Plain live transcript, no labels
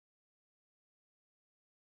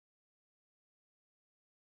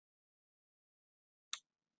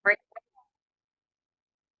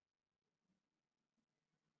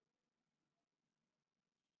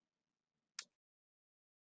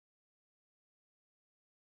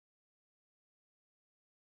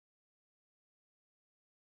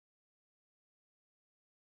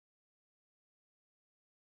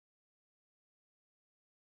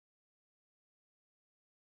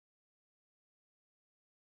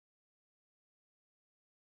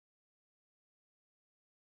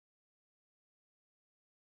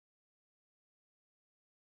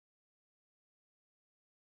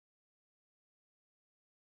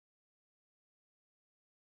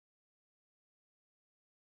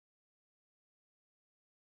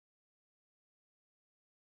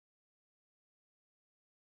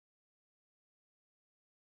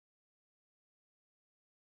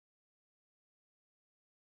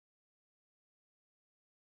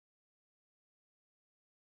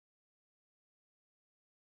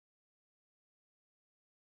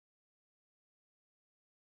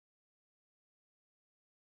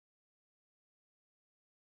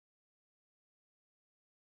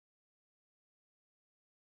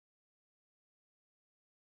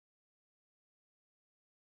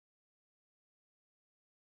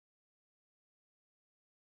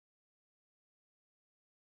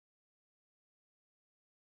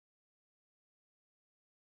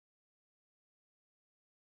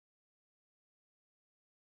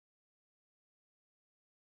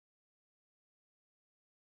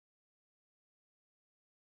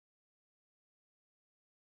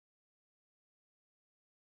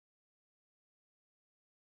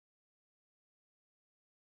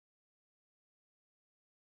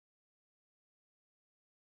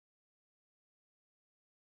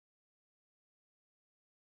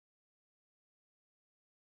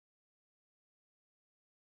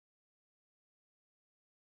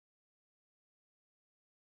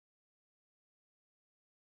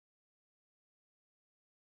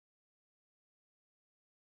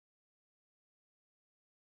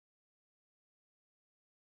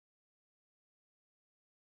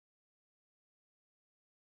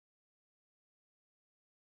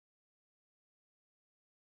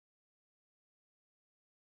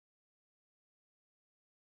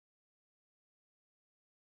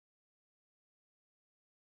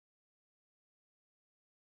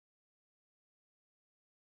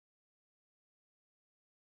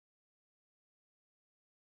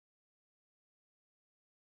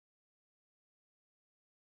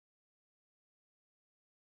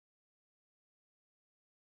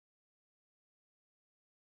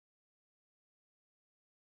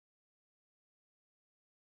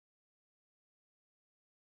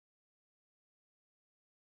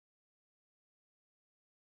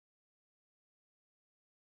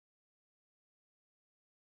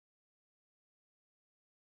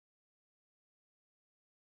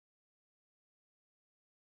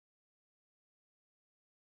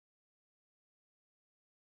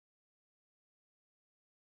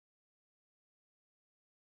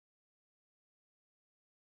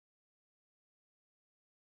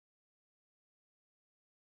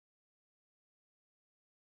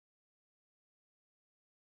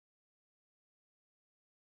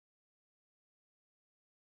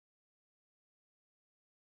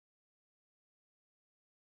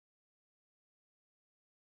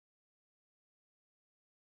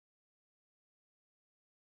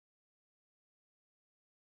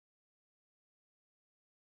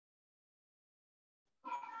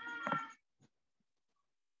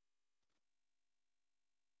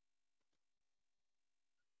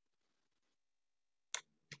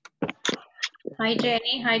Hi,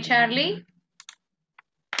 Jenny. Hi, Charlie.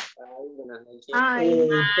 Hi.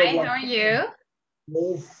 Hi, how are you?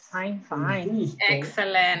 I'm fine.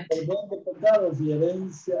 Excellent. Perdón de pecados y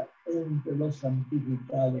herencia entre los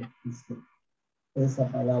santificados. Dice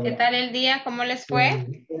esa palabra. ¿Qué tal el día? ¿Cómo les fue?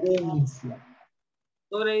 Herencia.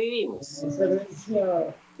 Sobrevivimos. Esa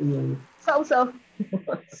herencia So.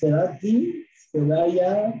 será aquí, será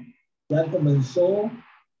ya, ya comenzó.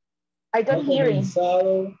 I don't hear him.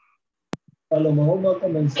 A lo mejor no ha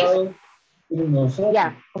comenzado en nosotros.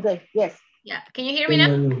 Yeah, okay, yes. Yeah. Can you hear me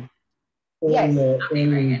now? Yes.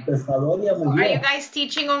 El pescador ya So murió. are you guys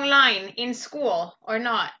teaching online in school or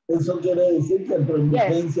not? Eso quiere decir que entró en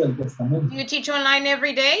vigencia el testamento. Do you teach online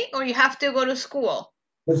every day or you have to go to school?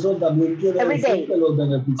 Eso también quiere Every decir day. que los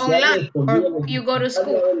beneficiarios Online or you go to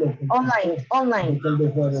school? Online.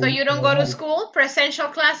 So you don't go to school? Presential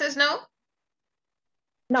classes, no?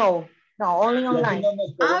 No, only online.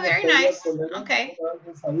 Oh, very nice. Okay.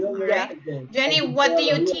 Yeah. Jenny, what do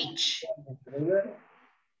you teach?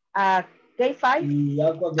 K5.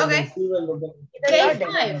 Okay.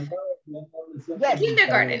 K5. Yes.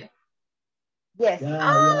 Kindergarten. Yes.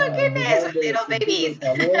 Oh my goodness, little babies.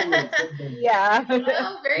 Yeah.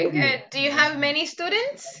 Oh, very good. Do you have many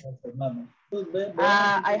students?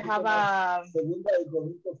 I have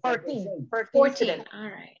 14 students. All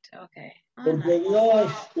right. Okay. Very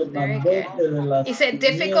good. Is it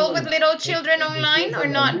difficult with little children online or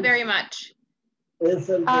not very much? In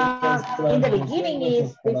the beginning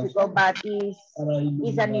is difficult, but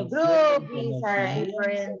it's a new group, it's a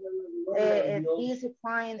different, easy to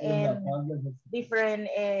find and different,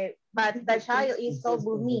 but the child is so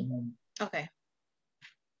with me. Okay.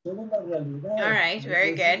 All right,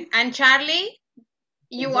 very good. And Charlie,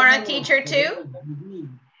 you are a teacher too?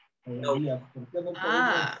 No.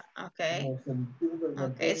 Ah, okay.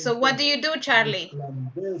 Okay, so what do you do, Charlie?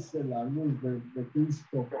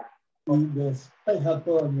 Y despeja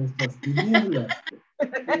todas nuestras tinieblas.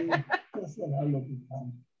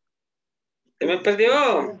 Se me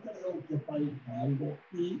perdió. Creo que falta algo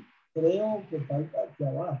y creo que falta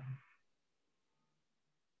trabajo.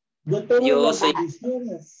 De todas las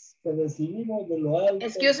bendiciones que recibimos de lo alto.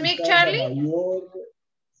 Excuse me, Charlie. Mayor,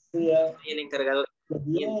 sea Soy el encargado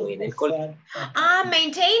de en el call. Ah,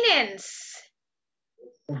 maintenance.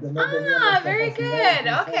 Ah, very good.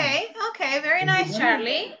 Okay, very nice,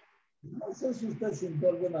 Charlie. No sé si usted sintió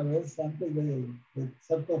alguna vez antes de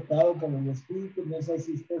ser tocado por el espíritu, no sé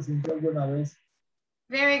si usted sintió alguna vez.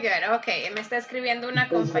 Very good. Okay, me está escribiendo una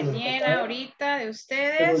compañera ahorita de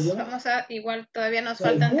ustedes. Vamos a, igual todavía nos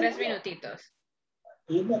faltan 3 minutitos.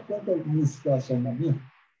 Yo me acuerdo de mis razonamientos.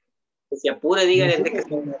 Que se apure, díganle que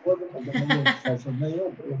no me acuerdo porque no me razoné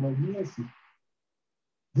yo, pero los míos sí.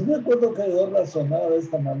 Yo me acuerdo que yo razonaba de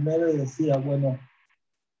esta manera y decía, bueno,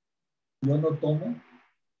 yo no tomo,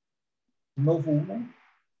 no fumo,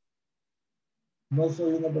 no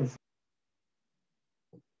soy una persona.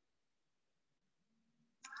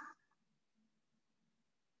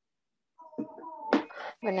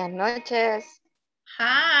 Buenas noches.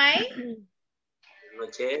 Hi.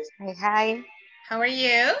 buenas noches. Hi. How are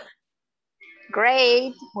you?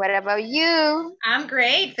 Great. What about you? I'm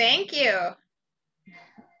great, thank you.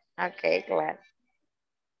 Okay, glad.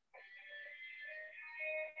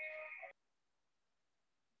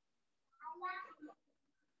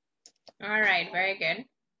 All right, very good.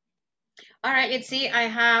 All right, let's see. I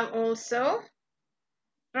have also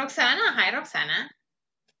Roxana. Hi, Roxana.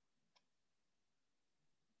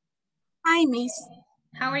 Hi, Miss.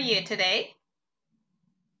 How are you today?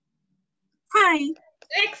 Hi.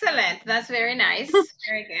 Excellent. That's very nice.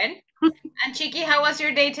 Very good. And Chiki, how was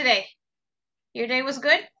your day today? Your day was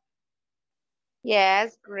good?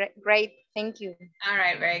 Yes, great. Thank you. All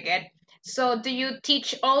right, very good. So do you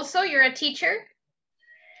teach also? You're a teacher?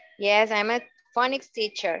 Yes, I'm a phonics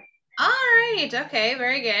teacher. All right. Okay,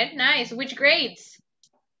 very good. Nice. Which grades?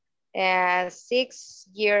 6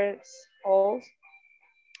 years old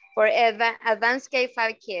for advanced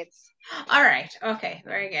K5 kids. All right. Okay,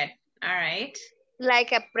 very good. All right.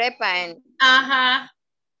 Like a prepa in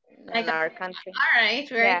our country. All right.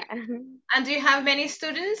 Very good. And do you have many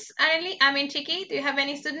students, Chiki? Do you have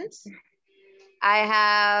many students? I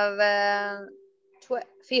have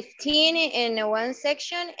 15 in one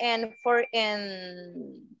section and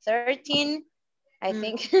 13, I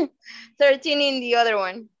think, 13 in the other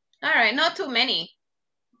one. All right, not too many.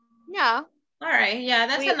 No. All right, yeah,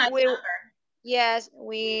 that's a nice number. Yes,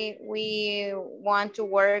 we want to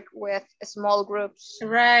work with small groups.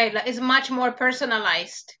 Right, it's much more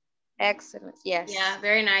personalized. Excellent, yes. Yeah,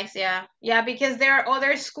 very nice, yeah. Yeah, because there are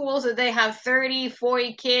other schools that they have 30,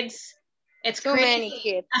 40 kids. It's too crazy. many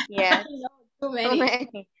kids, yes. Too Too many.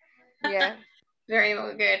 many. Yeah. Very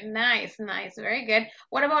good. Nice, nice. Very good.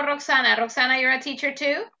 What about Roxana? Roxana, you're a teacher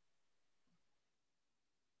too?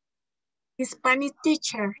 Spanish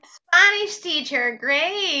teacher. Spanish teacher.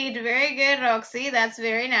 Great. Very good, Roxy. That's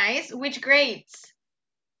very nice. Which grades?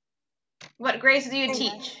 What grades do you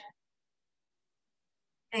teach?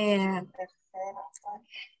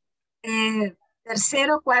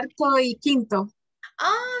 Tercero, cuarto y quinto.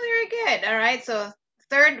 Oh, very good. All right. So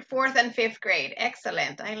third, fourth, and fifth grade.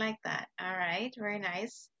 Excellent. I like that. All right. Very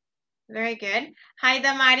nice. Very good. Hi,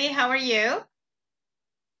 Damari. How are you?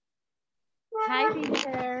 Hi,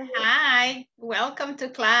 teacher. Hi. Welcome to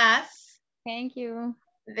class. Thank you.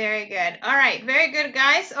 Very good. All right. Very good,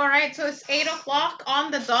 guys. All right. So it's 8 o'clock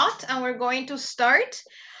on the dot, and we're going to start.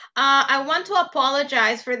 I want to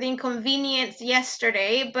apologize for the inconvenience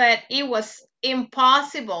yesterday, but it was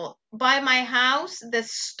impossible. By my house, the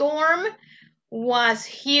storm was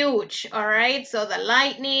huge. All right. So the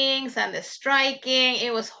lightnings and the striking,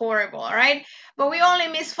 it was horrible. All right. But we only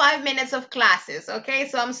missed 5 minutes of classes. Okay.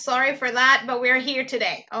 So I'm sorry for that, but we're here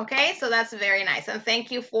today. Okay. So that's very nice. And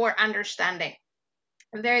thank you for understanding.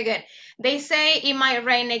 Very good. They say it might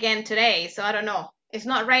rain again today, so I don't know. It's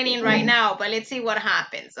not raining right now, but let's see what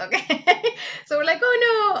happens, okay? So we're like, oh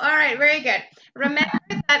no. All right, very good. Remember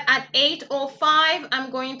that at 8:05, I'm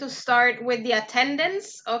going to start with the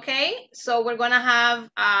attendance, okay? So we're going to have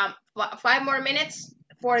 5 more minutes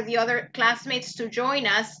for the other classmates to join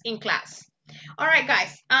us in class. All right,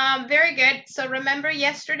 guys, very good. So remember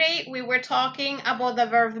yesterday we were talking about the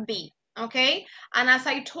verb be. Okay, and as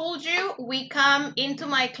I told you, we come into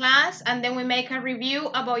my class and then we make a review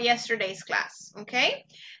about yesterday's class. Okay,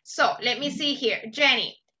 so let me see here.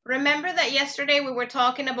 Jenny, remember that yesterday we were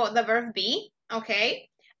talking about the verb be, okay,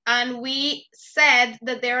 and we said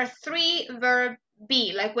that there are 3 verb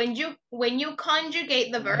be. Like when you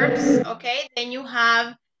conjugate the verbs, okay, then you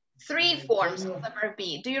have 3 forms of the verb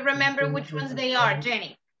be. Do you remember which ones they are,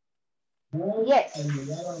 Jenny? Yes.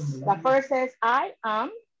 The first says I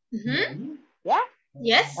am. Mm-hmm. Yeah.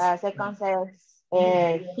 Yes. Second says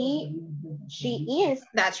he, she is.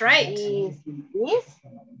 That's right. Is,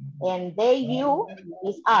 and they, you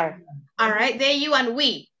is are. All right. They, you, and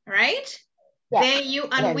we, right? Yeah. They, you,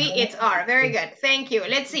 and Yes. we, it's are. Very good. Thank you.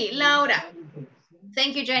 Let's see. Laura.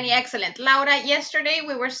 Thank you, Jenny. Excellent. Laura, yesterday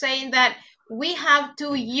we were saying that we have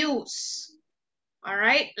to use. All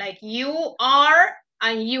right. Like you are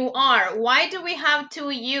and you are. Why do we have to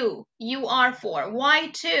you are for? Why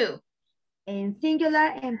two? In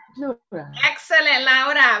singular and plural. Excellent,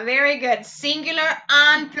 Laura. Very good. Singular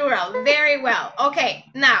and plural. Very well. Okay,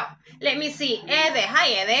 now, let me see. Ede.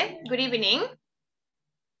 Hi, Ede. Good evening.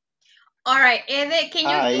 All right, Ede, can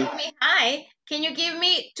you give me, hi, can you give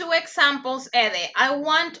me 2 examples, Ede? I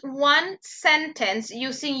want one sentence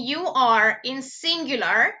using you are in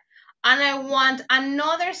singular, and I want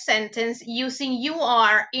another sentence using you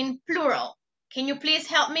are in plural. Can you please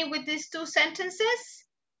help me with these 2 sentences?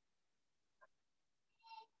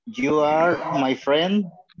 You are my friend.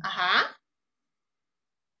 Uh-huh.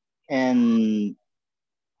 And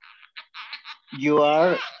you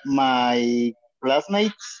are my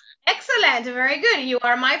classmates. Excellent, very good. You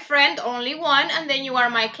are my friend, only one, and then you are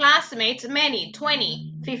my classmates, many,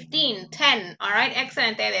 20, 15, 10. All right,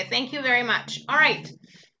 excellent, Ede. Thank you very much. All right.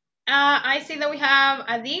 I see that we have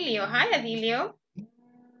Adilio. Hi, Adilio.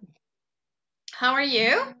 How are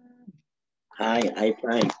you? Hi, I'm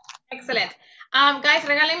fine. Excellent. Guys,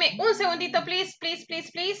 regálenme un segundito, please, please, please,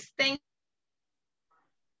 please. Thank you.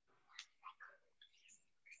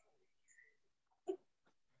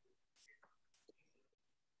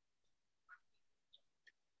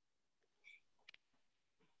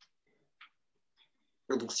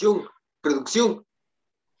 Producción, producción.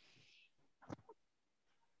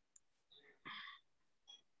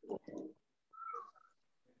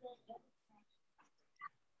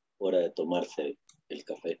 Hora de tomarse el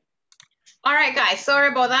café. All right, guys, sorry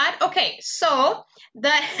about that. Okay, so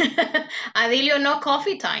the Adilio, no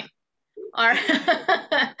coffee time. All right.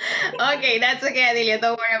 Okay, that's okay, Adilio.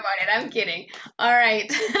 Don't worry about it. I'm kidding. All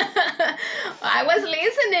right. I was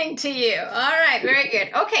listening to you. All right, very good.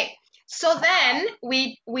 Okay, so then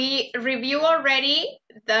we review already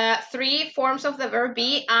the 3 forms of the verb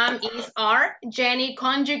be, am, is, are. Jenny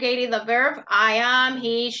conjugated the verb I am,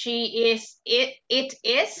 he, she, is, it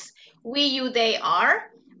is, we, you, they are.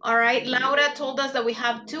 All right, Laura told us that we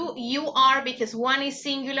have 2 you are because one is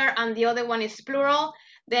singular and the other one is plural.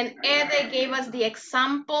 Then Ede gave us the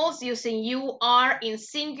examples using you are in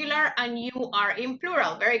singular and you are in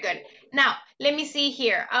plural. Very good. Now, let me see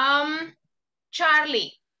here.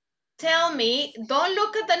 Charlie, tell me, don't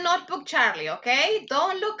look at the notebook, Charlie, okay?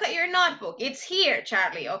 Don't look at your notebook. It's here,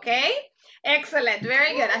 Charlie, okay? Excellent,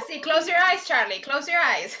 very good. I see, close your eyes, Charlie, close your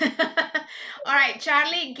eyes. All right,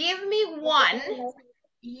 Charlie, give me one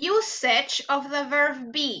usage of the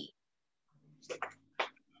verb be.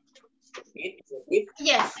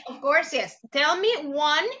 Yes, of course, yes. Tell me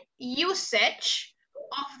one usage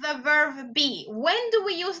of the verb be. When do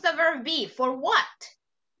we use the verb be? For what?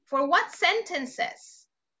 For what sentences?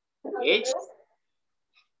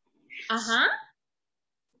 Uh-huh.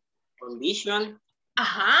 Condition.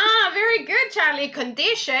 Uh-huh, very good, Charlie.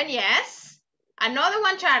 Condition, yes. Another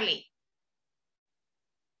one, Charlie.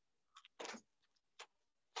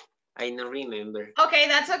 I don't remember. Okay,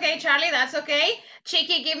 that's okay, Charlie, that's okay.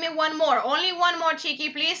 Chiqui, give me one more. Only one more,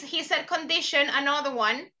 Chiqui, please. He said condition, another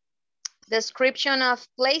one. Description of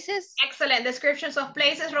places. Excellent, descriptions of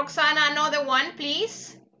places. Roxana, another one,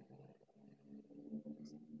 please.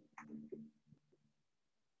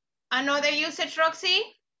 Another usage, Roxy?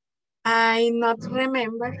 I not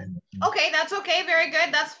remember. Okay, that's okay, very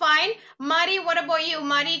good, that's fine. Mari, what about you?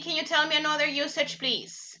 Mari, can you tell me another usage,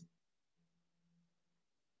 please?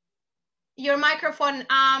 Your microphone,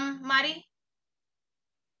 Mari?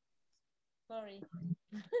 Sorry.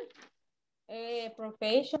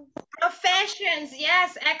 Profession. Professions,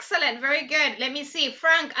 yes, excellent, very good. Let me see.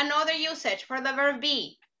 Frank, another usage for the verb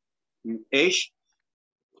be. Age.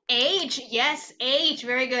 Age, yes, age,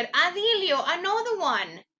 very good. Adilio, another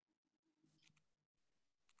one.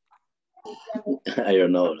 I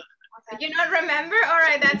don't know. You not remember? All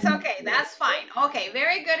right, that's okay. That's fine. Okay,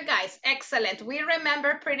 very good, guys. Excellent. We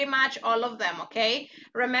remember pretty much all of them, okay?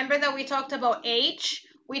 Remember that we talked about age.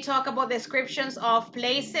 We talked about descriptions of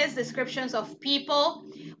places, descriptions of people.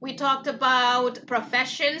 We talked about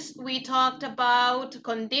professions. We talked about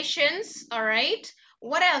conditions, all right?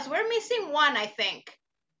 What else? We're missing one, I think.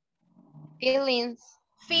 Feelings.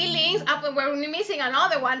 Feelings. We're missing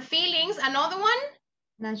another one. Feelings, another one?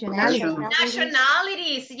 Nationality.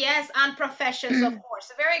 Nationalities, yes, and professions, of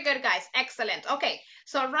course. Very good, guys. Excellent. Okay,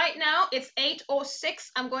 so right now it's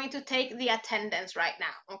 8:06. I'm going to take the attendance right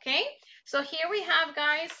now, okay? So here we have,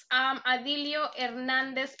 guys, Adilio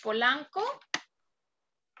Hernandez Polanco.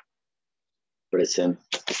 Present.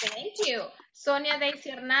 Thank you. Sonia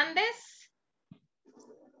Daisy Hernandez.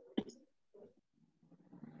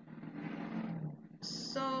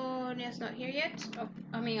 Sonia's not here yet. Oh,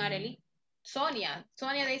 I mean, Arely. Sonia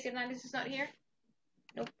Daisy Hernandez is not here.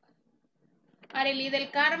 Nope. Arely del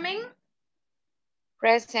Carmen.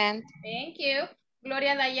 Present. Thank you.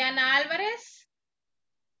 Gloria Dayana Álvarez.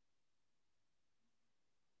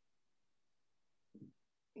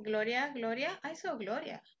 Gloria. I saw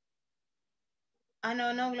Gloria. Ah,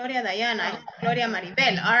 no, Gloria Dayana. Gloria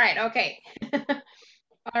Maribel. All right, okay.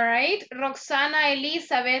 All right. Roxana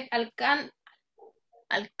Elizabeth Alcántara.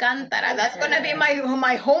 That's going to be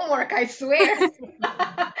my homework, I swear.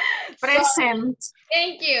 Present.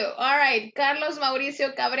 Thank you. All right. Carlos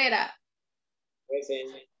Mauricio Cabrera.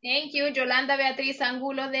 Present. Thank you. Yolanda Beatriz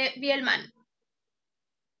Angulo de Bielman.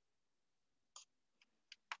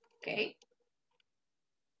 Okay.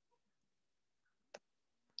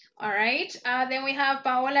 All right. Then we have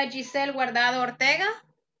Paola Giselle Guardado Ortega.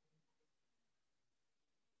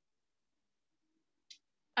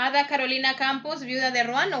 Ada Carolina Campos, viuda de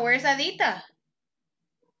Ruano. Where's Adita?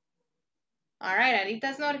 All right,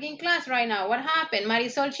 Adita's not in class right now. What happened?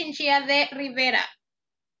 Marisol Chinchilla de Rivera.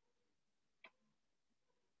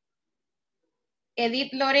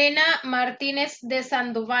 Edith Lorena Martínez de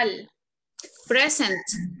Sandoval. Present.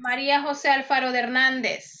 María José Alfaro de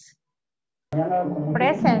Hernández.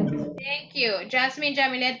 Present. Thank you. Jasmine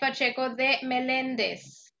Jamilet Pacheco de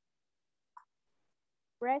Meléndez.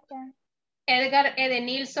 Present. Edgar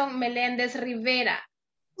Edenilson Meléndez Rivera.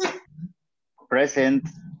 Present.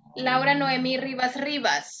 Laura Noemí Rivas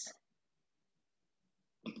Rivas.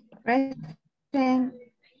 Present.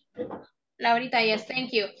 Laurita, yes,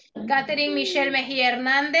 thank you. Catherine Michelle Mejía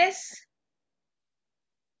Hernández.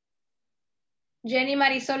 Jenny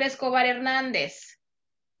Marisol Escobar Hernández.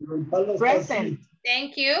 Present.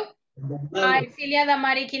 Thank you. Cilia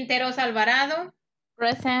Damari Quinteros Alvarado.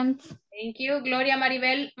 Present. Thank you. Gloria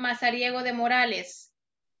Maribel Mazariego de Morales.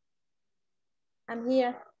 I'm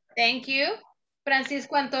here. Thank you.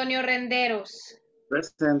 Francisco Antonio Renderos.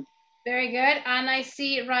 Present. Very good. And I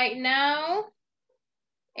see right now,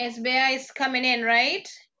 Esbea is coming in, right?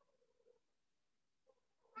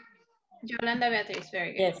 Yolanda Beatriz,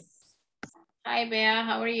 very good. Yes. Hi, Bea,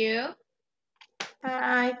 how are you?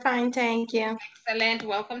 Hi, fine, thank you. Excellent.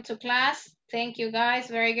 Welcome to class. Thank you, guys.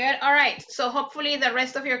 Very good. All right. So hopefully the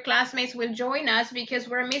rest of your classmates will join us because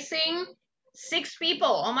we're missing 6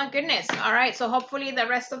 people. Oh my goodness. All right. So hopefully the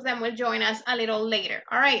rest of them will join us a little later.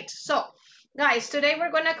 All right. So guys, today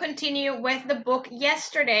we're going to continue with the book.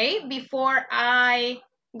 Yesterday, before I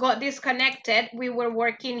got disconnected, we were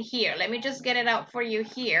working here. Let me just get it out for you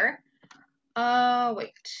here.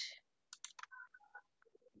 Wait.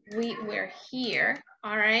 We were here.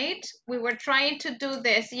 All right. We were trying to do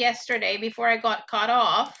this yesterday before I got cut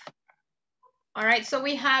off. All right, so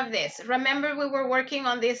we have this. Remember we were working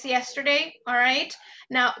on this yesterday, all right?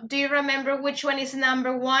 Now, do you remember which one is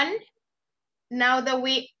number 1? Now that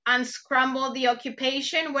we unscrambled the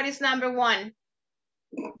occupation, what is number 1?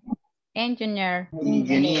 Engineer.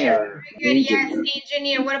 Engineer. Very good, yes,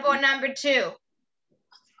 engineer. What about number 2?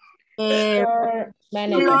 Floor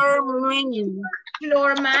manager.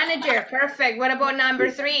 Floor manager, perfect. What about number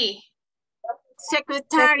 3?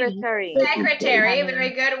 Secretary. Secretary, very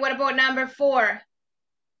good. What about number 4?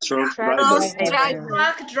 Truck Bus driver. driver.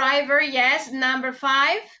 Truck driver, yes. Number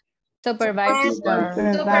 5? Supervisor.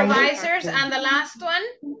 Supervisors. And the last one?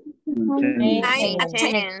 Maintain.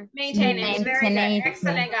 Maintenance. Very good. Maintenance.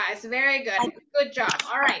 Excellent, guys. Very good. Good job.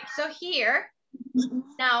 All right. So here,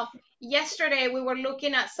 now, yesterday we were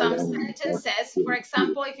looking at some sentences. For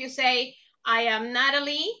example, if you say, I am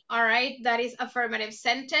Natalie, all right, that is affirmative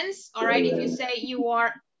sentence. All right. If you say you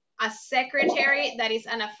are a secretary, that is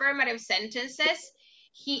an affirmative sentences.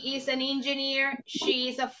 He is an engineer. She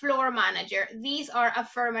is a floor manager. These are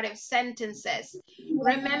affirmative sentences.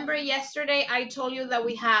 Remember yesterday I told you that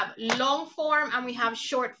we have long form and we have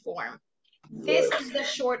short form. This is the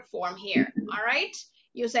short form here, all right?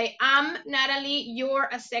 You say, I'm Natalie, you're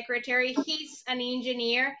a secretary, he's an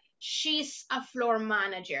engineer, she's a floor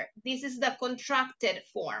manager. This is the contracted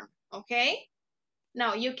form, okay?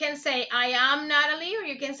 Now you can say, I am Natalie, or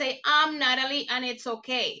you can say, I'm Natalie, and it's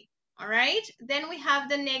okay, all right? Then we have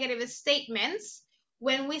the negative statements.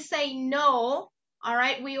 When we say no, all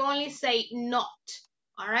right, we only say not,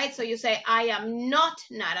 all right? So you say, I am not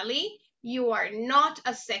Natalie, you are not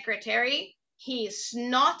a secretary, he is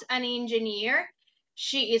not an engineer,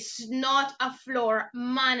 she is not a floor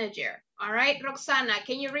manager. All right, Roxana,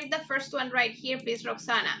 can you read the first one right here, please,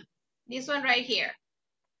 Roxana? This one right here.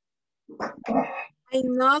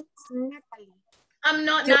 I'm not Natalie. I'm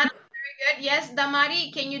not Natalie. Very good. Yes,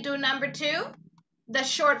 Damari, can you do number 2? The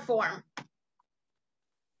short form.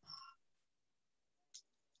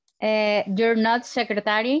 You're not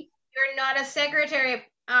secretary. You're not a secretary.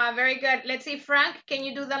 Very good. Let's see, Frank, can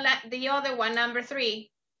you do the other one, number 3?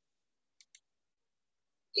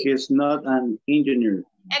 He's not an engineer.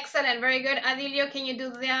 Excellent. Very good. Adilio, can you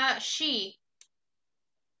do the she?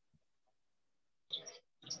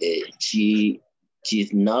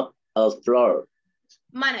 She's not a floor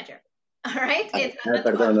Manager. All right.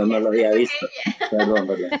 Perdón, no lo había visto.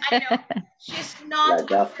 Perdón. I know. She's not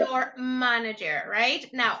a floor manager, right?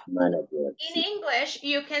 Now, Manager. in English,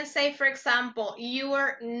 you can say, for example, you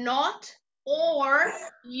are not or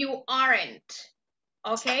you aren't.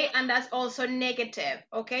 Okay, and that's also negative.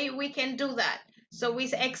 Okay, we can do that. So we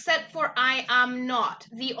say, except for I am not.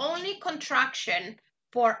 The only contraction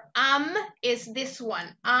for am is this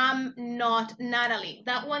one. I'm not Natalie.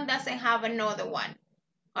 That one doesn't have another one.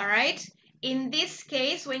 All right. In this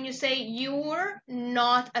case, when you say you're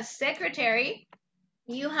not a secretary,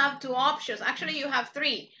 you have 2 options. Actually, you have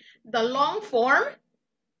 3. The long form.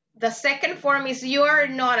 The second form is you're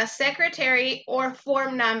not a secretary, or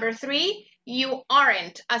form number 3, you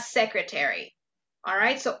aren't a secretary. All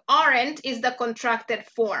right, so aren't is the contracted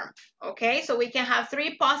form. Okay, so we can have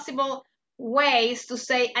 3 possible ways to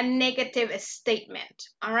say a negative statement.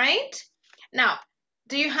 All right, now,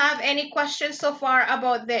 do you have any questions so far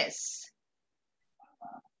about this?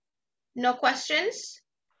 No questions?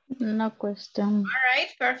 No question. All right,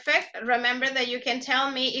 perfect. Remember that you can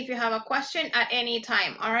tell me if you have a question at any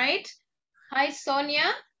time, all right? Hi, Sonia.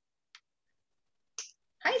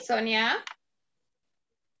 Hi, Sonia.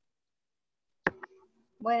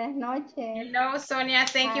 Buenas noches. Hello, Sonia.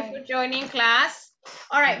 Thank you for joining class.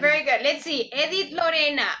 All right, very good. Let's see. Edith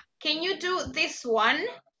Lorena, can you do this one?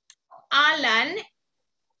 Alan.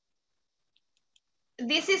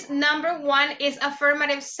 This is number 1 is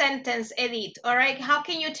affirmative sentence, Edith. All right, how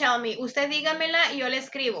can you tell me? Usted dígamela y yo le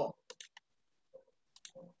escribo.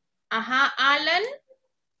 Ajá, Alan.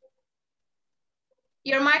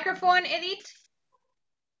 Your microphone, Edith.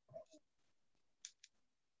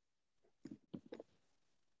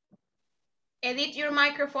 Edith, your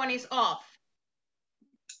microphone is off.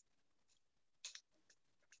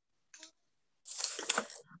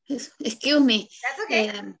 Excuse me. That's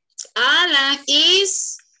okay. Alan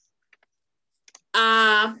is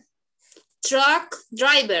a truck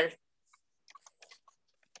driver.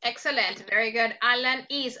 Excellent. Very good. Alan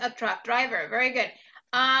is a truck driver. Very good.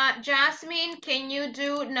 Jasmine, can you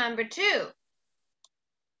do number 2?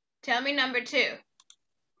 Tell me number 2.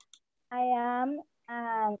 I am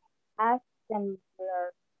an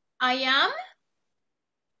assembler. I am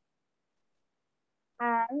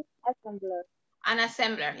An assembler. an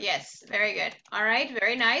assembler. Yes, very good. All right,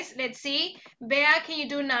 very nice. Let's see. Bea, can you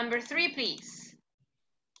do number 3, please?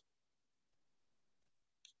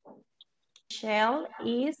 Michelle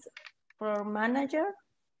is floor manager.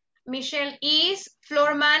 Michelle is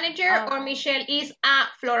floor manager or Michelle is a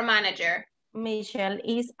floor manager? Michelle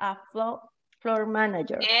is a floor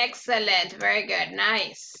manager. Excellent. Very good.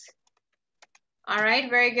 Nice. All right,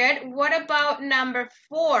 very good. What about number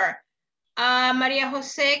 4? Maria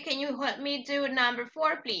Jose, can you help me do number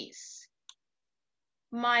 4, please?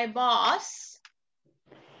 My boss.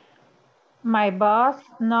 My boss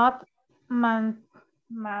not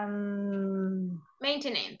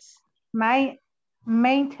Maintenance. my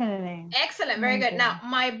maintenance. Excellent, very good. Now,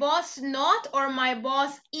 my boss not or my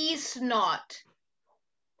boss is not?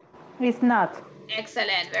 It's not.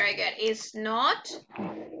 Excellent, very good. Is not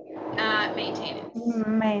maintenance.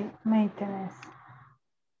 Maintenance.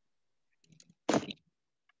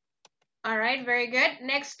 All right, very good.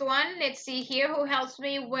 Next one, let's see here who helps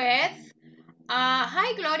me with.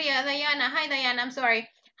 Hi, Gloria, Diana. Hi, Diana, I'm sorry.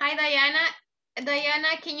 Hi, Diana. Diana,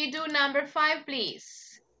 can you do number 5,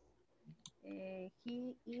 please?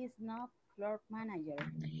 He is not floor manager.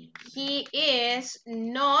 He is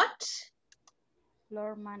not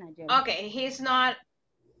Floor manager. okay. He's not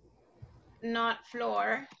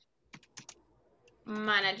floor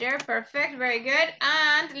manager. Perfect. Very good.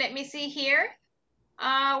 And let me see here.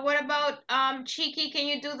 What about Chiki? Can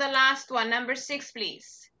you do the last one, number 6,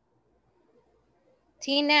 please?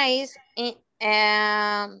 Tina is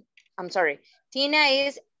Tina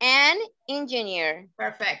is an engineer.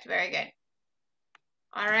 Perfect. Very good.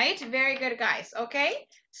 All right. Very good, guys. Okay.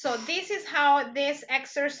 So this is how this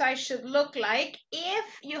exercise should look like. If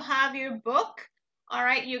you have your book, all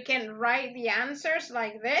right, you can write the answers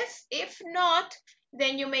like this. If not,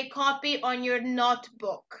 then you may copy on your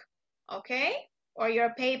notebook, okay? Or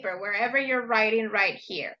your paper, wherever you're writing right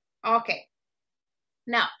here. Okay.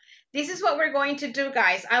 Now, this is what we're going to do,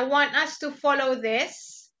 guys. I want us to follow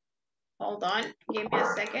this. Hold on. Give me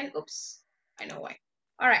a second. Oops. I know why.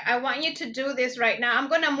 All right. I want you to do this right now. I'm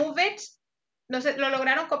going to move it. No sé, lo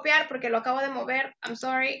lograron copiar porque lo acabo de mover. I'm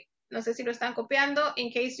sorry. No sé si lo están copiando. In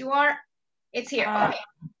case you are, it's here. Okay.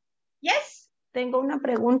 Yes? Tengo una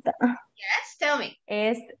pregunta. Yes, tell me.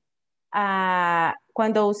 Es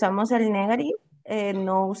cuando usamos el negative,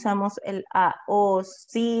 no usamos el a o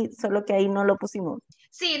sí, solo que ahí no lo pusimos.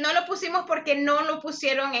 Sí, no lo pusimos porque no lo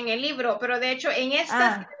pusieron en el libro, pero de hecho en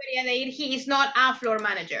esta sí debería de ir, he is not a floor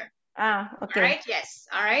manager. Okay. All right, yes.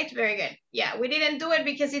 All right, very good. Yeah, we didn't do it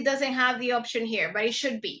because it doesn't have the option here, but it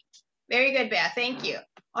should be. Very good, Bea. Thank you.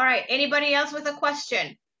 All right, anybody else with a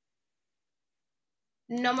question?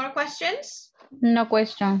 No more questions? No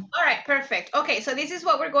question. All right, perfect. Okay, so this is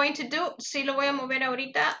what we're going to do. Sí lo voy a mover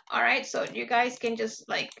ahorita. All right, so you guys can just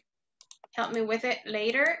like help me with it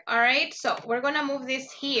later. All right, so we're going to move this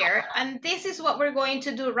here, and this is what we're going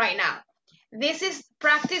to do right now. This is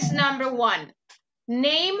practice number 1.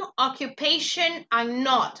 Name, occupation, and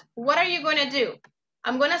not. What are you going to do?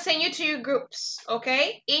 I'm going to send you to your groups,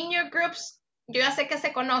 okay? In your groups, yo ya sé que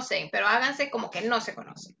se conocen, pero háganse como que no se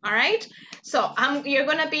conocen, all right? So you're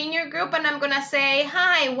going to be in your group, and I'm going to say,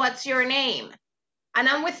 hi, what's your name? And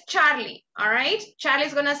I'm with Charlie, all right?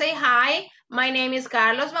 Charlie's going to say, hi, my name is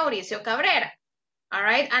Carlos Mauricio Cabrera, all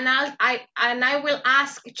right? And I will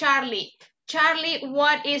ask Charlie,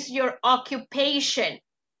 what is your occupation?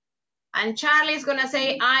 And Charlie's gonna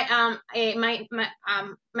say, I am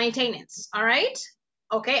maintenance, all right?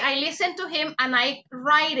 Okay, I listen to him and I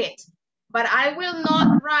write it, but I will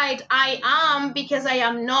not write I am because I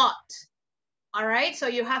am not, all right? So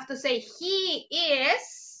you have to say he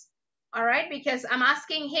is, all right? Because I'm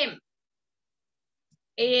asking him.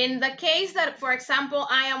 In the case that, for example,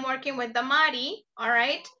 I am working with Damari, all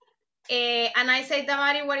right? And I say,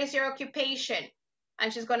 Damari, what is your occupation?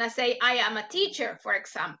 And she's gonna say, I am a teacher, for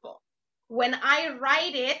example. When I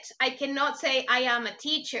write it, I cannot say I am a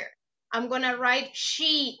teacher. I'm going to write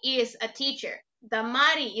she is a teacher.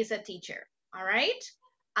 Damari is a teacher. All right?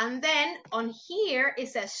 And then on here it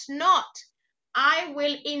says not. I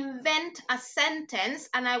will invent a sentence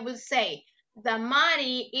and I will say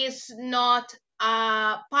Damari is not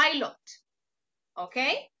a pilot.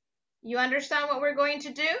 Okay? You understand what we're going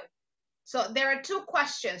to do? So there are 2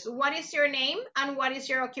 questions. What is your name and what is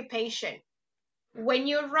your occupation? When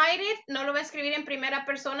you write it, no lo va a escribir en primera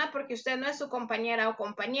persona porque usted no es su compañera o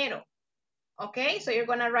compañero. Okay, so you're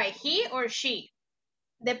gonna write he or she.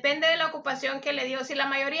 Depende de la ocupación que le dio. Si la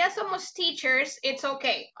mayoría somos teachers, it's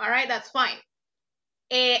okay. All right, that's fine.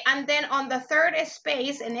 And then on the third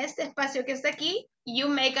space, en este espacio que está aquí, you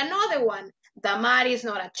make another one. Damari is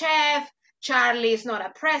not a chef. Charlie is not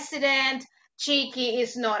a president. Chiqui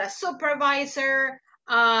is not a supervisor.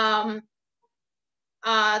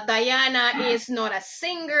 Diana is not a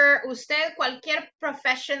singer. Usted, cualquier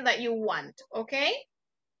profession that you want, okay?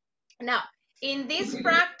 Now, in this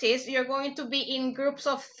practice, you're going to be in groups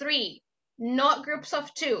of 3, not groups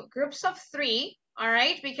of 2, groups of 3, all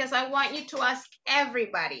right? Because I want you to ask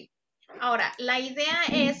everybody. Ahora, la idea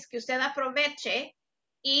es que usted aproveche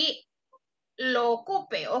y lo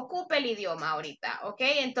ocupe el idioma ahorita, ¿ok?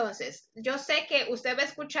 Entonces, yo sé que usted va a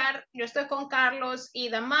escuchar, yo estoy con Carlos y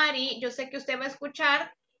Damari, yo sé que usted va a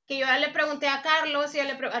escuchar que yo ya le pregunté a Carlos y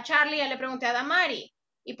a Charlie, ya le pregunté a Damari.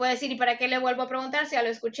 Y puede decir, ¿y para qué le vuelvo a preguntar si ya lo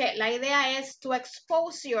escuché? La idea es to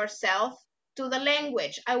expose yourself to the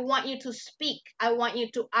language. I want you to speak. I want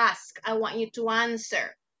you to ask. I want you to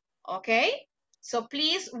answer. Okay? So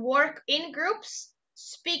please work in groups,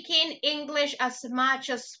 speaking English as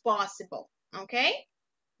much as possible. Okay?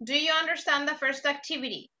 Do you understand the first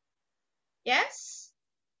activity? Yes?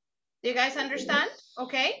 Do you guys understand?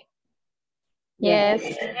 Okay? Yes.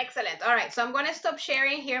 Excellent. All right. So I'm going to stop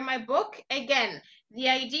sharing here my book. Again, the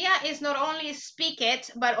idea is not only speak it,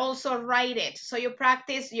 but also write it. So you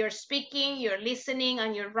practice your speaking, your listening,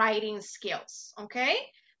 and your writing skills. Okay?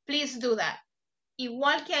 Please do that.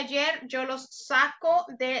 Igual que ayer, yo los saco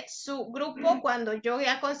de su grupo cuando yo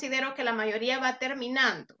ya considero que la mayoría va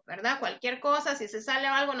terminando, ¿verdad? Cualquier cosa, si se sale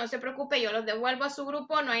algo, no se preocupe, yo los devuelvo a su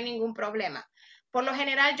grupo, no hay ningún problema. Por lo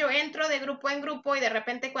general, yo entro de grupo en grupo y de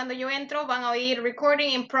repente cuando yo entro van a oír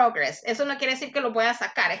recording in progress. Eso no quiere decir que lo voy a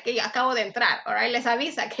sacar, es que yo acabo de entrar, all right? Les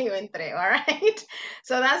avisa que yo entré, all right?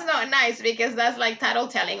 So that's not nice because that's like title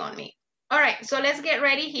telling on me. All right, so let's get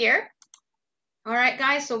ready here. All right,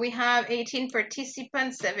 guys, so we have 18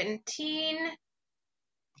 participants, 17.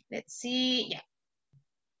 Let's see, yeah.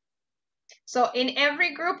 So in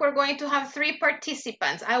every group, we're going to have 3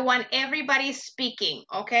 participants. I want everybody speaking,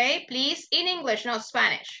 okay? Please, in English, not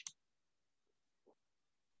Spanish.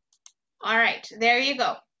 All right, there you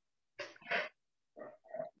go.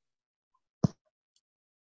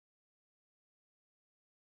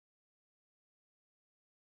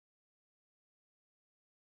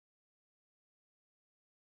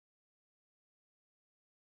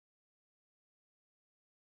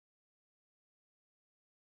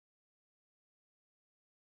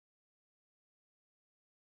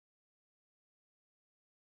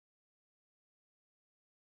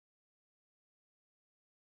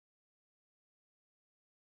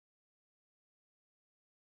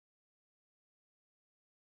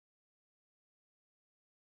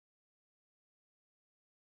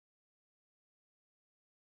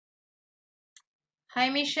 Hi,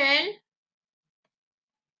 Michelle.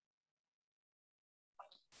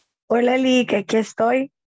 Hola, Lick, aquí estoy.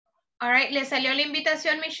 All right, ¿le salió la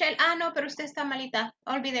invitación, Michelle? Ah, no, pero usted está malita.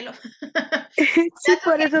 Olvídelo. Sí,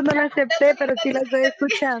 por eso no la acepté, pero sí la estoy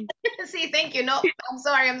escuchando. Sí, thank you. No,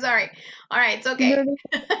 I'm sorry. All right, it's okay. No, no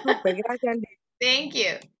se preocupe, gracias, Lick. Thank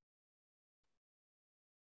you.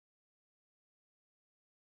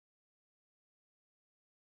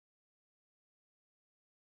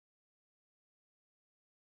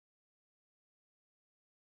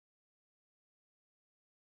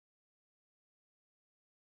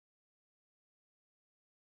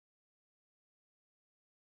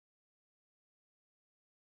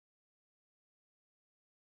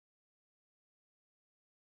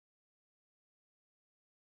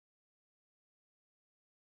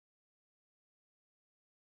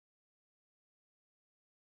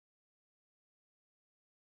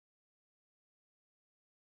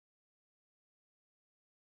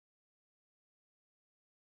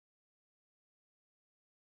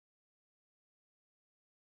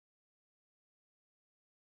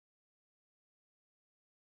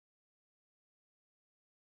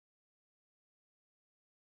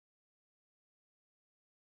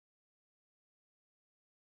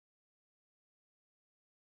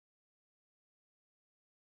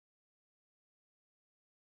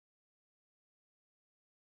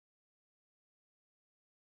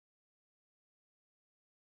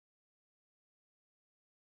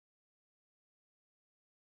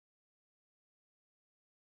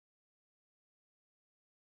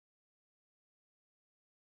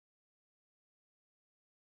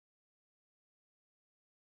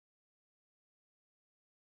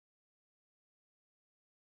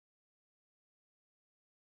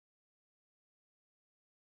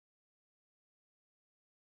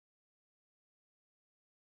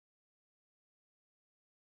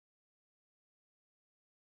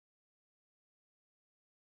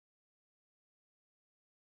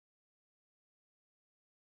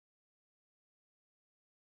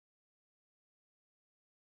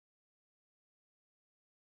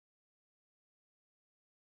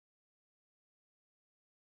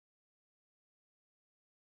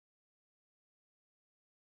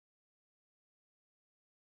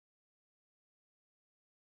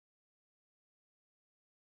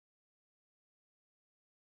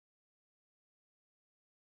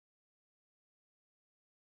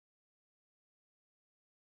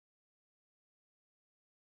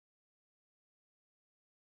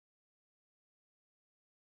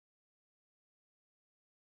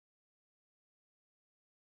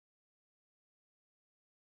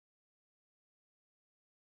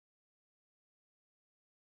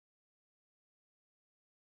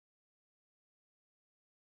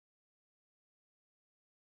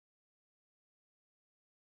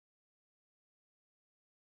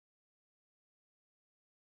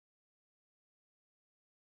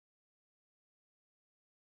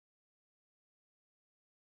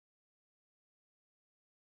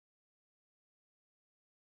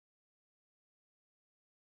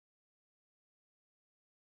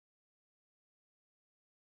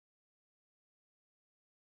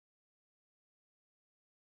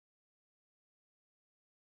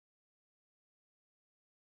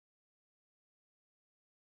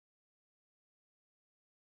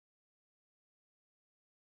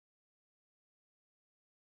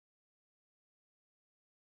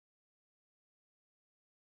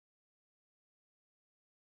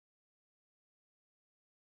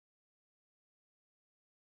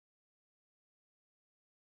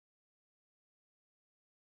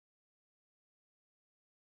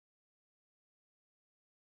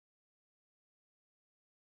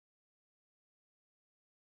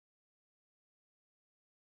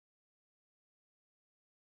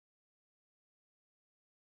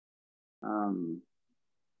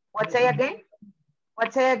 What say again?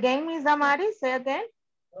 What say again, Miss Damari? Say again.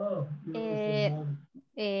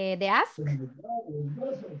 The ask.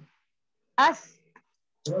 Ask.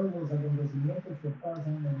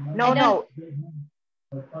 No.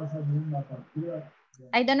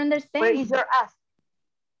 I don't understand. Where is your ask?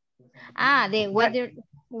 The weather.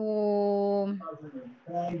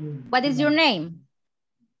 What is your name?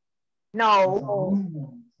 No.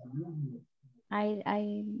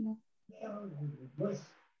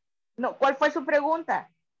 No, ¿cuál fue su pregunta?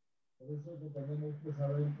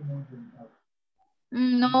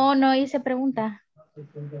 No hice pregunta.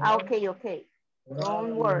 Okay.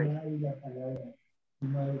 Don't worry.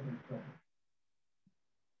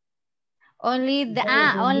 Only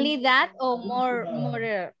that or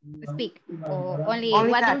more speak or only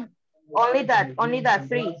that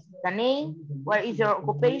three. The name, what is your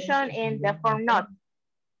occupation, and the form not.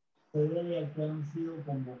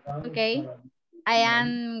 Okay. I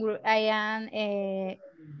am grading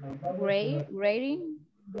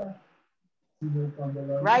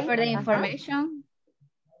right for the information.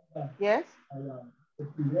 Yes.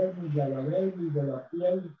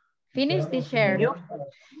 Finish the share.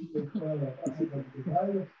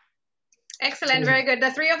 Excellent, very good.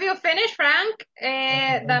 The three of you finished, Frank,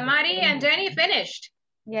 Damari, and Jenny finished.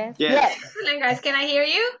 Yes. Excellent, guys. Can I hear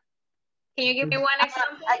you? Can you give me one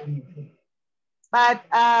example? But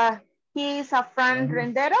he's a Fran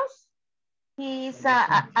Renderos. He's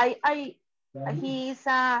a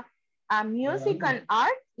music and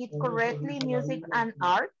art. It's correctly music and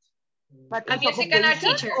art. But a music and art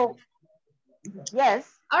teacher. Yes.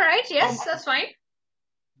 All right. Yes, that's fine.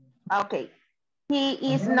 Okay.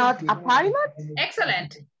 He is not a pilot.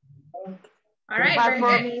 Excellent. All right. But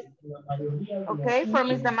for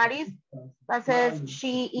Miss Damaris, that says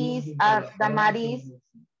she is Damaris.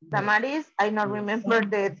 Damaris, I don't remember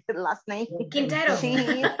the last name. Quintero. She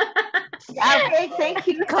is. Okay, thank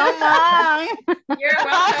you. Come on. You're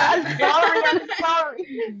welcome.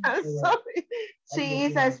 I'm sorry. She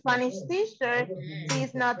is a Spanish teacher. She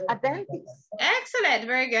is not a dentist. Excellent.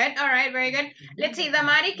 Very good. All right. Very good. Let's see.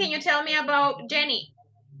 Damari, can you tell me about Jenny?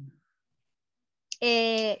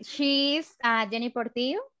 She is Jenny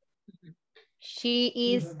Portillo. She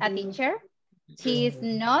is a teacher. She is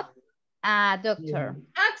not a doctor.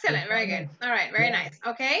 Excellent. Very good. All right. Very nice.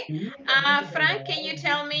 Okay. Frank, can you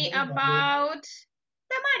tell me about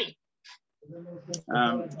Damari?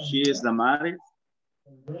 She is Damari.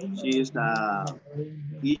 She is a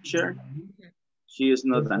teacher. She is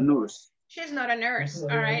not a nurse. She's not a nurse.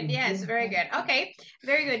 All right. Yes. Very good. Okay.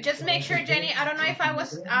 Very good. Just make sure, Jenny. I don't know if I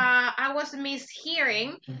was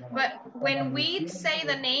mishearing, but when we say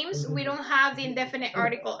the names, we don't have the indefinite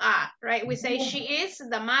article a, right? We say she is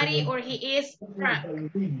Damari or he is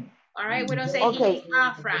Frank. All right. We don't say he is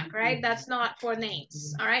a Frank, right? That's not for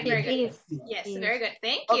names. All right. Very good. Yes. Very good.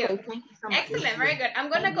 Thank you. Okay, thank you so much. Excellent. Very good. I'm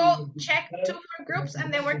gonna go check 2 more groups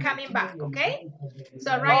and then we're coming back. Okay.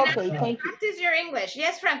 So right now, practice your English.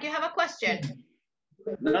 Yes, Frank, you have a question.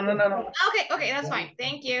 No. Okay, that's fine.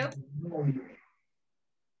 Thank you.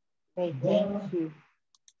 Okay, thank you.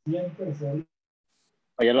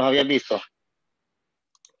 Ya los había visto.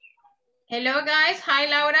 Hello, guys. Hi,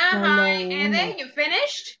 Laura. Hi, Ede. You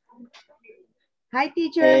finished? Hi,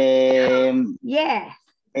 teacher. Yes.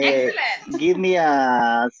 Excellent. Give me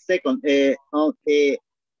a second.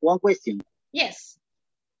 One question. Yes.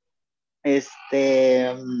 In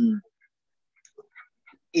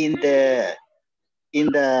the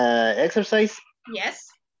exercise.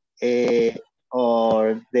 Yes.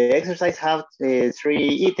 Or the exercise have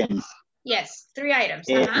 3 items. Yes, 3 items.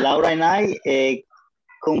 Laura and I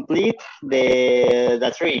complete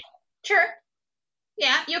the 3. Sure.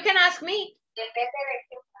 Yeah, you can ask me.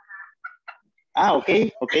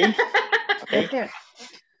 Okay. Okay.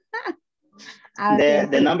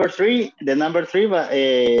 The number 3,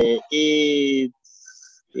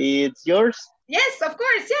 it's yours. Yes, of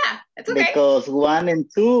course. Yeah, it's okay. Because 1 and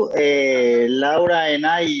 2, Laura and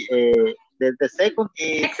I, the second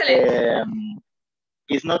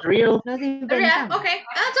is not real. Yeah, okay.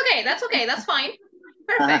 That's okay. That's fine.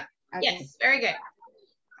 Perfect. Yes, very good.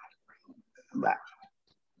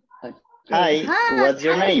 Hi, what's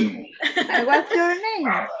your name? What's your name?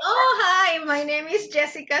 Oh, hi. My name is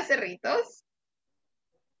Jessica Cerritos.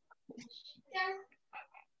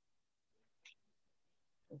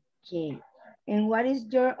 Okay. And what is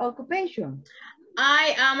your occupation?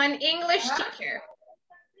 I am an English teacher.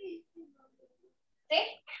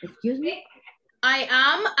 Excuse me? I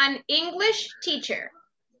am an English teacher.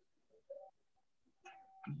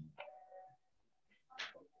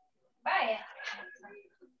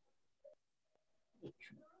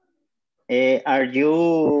 Are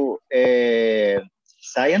you a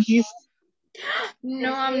scientist?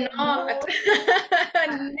 No, I'm not.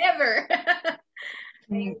 Never.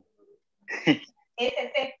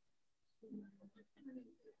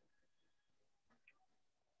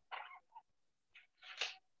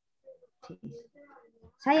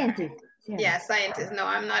 Scientist. Yeah, scientist. No,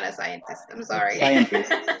 I'm not a scientist. I'm sorry.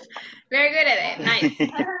 Scientist. Very good at it. Nice.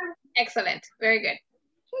 Excellent. Very good.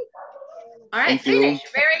 All right, Thank you. finish.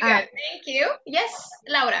 Very good. Thank you. Yes,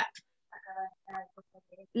 Laura.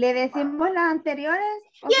 ¿Le decimos las anteriores?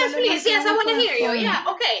 Yes, please. Yes, I want to hear you. Yeah,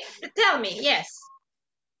 okay. Tell me. Yes.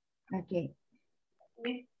 Okay.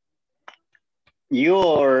 You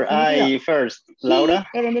or I first, Laura?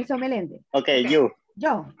 Edenilson Meléndez. Okay, you.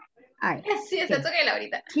 Yo. Ay. Yes, that's okay,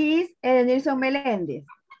 Laurita. He's Edenilson Meléndez.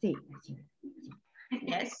 Sí.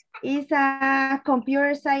 Yes. He's a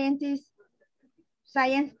computer science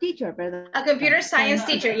teacher, perdón. A computer science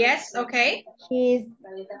teacher, yes, okay. He's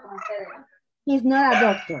not a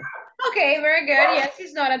doctor. Okay, very good. Yes,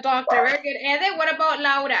 he's not a doctor. Very good. And then what about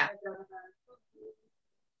Laura?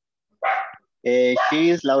 She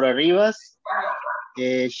is Laura Rivas.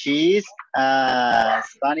 She is a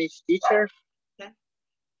Spanish teacher. Okay.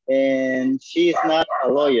 And she is not a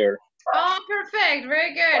lawyer. Oh, perfect.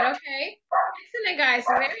 Very good. Okay. Excellent, guys.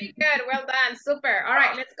 Very good. Well done. Super. All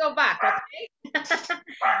right, let's go back. Okay.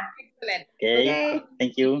 Excellent. Okay.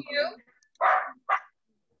 Thank you. Thank you.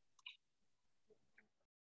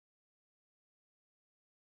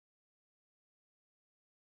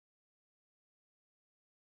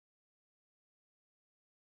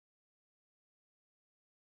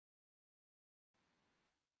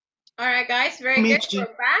 All right, guys. Very good. We're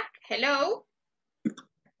back. Hello.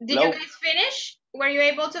 Did you guys finish? Were you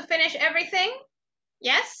able to finish everything?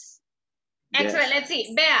 Yes? Excellent. Yes. Let's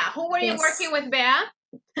see. Bea, who were you working with, Bea?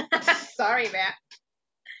 Sorry, Bea.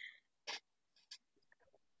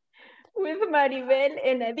 With Maribel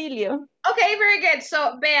and Adilio. Okay, very good.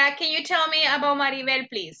 So, Bea, can you tell me about Maribel,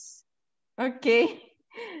 please? Okay.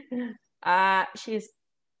 She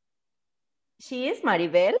is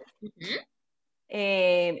Maribel.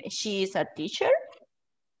 She is a teacher.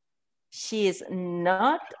 She is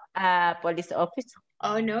not a police officer.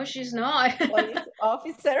 Oh, no, she's not. Police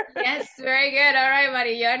officer. Yes, very good. All right,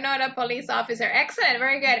 Mari, you're not a police officer. Excellent,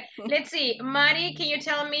 very good. Let's see. Mari, can you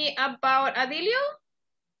tell me about Adilio?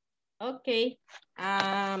 Okay.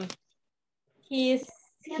 His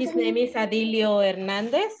name is Adilio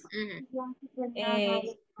Hernandez.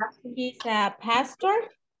 He's a pastor.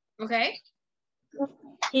 Okay.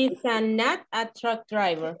 He's not a truck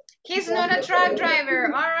driver. He's not a truck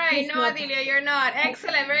driver. All right. He's No, not. Adilio, you're not.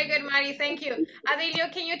 Excellent. Very good, Mari. Thank you.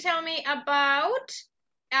 Adilio, can you tell me about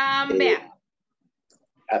Bea?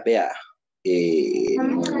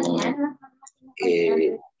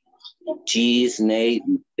 She is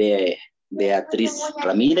named Beatriz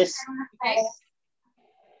Ramirez. Okay.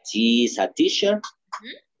 She is a teacher.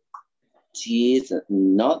 She is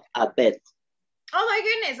not a vet. Oh my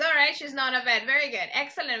goodness. All right. She's not a vet. Very good.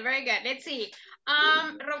 Excellent. Very good. Let's see.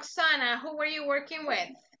 Roxana, who were you working with?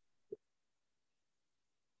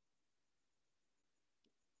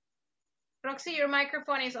 Roxy, your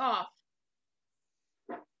microphone is off.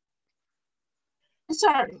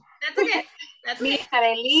 Sorry. That's okay. That's okay. Miss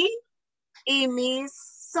Arely y Miss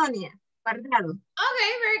Sonia Guardado.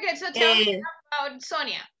 Okay, very good. So tell me about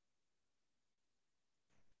Sonia.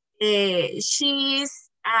 She's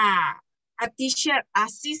a teacher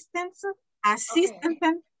assistant.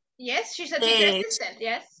 Okay. Yes, she's a teacher assistant.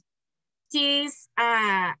 Yes. She's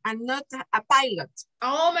not a pilot.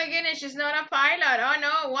 Oh my goodness, she's not a pilot. Oh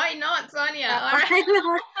no, why not, Sonia? All right.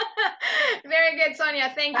 Very good,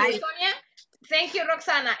 Sonia. Thank you, Sonia. Thank you,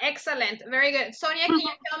 Roxana. Excellent. Very good. Sonia, can you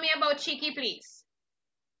tell me about Chiqui, please?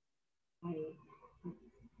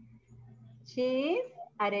 She is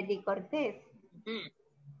Arely Cortez.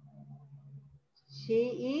 She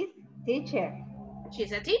is teacher.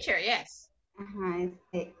 She's a teacher, yes.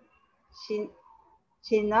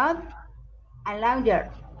 She's not a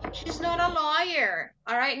lawyer. She's not a lawyer.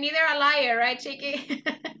 All right, neither a liar, right, Chiqui?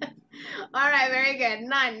 All right, very good.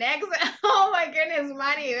 None. Next. Oh my goodness,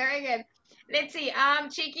 Manny. Very good. Let's see.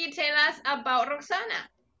 Chiqui, tell us about Roxana.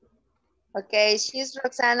 Okay, she's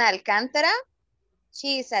Roxana Alcantara.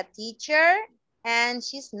 She is a teacher and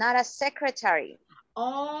she's not a secretary.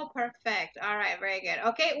 Oh, perfect. All right, very good.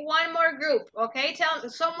 Okay, one more group. Okay, tell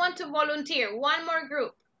someone to volunteer. One more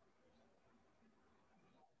group.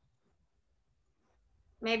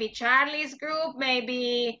 Maybe Charlie's group,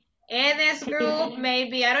 maybe Ede's group,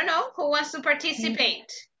 maybe, I don't know, who wants to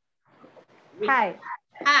participate? Hi.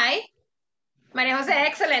 Hi. Maria Jose,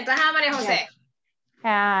 excellent. Maria Jose.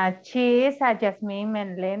 She is a Jasmine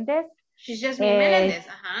Melendez. She's Jasmine Melendez.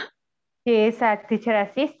 She is a teacher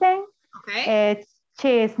assistant. Okay.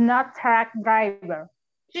 She is not truck driver.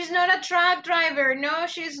 She's not a truck driver. No,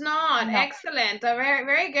 she's not. No. Excellent. Very,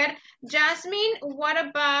 very good. Jasmine, what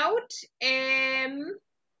about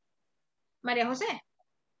María José?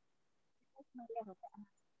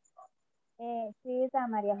 She is a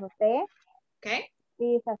María José. Okay. She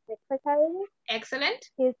is a secretary.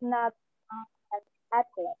 Excellent. She's not an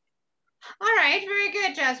athlete. All right, very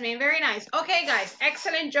good, Jasmine. Very nice. Okay, guys,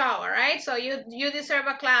 excellent job. All right, so you deserve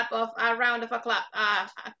a round of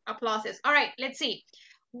applauses. All right, let's see.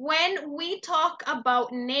 When we talk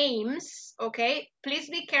about names, okay, please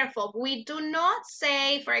be careful. We do not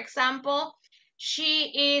say, for example,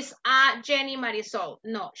 she is a Jenny Marisol.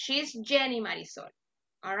 No, she's Jenny Marisol.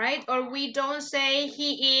 All right, or we don't say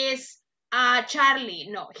he is Charlie.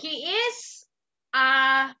 No, he is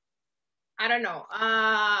I don't know,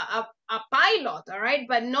 a pilot, all right,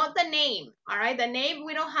 but not the name, all right? The name,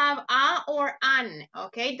 we don't have a or an,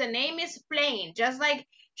 okay? The name is plain, just like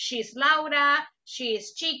she's Laura,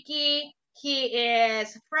 she's Chiqui, he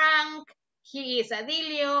is Frank, he is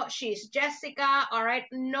Adilio, she's Jessica, all right?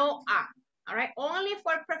 No a, all right? Only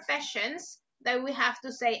for professions that we have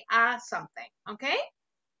to say something, okay?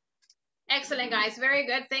 Excellent, guys, very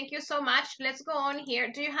good. Thank you so much. Let's go on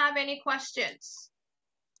here. Do you have any questions?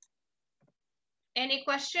 Any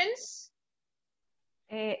questions?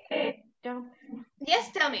 Yes,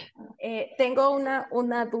 tell me. Tengo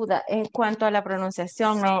una duda en cuanto a la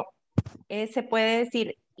pronunciación. ¿No? Se puede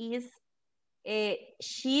decir is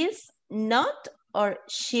she's not or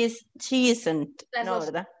she isn't. Las no, dos.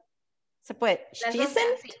 ¿verdad? Se puede. Las She dos,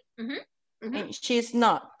 isn't sí. and she's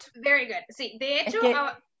not. Very good. Sí, de hecho,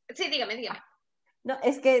 sí, dígame. No,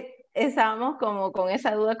 es que estábamos como con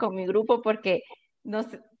esa duda con mi grupo porque no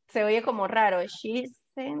se oye como raro. She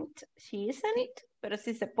isn't, sí. Pero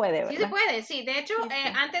sí se puede, ¿verdad? Sí se puede, sí. De hecho,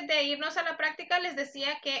 antes de irnos a la práctica, les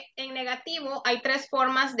decía que en negativo hay 3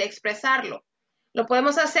 formas de expresarlo. Lo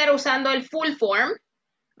podemos hacer usando el full form,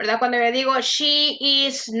 ¿verdad? Cuando yo digo, she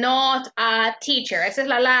is not a teacher. Esa es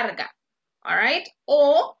la larga, all right?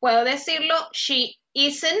 O puedo decirlo, she's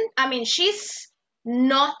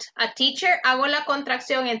not a teacher. Hago la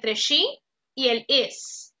contracción entre she y el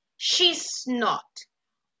is. She's not.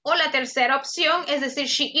 O la tercera opción es decir,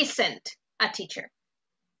 she isn't a teacher.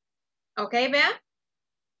 Okay, Bea?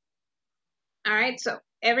 All right, so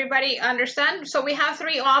everybody understand? So we have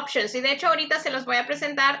 3 options. Y de hecho ahorita se los voy a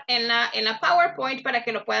presentar en la PowerPoint para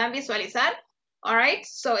que lo puedan visualizar. All right,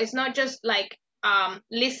 so it's not just like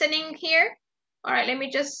listening here. All right, let me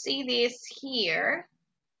just see this here.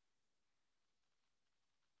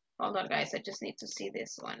 Hold on, guys, I just need to see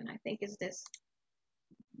this one. I think it's this.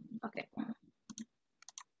 Okay.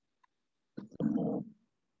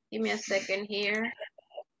 Give me a second here.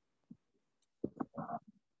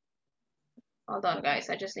 Hold on, guys.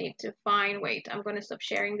 I just need to find, wait, I'm going to stop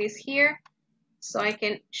sharing this here so I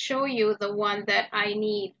can show you the one that I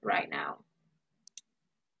need right now.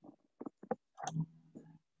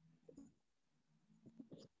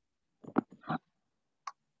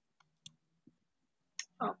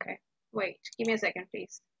 Okay, wait, give me a second,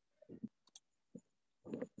 please.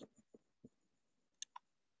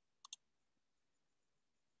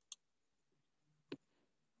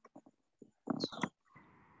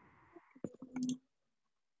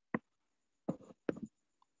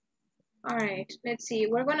 All right, let's see.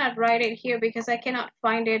 We're gonna write it here because I cannot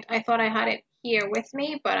find it. I thought I had it here with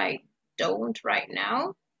me, but I don't right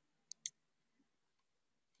now.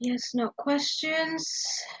 Yes, no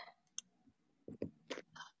questions.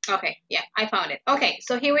 Okay, yeah, I found it. Okay,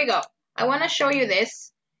 so here we go. I want to show you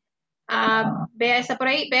this. Bea está por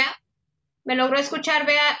ahí, Bea. ¿Me logró escuchar,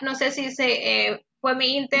 Bea? No sé si fue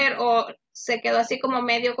mi inter o se quedó así como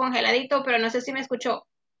medio congeladito, pero no sé si me escuchó.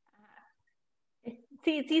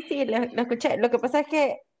 Sí, lo escuché. Lo que pasa es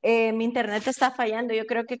que mi internet está fallando. Yo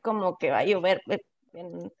creo que como que va a llover.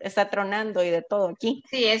 Está tronando y de todo aquí.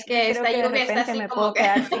 Sí, es que esta lluvia está así me como puedo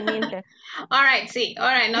quedar sin inter. All right, sí,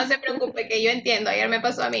 all right, no se preocupe que yo entiendo, ayer me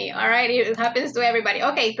pasó a mí, all right, it happens to everybody.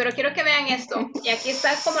 Ok, pero quiero que vean esto, y aquí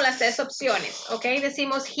están como las 3 opciones, ok,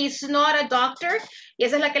 decimos he's not a doctor, y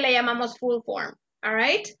esa es la que le llamamos full form, all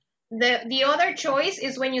right. The other choice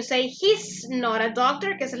is when you say he's not a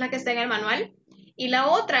doctor, que esa es la que está en el manual, y la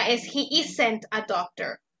otra es he isn't a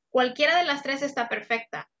doctor. Cualquiera de las 3 está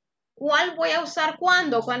perfecta. ¿Cuál voy a usar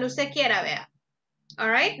cuando? Cuando usted quiera, vea. All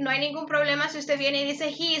right, no hay ningún problema si usted viene y dice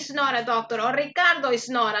he is not a doctor o Ricardo is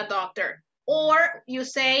not a doctor. Or you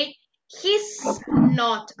say he's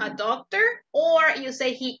not a doctor or you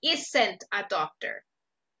say he isn't a doctor.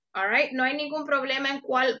 All right, no hay ningún problema en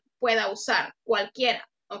cuál pueda usar, cualquiera.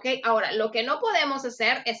 Ok, ahora, lo que no podemos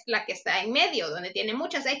hacer es la que está en medio, donde tiene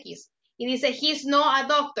muchas X. Y dice, he's not a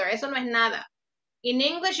doctor. Eso no es nada. In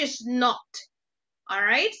English is not. All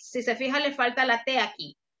right, si se fija, le falta la T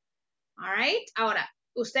aquí. All right, ahora,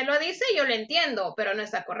 usted lo dice, yo lo entiendo, pero no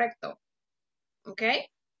está correcto. Ok.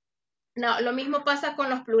 No, lo mismo pasa con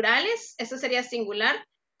los plurales. Eso sería singular.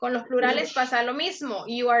 Con los plurales pasa lo mismo.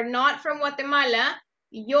 You are not from Guatemala.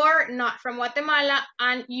 You're not from Guatemala,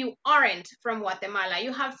 and you aren't from Guatemala.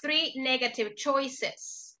 You have 3 negative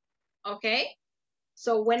choices, okay?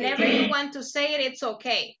 So whenever you want to say it, it's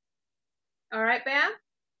okay. All right, Bea?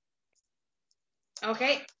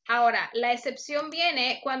 Okay, ahora, la excepción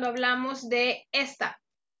viene cuando hablamos de esta.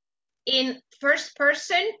 In first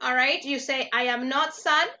person, all right, you say, I am not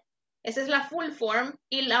sad. Esa es la full form.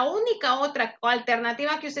 Y la única otra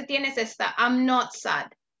alternativa que usted tiene es esta, I'm not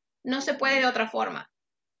sad. No se puede de otra forma.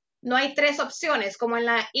 No hay 3 opciones, como en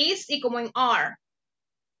la is y como en are.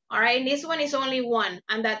 All right, this one is only one,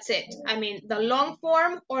 and that's it. I mean, the long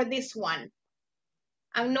form or this one.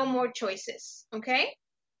 And no more choices, okay?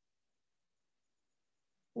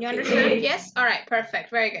 You understand? Yes? All right,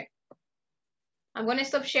 perfect, very good. I'm going to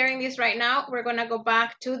stop sharing this right now. We're going to go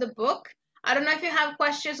back to the book. I don't know if you have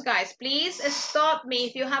questions, guys. Please stop me.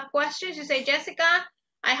 If you have questions, you say, Jessica,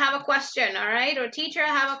 I have a question, all right? Or teacher, I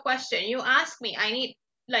have a question. You ask me. I need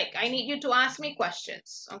you to ask me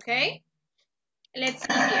questions, okay? Let's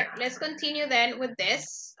see here. Let's continue then with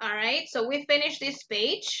this, all right? So we finished this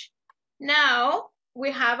page. Now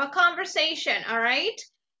we have a conversation, all right?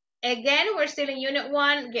 Again, we're still in Unit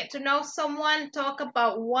 1. Get to know someone, talk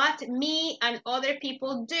about what me and other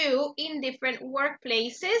people do in different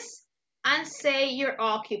workplaces, and say your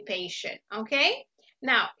occupation, okay?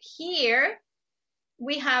 Now, here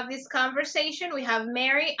we have this conversation. We have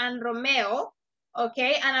Mary and Romeo,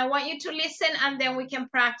 okay? And I want you to listen, and then we can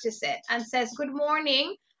practice it. And says, good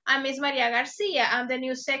morning, I'm Miss Maria Garcia. I'm the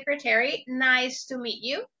new secretary. Nice to meet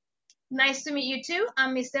you. Nice to meet you too.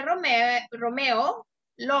 I'm Mr. Romeo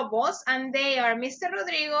Lobos, and they are Mr.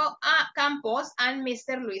 Rodrigo Campos and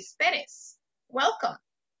Mr. Luis Perez. Welcome.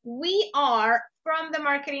 We are from the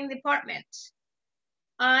marketing department.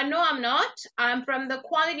 No, I'm not. I'm from the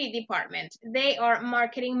quality department. They are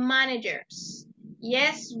marketing managers.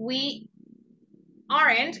 Yes, we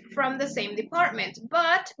aren't from the same department,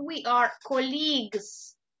 but we are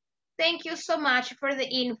colleagues. Thank you so much for the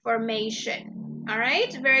information. All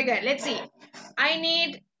right, very good. Let's see. I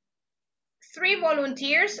need 3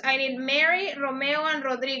 volunteers. I need Mary, Romeo, and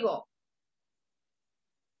Rodrigo.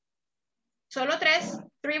 Solo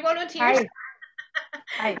 3 volunteers.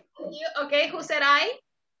 Hi. Okay, who said I?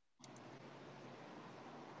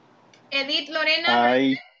 Edith, Lorena.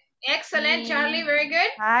 Hi. Excellent, Charlie, very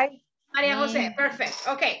good. Hi. María José, perfect.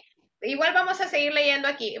 Okay, igual vamos a seguir leyendo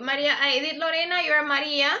aquí. Edith, Lorena, you are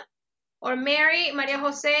María. Or Mary, María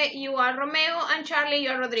José, you are Romeo, and Charlie, you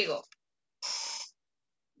are Rodrigo.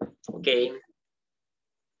 Okay.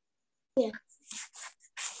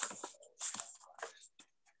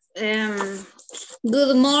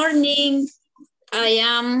 Good morning. I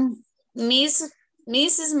am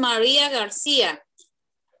Mrs. Maria Garcia.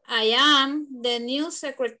 I am the new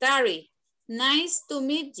secretary. Nice to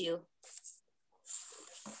meet you.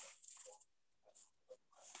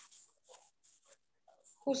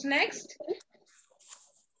 Who's next?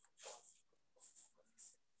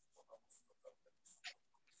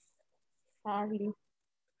 Charlie.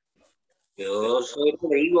 Yo soy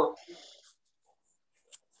Rodrigo.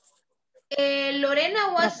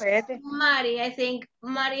 Lorena was Mari. I think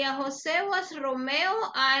Maria Jose was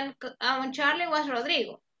Romeo, and Charlie was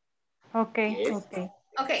Rodrigo. Okay, Yes. Okay.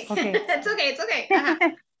 Okay. It's okay.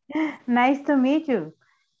 Nice to meet you.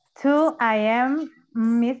 Too, I am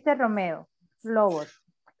Mr. Romeo Lobos,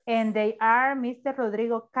 and they are Mr.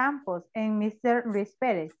 Rodrigo Campos and Mr. Luis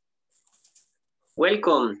Perez.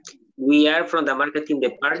 Welcome. We are from the marketing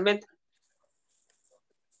department.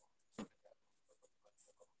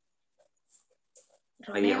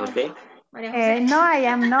 María José. No, I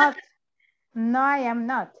am not. No, I am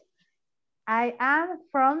not. I am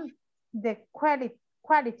from the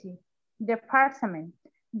quality department.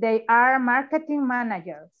 They are marketing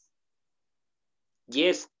managers.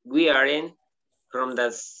 Yes, we are from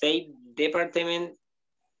the same department,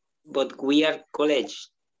 but we are colleagues.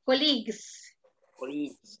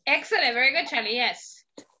 Excellent, very good, Charlie, yes.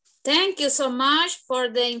 Thank you so much for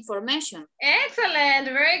the information. Excellent,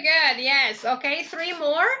 very good, yes. Okay, 3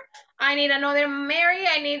 more. I need another Mary,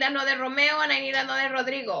 I need another Romeo, and I need another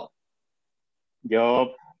Rodrigo.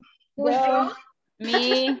 Yo. Who's yo?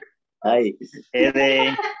 Me. Hi.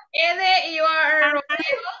 Ede. Ede, you are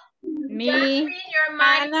Romeo. Me. Jasmine, your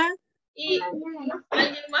Mari. Ana. Y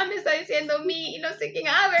alguien más me está diciendo me y no sé quién.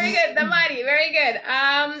 Ah, very good, Damari, very good.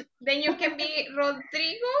 Then you can be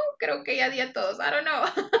Rodrigo. Creo que ya di a todos. I don't know.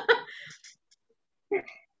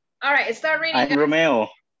 All right, start reading. I'm Guys. Romeo.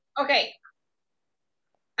 Okay.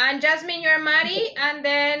 And Jasmine, you're Mari, and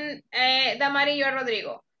then Damari, you're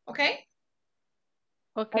Rodrigo. Okay?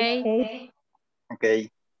 Okay. Okay.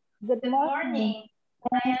 Good morning.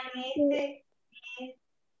 I am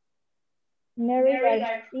Mary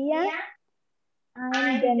Garcia.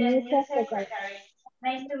 I'm the new secretary.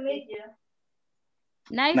 Nice to meet you.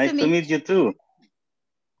 Nice to meet you too.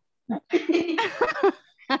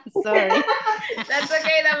 Sorry. That's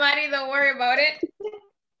okay, Damari, don't worry about it.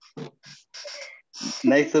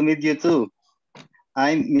 Nice to meet you too.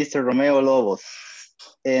 I'm Mr. Romeo Lobos,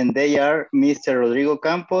 and they are Mr. Rodrigo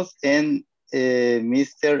Campos and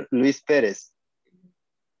Mr. Luis Perez.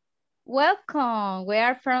 Welcome. We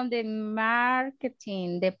are from the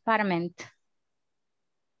marketing department.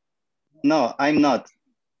 No, I'm not.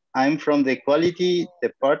 I'm from the quality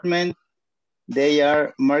department. They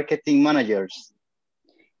are marketing managers.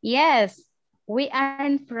 Yes, we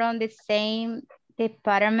aren't from the same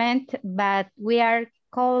department, but we are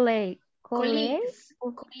colleagues.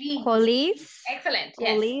 Excellent,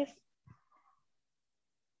 yes. Colleagues.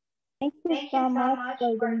 Thank you so much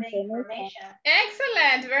for the information.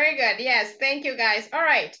 Excellent, very good. Yes, thank you guys. All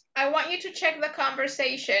right, I want you to check the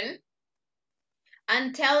conversation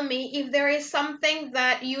and tell me if there is something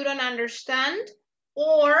that you don't understand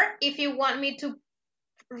or if you want me to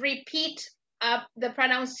repeat the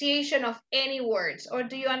pronunciation of any words, or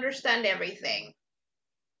do you understand everything?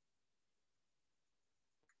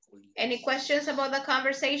 Any questions about the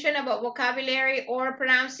conversation, about vocabulary or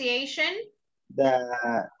pronunciation?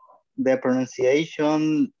 The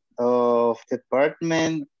pronunciation of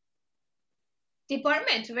department.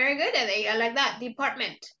 Department, very good, Ade. I like that,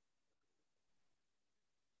 department.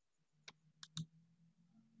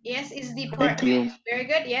 Yes, it's department. Thank you. Very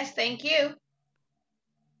good, yes, thank you.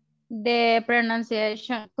 The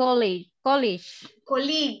pronunciation, colleagues.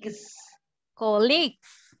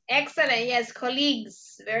 Excellent, yes,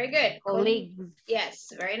 colleagues. Very good. Colleagues.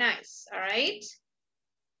 Yes, very nice. All right.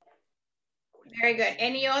 Very good.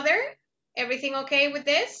 Any other? Everything okay with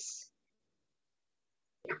this?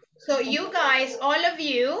 So you guys, all of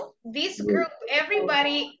you, this group,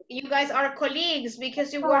 everybody, you guys are colleagues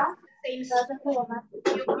because you work in the same school.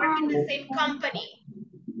 You work in the same company.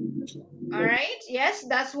 All right. Yes,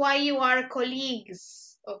 that's why you are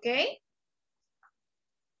colleagues. Okay.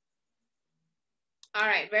 All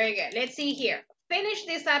right. Very good. Let's see here. Finish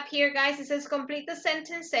this up here, guys. It says complete the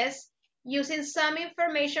sentences using some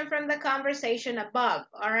information from the conversation above.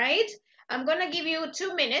 All right. I'm going to give you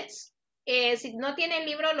 2 minutes. Si no tiene el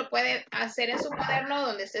libro, lo puede hacer en su cuaderno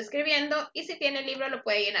donde esté escribiendo. Y si tiene el libro, lo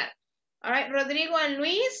puede llenar. All right. Rodrigo and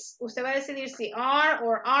Luis, usted va a decidir si are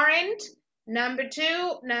or aren't. Number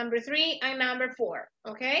 2, number 3, and number 4.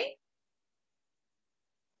 Okay?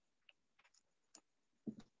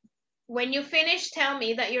 When you finish, tell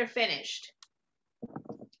me that you're finished.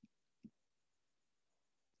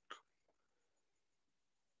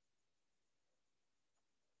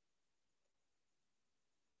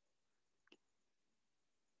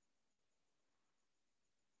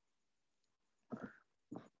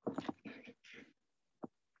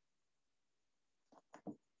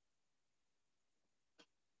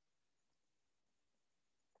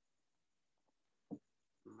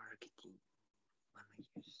 Marketing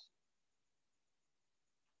managers.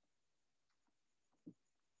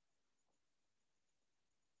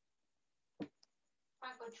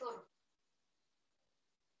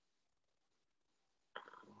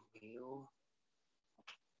 Romeo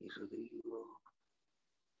y Rodrigo.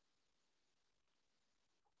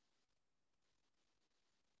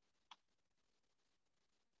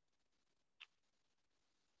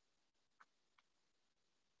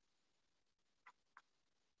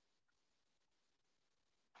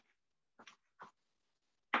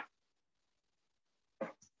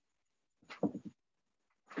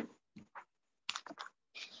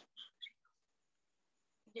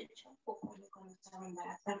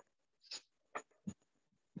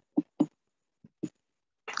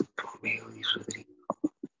 Romeo y Rodrigo.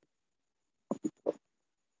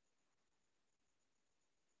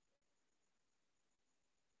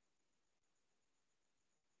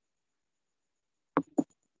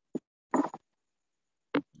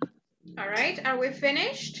 All right, are we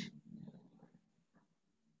finished?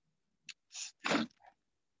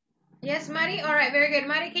 Yes, Mari? All right, very good.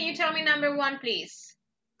 Mari, can you tell me number 1, please?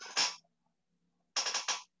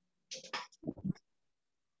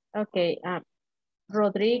 Okay.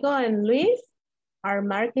 Rodrigo and Luis are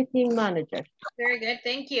marketing managers. Very good,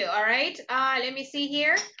 thank you. All right, let me see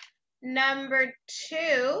here. Number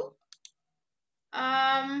 2.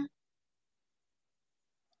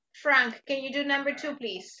 Frank, can you do number 2,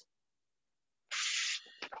 please?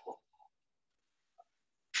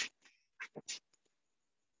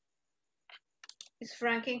 Is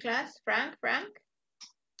Frank in class? Frank?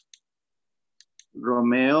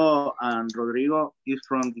 Romeo and Rodrigo is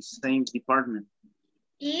from the same department.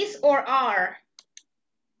 Is or are?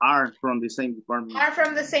 Are from the same department. Are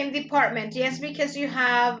from the same department. Yes, because you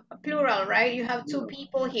have plural, right? You have 2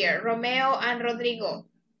 people here, Romeo and Rodrigo.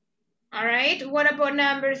 All right, what about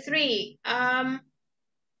number 3?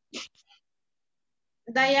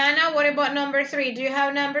 Diana, what about number 3? Do you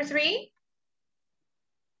have number 3?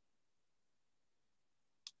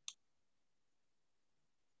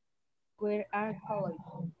 We are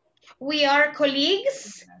colleagues. We are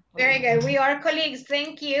colleagues. Very good. We are colleagues.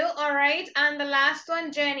 Thank you. All right. And the last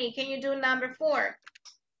one, Jenny, can you do number 4?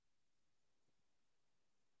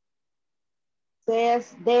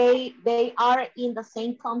 Says they are in the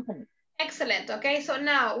same company. Excellent. Okay. So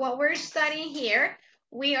now what we're studying here,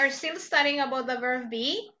 we are still studying about the verb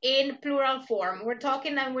be in plural form. We're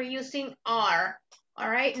talking and we're using are. All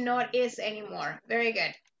right. Not is anymore. Very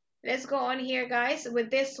good. Let's go on here, guys,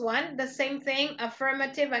 with this one. The same thing,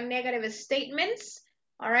 affirmative and negative statements.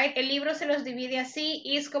 All right, el libro se los divide así,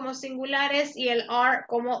 is como singulares y el are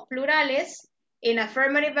como plurales. In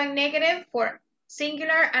affirmative and negative for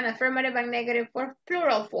singular and affirmative and negative for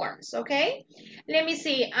plural forms, okay? Let me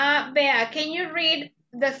see. Bea, can you read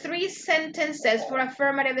the 3 sentences for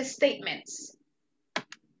affirmative statements?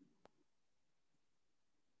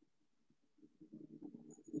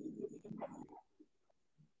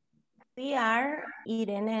 We are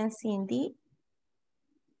Irene and Cindy.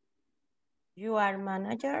 You are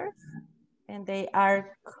managers and they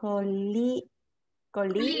are colleagues.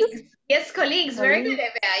 Yes, colleagues. Very good,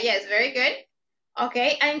 Bea. Yes, very good.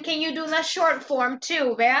 Okay, and can you do the short form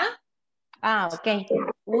too, Bea? Okay.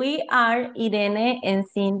 We are Irene and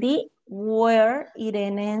Cindy. We're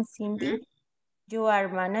Irene and Cindy. You are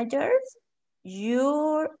managers.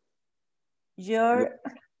 Your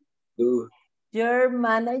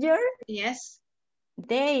manager. Yes.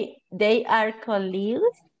 They are colleagues.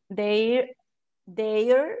 They're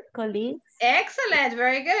colleagues. Excellent.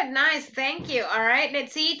 Very good. Nice. Thank you. All right.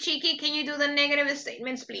 Let's see. Chiki, can you do the negative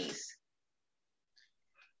statements, please?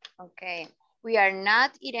 Okay. We are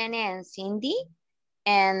not Irene and Cindy.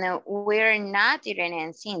 And we're not Irene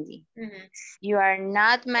and Cindy. You are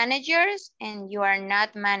not managers and you are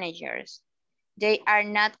not managers. They are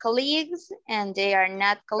not colleagues and they are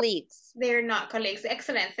not colleagues. They're not colleagues.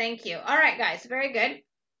 Excellent. Thank you. All right, guys. Very good.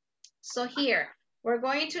 So here, we're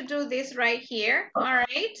going to do this right here. All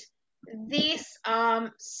right. These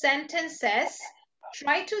sentences,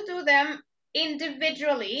 try to do them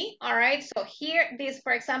individually. All right. So here, this,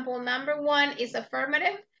 for example, number 1 is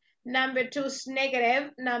affirmative. Number 2 is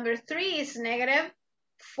negative. Number 3 is negative.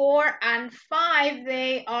 4 and 5,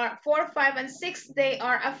 4, 5, and 6, they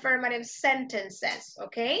are affirmative sentences,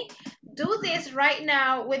 okay? Do this right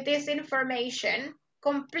now with this information.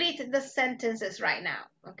 Complete the sentences right now,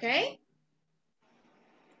 okay?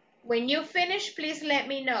 When you finish, please let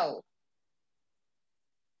me know.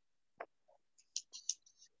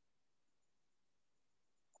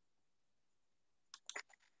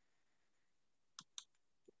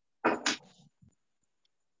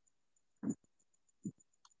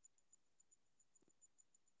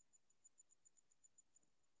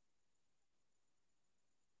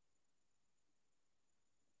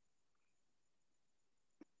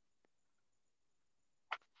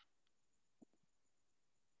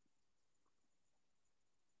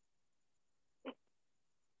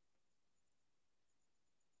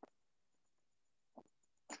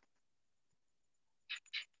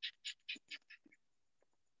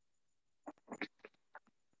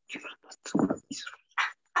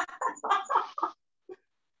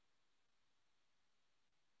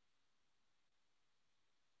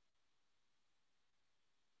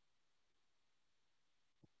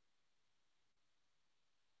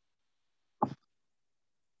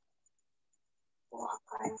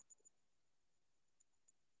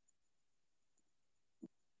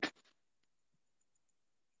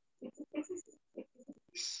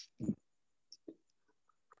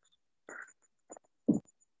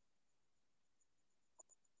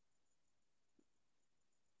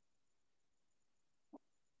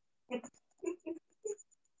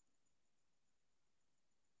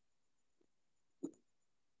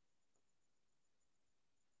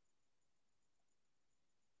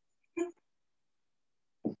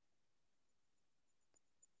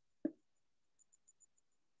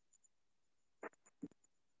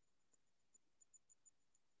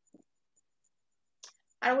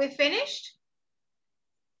 Are we finished?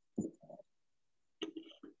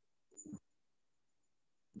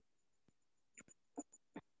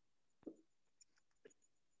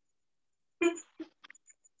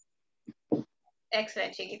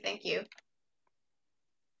 Excellent, Chiqui, thank you.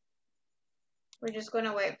 We're just going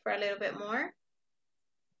to wait for a little bit more.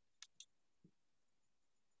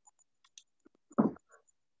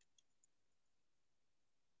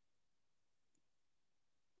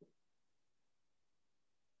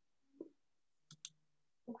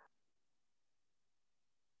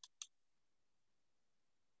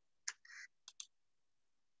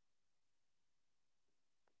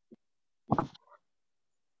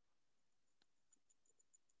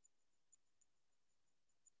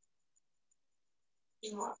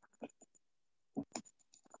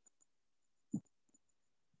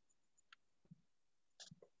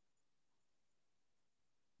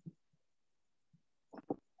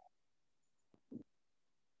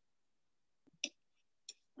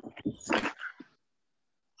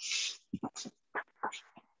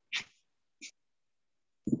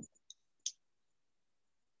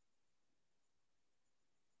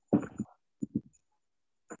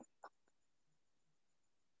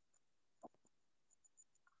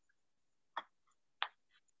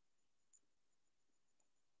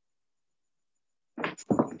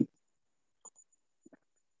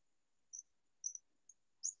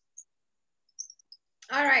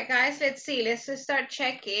 All right, guys, let's see. Let's just start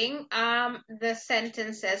checking the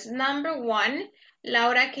sentences. Number 1,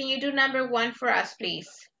 Laura, can you do number 1 for us, please?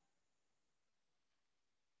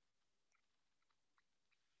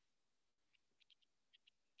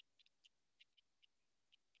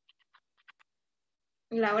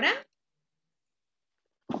 Laura?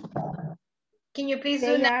 Can you please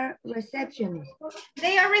do? They are receptionists.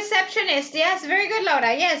 They are receptionists. Yes, very good,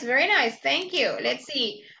 Laura. Yes, very nice. Thank you. Let's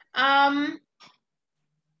see.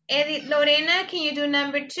 Edith, Lorena, can you do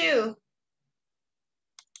number 2?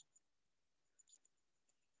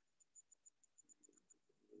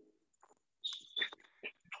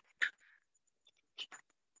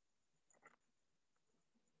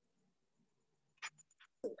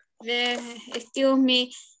 Excuse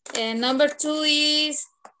me. Number 2 is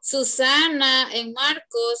Susana and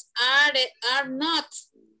Marcos are not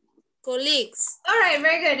colleagues. All right,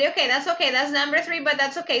 very good. Okay, that's okay. That's number 3, but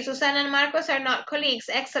that's okay. Susana and Marcos are not colleagues.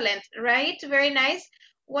 Excellent, right? Very nice.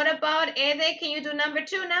 What about Ede? Can you do number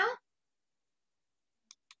 2 now?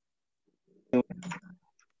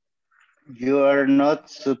 You are not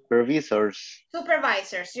supervisors.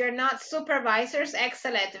 Supervisors. You're not supervisors.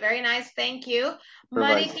 Excellent. Very nice. Thank you.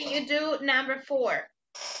 Mari, can you do number 4?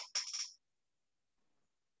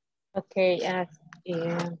 Okay.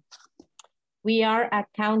 We are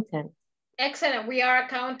accountants. Excellent. We are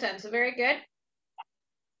accountants. Very good.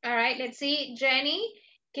 All right. Let's see. Jenny,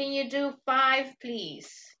 can you do 5,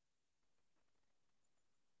 please?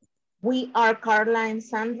 We are Carla and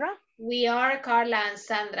Sandra. We are Carla and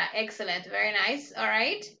Sandra. Excellent. Very nice. All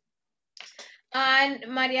right. And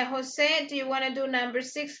Maria Jose, do you want to do number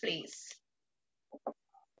 6, please?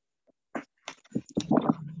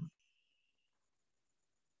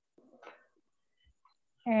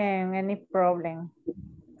 Any problem?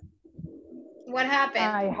 What happened?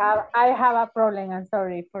 I have a problem. I'm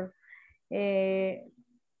sorry for.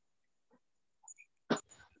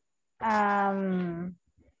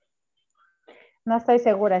 No estoy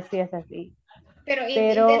segura si es así. Pero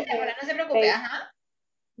inténtalo, no se preocupe.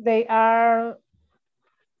 They are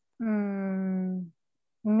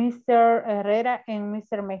Mr. Herrera and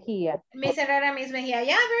Mr. Mejia. Miss Herrera, Miss Mejia.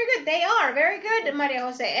 Yeah, very good. They are. Very good, Maria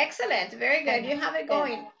Jose. Excellent. Very good. You have it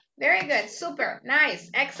going. Very good. Super.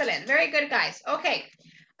 Nice. Excellent. Very good, guys. Okay.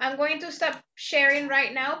 I'm going to stop sharing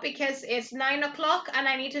right now because it's 9 o'clock and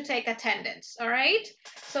I need to take attendance. All right.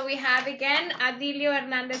 So we have again Adilio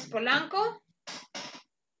Hernandez Polanco.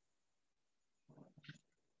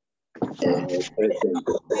 Thank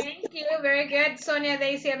you. Very good. Sonia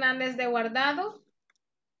Daisy Hernandez de Guardado.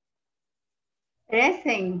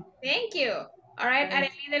 Present. Thank you. All right.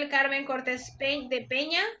 Arely del Carmen Cortés de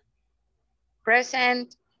Peña.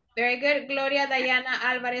 Present. Very good. Gloria Dayana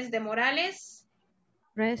Álvarez de Morales.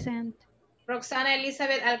 Present. Roxana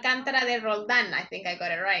Elizabeth Alcántara de Roldán. I think I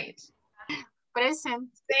got it right. Present.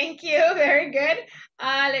 Thank you. Very good.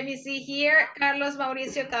 Let me see here. Carlos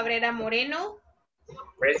Mauricio Cabrera Moreno.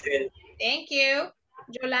 Present. Thank you.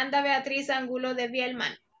 Yolanda Beatriz Angulo de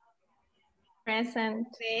Bielman. Present.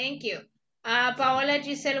 Thank you. Paola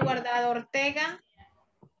Giselle Guardado Ortega.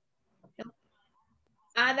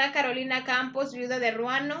 Ada Carolina Campos, viuda de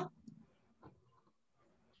Ruano.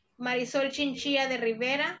 Marisol Chinchilla de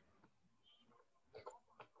Rivera.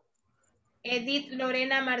 Edith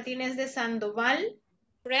Lorena Martínez de Sandoval.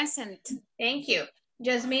 Present. Thank you.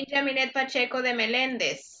 Jasmine Jamilet Pacheco de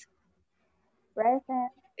Meléndez.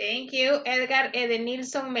 Present. Thank you. Edgar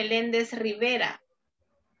Edenilson Meléndez Rivera.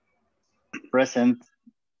 Present.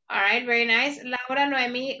 All right, very nice. Laura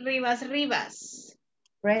Noemí Rivas Rivas.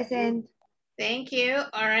 Present. Thank you.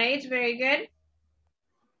 All right, very good.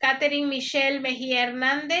 Catherine Michelle Mejía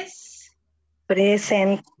Hernández.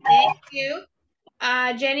 Present. Thank you.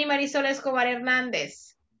 Jenny Marisol Escobar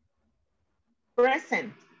Hernández.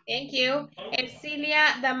 Present. Thank you.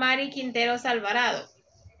 Ercilia Damari Quinteros Alvarado.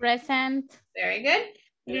 Present. Very good.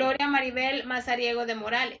 Gloria Maribel Mazariego de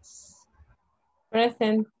Morales.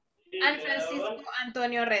 Present. And Francisco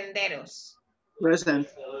Antonio Renderos. Present.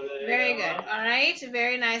 Very good. All right.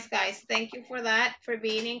 Very nice, guys. Thank you for that, for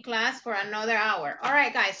being in class for another hour. All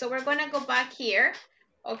right, guys. So we're going to go back here.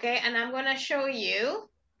 Okay. And I'm going to show you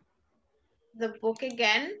the book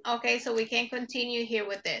again. Okay. So we can continue here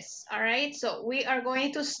with this. All right. So we are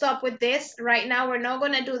going to stop with this. Right now, we're not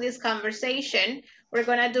going to do this conversation. We're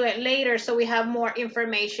going to do it later so we have more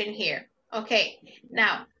information here. Okay.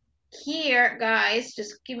 Now, here, guys,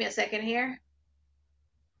 just give me a second here.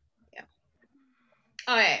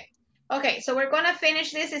 Okay. Okay, so we're going to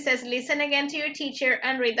finish this. It says, listen again to your teacher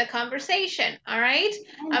and read the conversation. All right?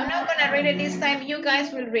 I'm not going to read it this time. You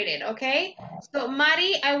guys will read it, okay? So,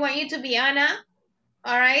 Mari, I want you to be Ana.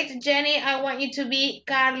 All right? Jenny, I want you to be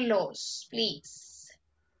Carlos, please.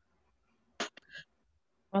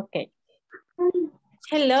 Okay.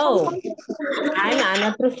 Hello, I'm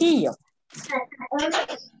Ana Trujillo.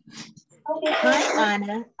 Hi,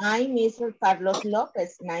 Ana. I'm Mr. Carlos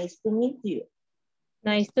Lopez. Nice to meet you.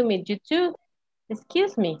 Nice to meet you too.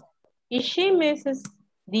 Excuse me, is she Mrs.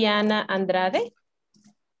 Diana Andrade?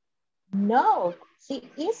 No, she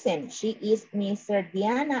isn't. She is Mr.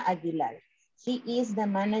 Diana Aguilar. She is the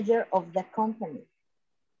manager of the company.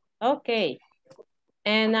 Okay.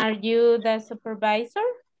 And are you the supervisor?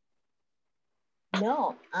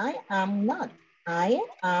 No, I am not. I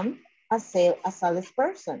am a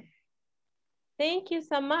salesperson. Thank you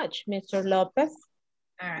so much, Mr. Lopez.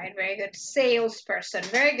 All right, very good. Salesperson,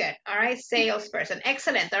 very good. All right, salesperson.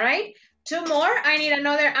 Excellent, all right? Two more. I need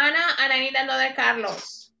another Ana and I need another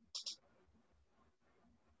Carlos.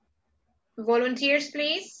 Volunteers,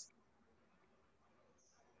 please.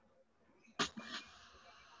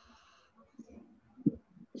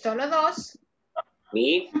 Solo dos.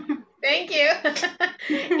 Me? Thank you.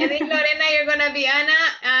 Edith Lorena, you're going to be Ana.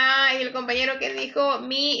 Y el compañero que dijo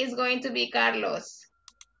me is going to be Carlos.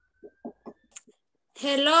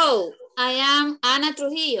 Hello, I am Ana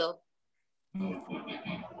Trujillo.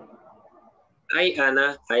 Hi,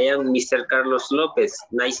 Ana. I am Mr. Carlos Lopez.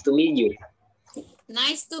 Nice to meet you.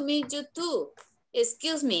 Nice to meet you too.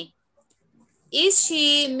 Excuse me, is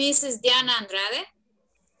she Mrs. Diana Andrade?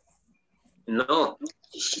 No,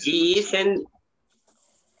 she isn't.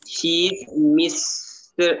 She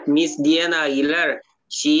is Miss Diana Aguilar.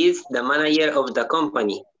 She is the manager of the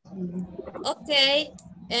company. Okay,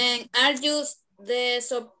 and are you the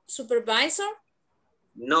supervisor?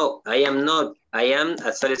 No, I am not. I am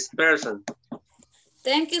a salesperson.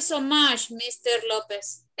 Thank you so much, Mr.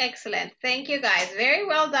 Lopez. Excellent. Thank you, guys. Very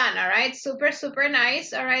well done. All right. Super, super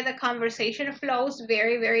nice. All right. The conversation flows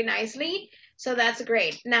very, very nicely. So that's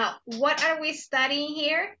great. Now, what are we studying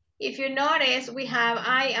here? If you notice, we have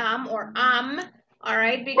I am or am. All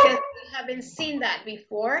right. Because we haven't seen that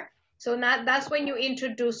before. So that's when you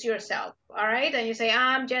introduce yourself. All right. And you say,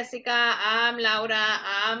 I'm Jessica, I'm Laura,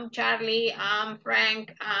 I'm Charlie, I'm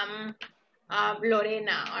Frank, I'm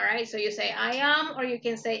Lorena. All right. So you say I am, or you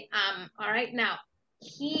can say am. All right. Now,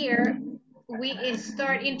 here we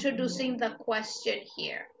start introducing the question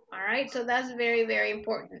here. All right. So that's very, very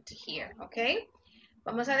important here. Okay.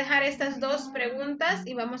 Vamos a dejar estas dos preguntas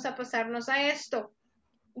y vamos a pasarnos a esto.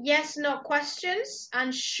 Yes, no questions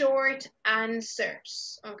and short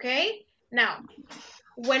answers. Okay. Now,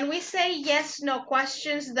 when we say yes, no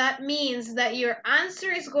questions, that means that your answer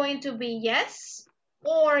is going to be yes,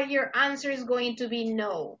 or your answer is going to be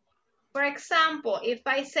no. For example, if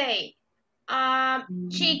I say,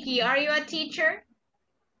 Chiki, are you a teacher?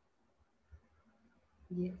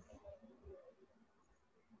 Yes.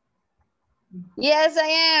 Yes, I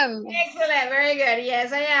am. Excellent, very good.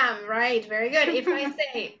 Yes, I am. Right, very good. If I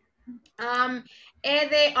say,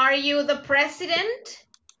 Ede, are you the president?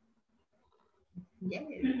 Yes.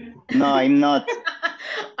 No, I'm not.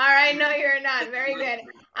 All right, no, you're not. Very good.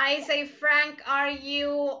 I say, Frank, are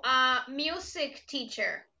you a music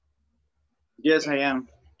teacher? Yes, I am.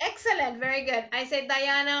 Excellent, very good. I say,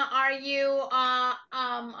 Diana, are you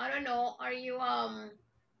I don't know, are you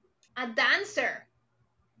a dancer?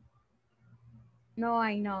 No,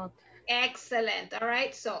 I'm not. Excellent. All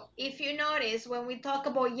right. So if you notice, when we talk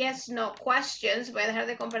about yes, no questions, voy a dejar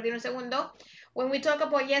de compartir un segundo. When we talk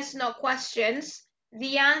about yes, no questions,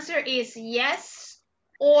 the answer is yes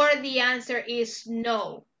or the answer is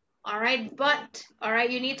no. All right. But, all right,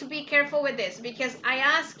 you need to be careful with this because I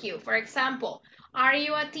ask you, for example, are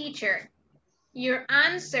you a teacher? Your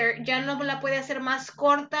answer ya no la puede hacer más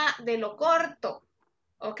corta de lo corto.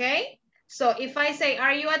 Okay. So if I say,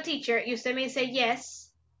 are you a teacher? Y usted me dice yes.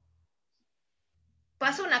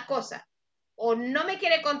 Pasa una cosa, o no me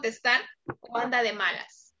quiere contestar o anda de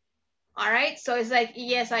malas. All right, so it's like,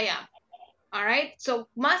 yes, I am. All right, so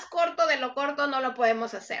más corto de lo corto no lo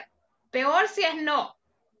podemos hacer. Peor si es no.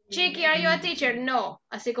 Chiqui, are you a teacher? No.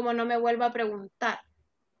 Así como no me vuelva a preguntar.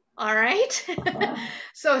 All right,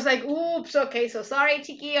 so it's like, oops, okay, so sorry,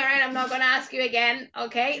 Chiqui, all right, I'm not going to ask you again.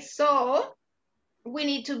 Okay, so we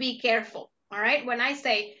need to be careful. All right, when I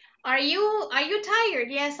say, are you tired?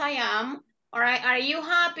 Yes, I am. All right, are you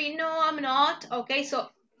happy? No, I'm not. Okay, so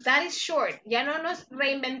that is short. Ya no nos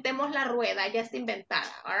reinventemos la rueda, ya está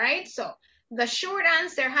inventada. All right, so the short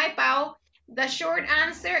answer, hi Pau, the short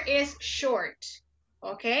answer is short.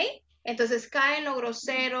 Okay, entonces cae en lo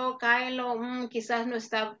grosero, cae en lo quizás no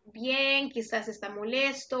está bien, quizás está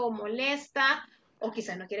molesto o molesta, o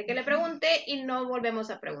quizás no quiere que le pregunte y no volvemos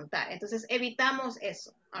a preguntar. Entonces evitamos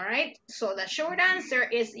eso. All right, so the short answer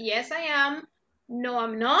is yes, I am. No,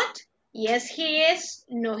 I'm not. Yes, he is.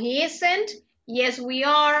 No, he isn't. Yes, we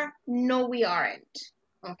are. No, we aren't.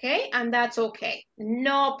 Okay, and that's okay.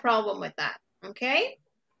 No problem with that. Okay.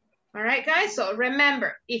 All right, guys. So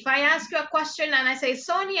remember, if I ask you a question and I say,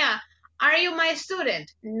 Sonia, are you my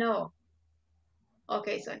student? No.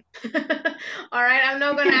 Okay, Sonia. All right, I'm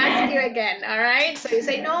not going to ask you again. All right. So you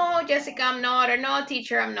say, no, Jessica, I'm not, or no,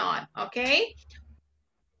 teacher, I'm not. Okay.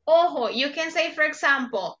 Ojo, you can say, for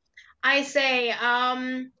example, I say,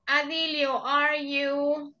 Adilio, are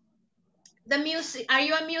you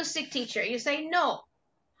a music teacher? You say, no,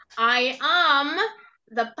 I am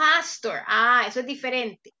the pastor. Ah, eso es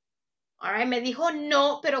diferente. All right, me dijo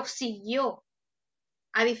no, pero siguió.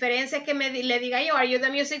 A diferencia que le diga yo, are you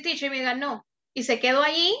the music teacher? Y me diga no. Y se quedó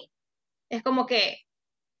allí. Es como que,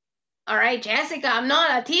 all right, Jessica, I'm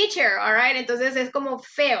not a teacher. All right, entonces es como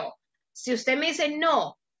feo. Si usted me dice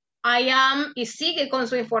no, I am, y sigue con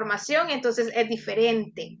su información, entonces es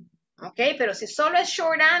diferente. Ok, pero si solo es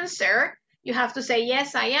short answer, you have to say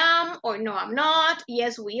yes, I am, or no, I'm not.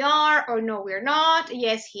 Yes, we are, or no, we're not.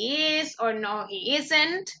 Yes, he is, or no, he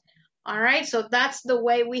isn't. All right, so that's the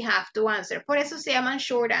way we have to answer. Por eso se llaman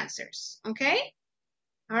short answers. Okay?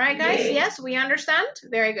 All right, guys? Yes, we understand?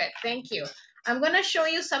 Very good. Thank you. I'm going to show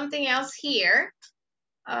you something else here.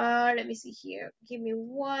 Let me see here. Give me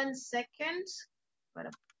 1 second para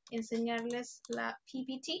enseñarles la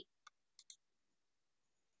PPT.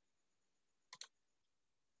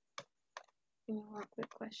 Give me one quick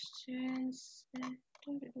questions.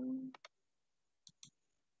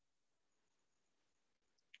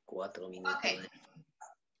 Okay.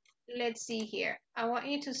 Let's see here. I want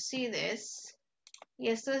you to see this. Y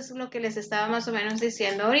esto es lo que les estaba más o menos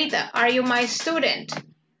diciendo ahorita. Are you my student?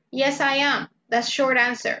 Yes, I am. That's short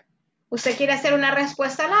answer. ¿Usted quiere hacer una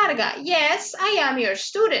respuesta larga? Yes, I am your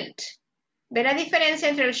student. ¿Ve la diferencia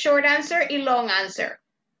entre el short answer y long answer?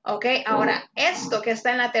 Ok, ahora, esto que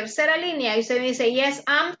está en la tercera línea y usted dice yes,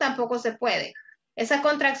 am, tampoco se puede. Esa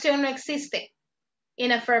contracción no existe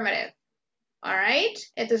in affirmative. All right,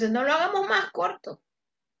 entonces no lo hagamos más corto.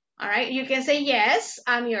 All right, you can say yes,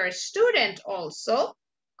 I'm your student also.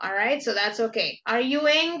 All right, so that's okay. Are you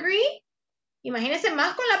angry? Imagínense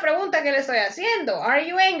más con la pregunta que le estoy haciendo. Are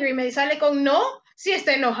you angry? Me sale con no, si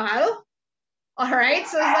está enojado. All right,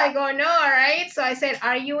 so it's like, oh no, all right. So I said,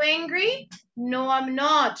 are you angry? No, I'm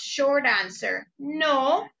not. Short answer.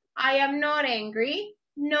 No, I am not angry.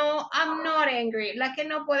 No, I'm not angry. La que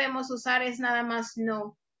no podemos usar es nada más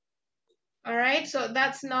no. All right, so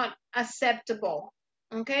that's not acceptable.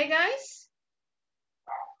 Okay, guys?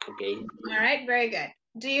 Okay. All right, very good.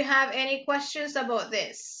 Do you have any questions about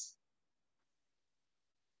this?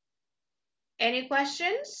 Any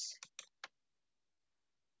questions?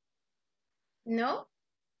 No?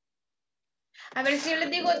 A ver si yo les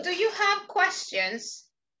digo, do you have questions?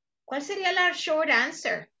 ¿Cuál sería la short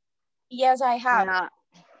answer? Yes, I have.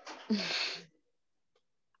 No.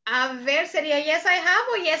 A ver, sería yes, I have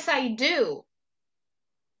o yes, I do.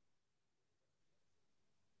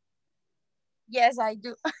 Yes, I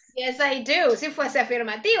do. Yes, I do, si fuese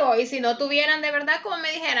afirmativo. Y si no tuvieran de verdad, como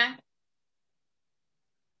me dijeran.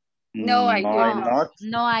 No, I do not.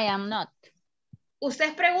 No, I am not.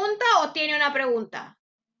 ¿Usted pregunta o tiene una pregunta?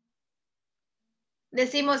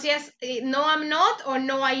 Decimos yes, no I'm not, o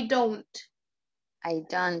no I don't. I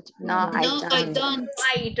don't. No, I don't. I don't.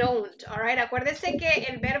 I don't. All right. Acuérdese que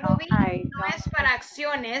el verbo be no es para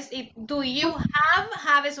acciones y do you have?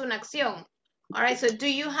 Have es una acción. All right. So do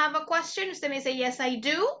you have a question? Usted me dice yes I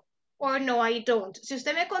do or no I don't. Si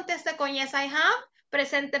usted me contesta con yes I have,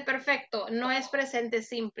 presente perfecto. No es presente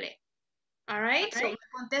simple. All right. So me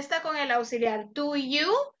contesta con el auxiliar. Do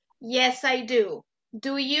you? Yes I do.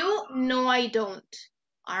 Do you? No I don't.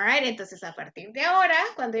 All right. Entonces a partir de ahora,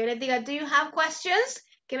 cuando yo les diga do you have questions,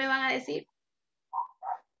 ¿qué me van a decir?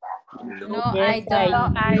 No, I don't.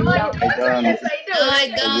 No, I don't. Yes, I do. No, I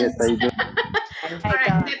don't. Yes, I do. All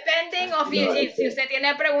right. Depending of si usted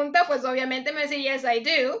tiene pregunta, pues obviamente me dice yes, I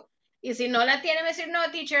do. Y si no la tiene, me dice no,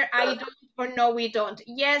 teacher, I don't or no, we don't.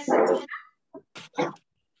 Yes.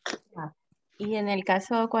 Y en el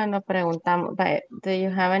caso cuando preguntamos, do you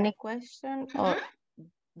have any question? Or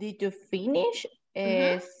did you finish?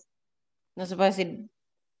 Es, no se puede decir,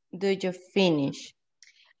 do you finish?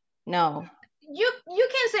 No. You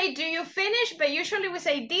can say, do you finish? But usually we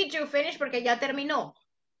say, did you finish? Porque ya terminó.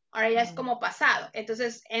 Ahora ya es como pasado.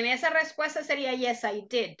 Entonces, en esa respuesta sería, yes, I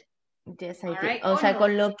did. Yes, I All did. right. O sea,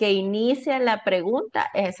 con lo que inicia la pregunta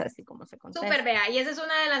es así como se contesta. Súper, vea. Y esa es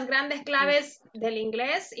una de las grandes claves del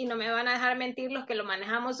inglés y no me van a dejar mentir los que lo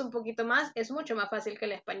manejamos un poquito más. Es mucho más fácil que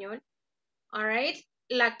el español. All right.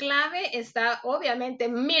 La clave está obviamente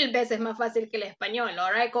 1000 veces más fácil que el español.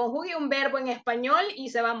 All right. Conjugue un verbo en español y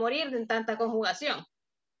se va a morir de tanta conjugación.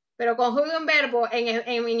 Pero conjugue un verbo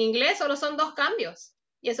en inglés solo son 2 cambios.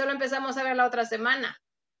 Y eso lo empezamos a ver la otra semana.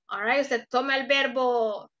 All right. Usted toma el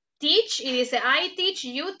verbo teach y dice I teach,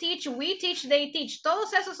 you teach, we teach, they teach.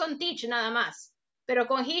 Todos esos son teach nada más. Pero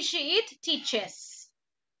con he, she, it, teaches.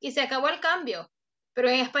 Y se acabó el cambio. Pero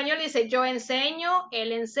en español dice yo enseño,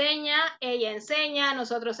 él enseña, ella enseña,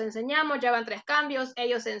 nosotros enseñamos, ya van 3 cambios,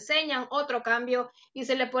 ellos enseñan, otro cambio, y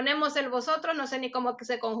si le ponemos el vosotros, no sé ni cómo que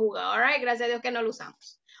se conjuga, all right? Gracias a Dios que no lo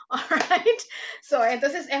usamos, all right? So,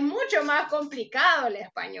 entonces es mucho más complicado el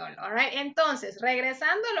español, all right? Entonces,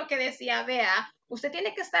 regresando a lo que decía Bea, usted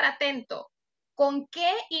tiene que estar atento. ¿Con qué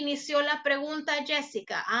inició la pregunta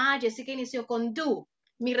Jessica? Ah, Jessica inició con do.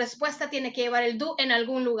 Mi respuesta tiene que llevar el do en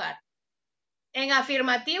algún lugar. En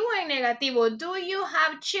afirmativo o en negativo. Do you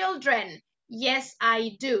have children? Yes,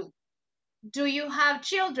 I do. Do you have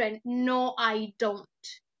children? No, I don't.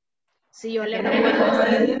 Si yo le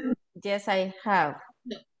pregunto, yes, I have.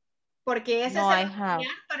 No, porque ese No, es I el have.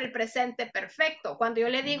 para el presente perfecto. Cuando yo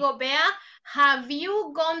le digo, vea, have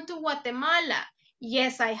you gone to Guatemala?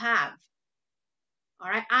 Yes, I have. All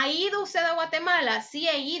right. ¿Ha ido usted a Guatemala? Sí,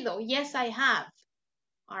 he ido. Yes, I have.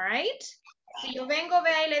 All right. Si yo vengo,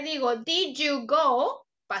 vea, y le digo, did you go?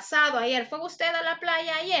 Pasado, ayer. ¿Fue usted a la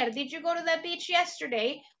playa ayer? Did you go to the beach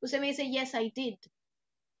yesterday? Usted me dice, yes, I did.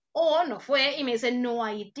 O no fue y me dice, no,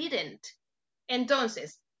 I didn't.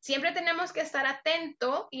 Entonces, siempre tenemos que estar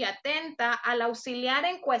atento y atenta al auxiliar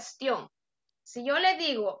en cuestión. Si yo le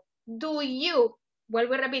digo, do you,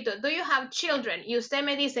 vuelvo y repito, do you have children? Y usted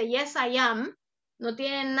me dice, yes, I am. No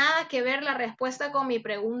tiene nada que ver la respuesta con mi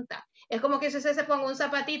pregunta. Es como que si usted se ponga un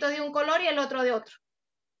zapatito de un color y el otro de otro.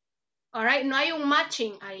 All right, no hay un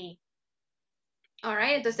matching ahí. All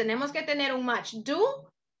right, entonces tenemos que tener un match.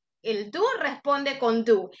 Do, el do responde con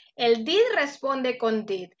do. El did responde con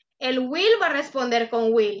did. El will va a responder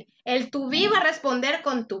con will. El to be va a responder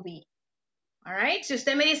con to be. All right, si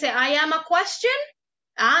usted me dice, I am a question,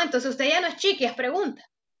 entonces usted ya no es chiqui, es pregunta.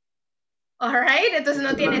 All right, entonces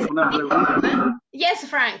no tiene una pregunta. Yes,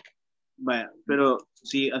 Frank. Vaya, pero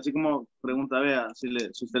si así como pregunta, vea, si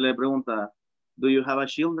usted le pregunta, do you have a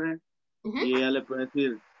children? Y ella le puede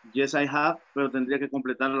decir, yes, I have, pero tendría que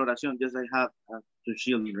completar la oración, yes, I have 2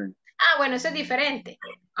 children. Bueno, eso es diferente.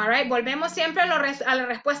 All right, volvemos siempre a la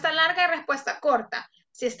respuesta larga y respuesta corta.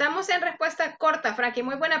 Si estamos en respuesta corta, Frankie,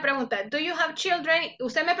 muy buena pregunta. Do you have children?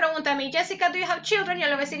 Usted me pregunta a mí, Jessica, do you have children? Y yo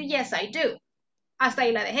le voy a decir, yes, I do. Hasta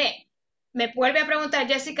ahí la dejé. Me vuelve a preguntar,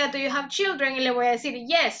 Jessica, do you have children? Y le voy a decir,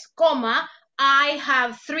 yes, coma, I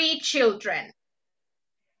have 3 children.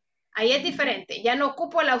 Ahí es diferente, ya no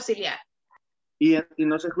ocupo el auxiliar. Y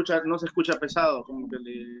no se escucha pesado, como que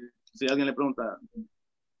si alguien le pregunta,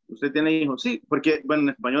 ¿usted tiene hijos? Sí, porque bueno, en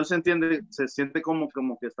español se siente como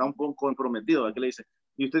que está un poco comprometido. ¿A qué le dice?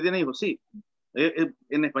 ¿Y usted tiene hijos? Sí.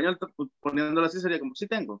 En español, poniéndolo así, sería como, sí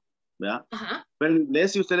tengo. ¿Verdad? Pero en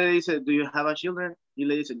inglés, si usted le dice, do you have a children? Y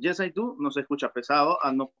le dice, yes, I do, no se escucha pesado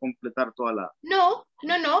a no completar toda la... No.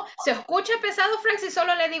 Se escucha pesado, Frank, si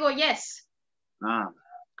solo le digo yes.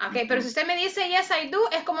 Ok, pero si usted me dice yes, I do,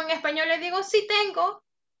 es como en español le digo, sí tengo.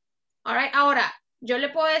 All right, ahora, yo le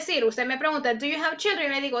puedo decir, usted me pregunta, do you have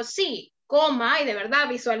children? Y le digo, sí, coma, y de verdad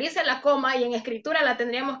visualice la coma y en escritura la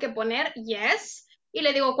tendríamos que poner yes, y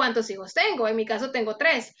le digo cuántos hijos tengo. En mi caso tengo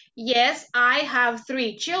 3. Yes, I have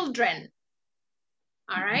 3 children.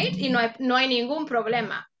 All right, y no hay ningún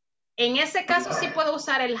problema. En ese caso sí puedo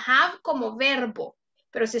usar el have como verbo,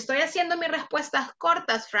 pero si estoy haciendo mis respuestas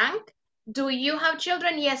cortas, Frank, do you have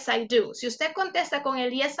children? Yes, I do. Si usted contesta con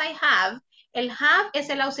el yes, I have, el have es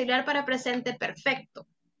el auxiliar para presente perfecto.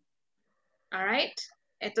 All right.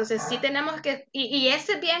 Entonces sí tenemos que, y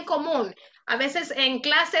ese es bien común. A veces en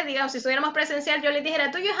clase, digamos, si estuviéramos presencial, yo les dijera,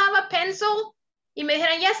 do you have a pencil? Y me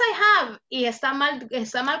dijeran, yes, I have. Y está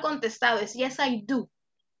mal contestado, es yes, I do.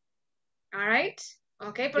 All right.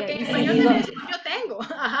 Ok, porque en español digo, yo tengo.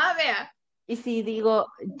 Ajá, vea. Y si digo,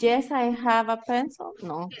 yes, I have a pencil,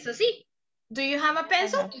 no. Eso sí. Do you have a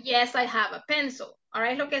pencil? Yes, I have a pencil. All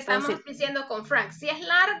right, lo que estamos diciendo con Frank. Si es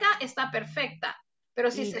larga, está perfecta.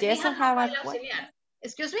 Pero si se yes, fija, no va el auxiliar.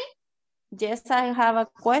 Excuse me? Yes, I have a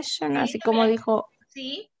question, así como dijo.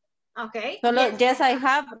 Sí, ok. Solo yes, I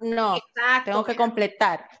have, no. Exacto. Tengo que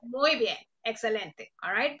completar. Muy bien, excelente.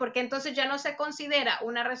 All right, porque entonces ya no se considera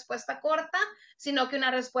una respuesta corta, sino que una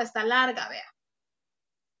respuesta larga, vea.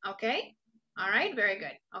 Ok. All right, very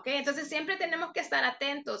good. Ok, entonces siempre tenemos que estar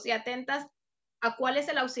atentos y atentas a cuál es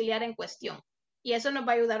el auxiliar en cuestión. Y eso nos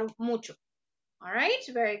va a ayudar mucho. All right,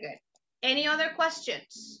 very good. Any other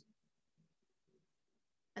questions?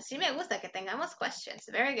 Así me gusta que tengamos questions.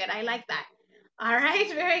 Very good, I like that. All right,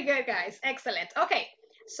 very good, guys. Excellent. Okay,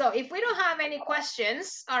 so if we don't have any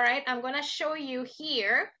questions, all right, I'm going to show you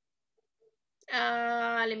here.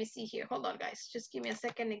 Let me see here. Hold on, guys. Just give me a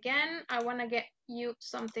second again. I want to get you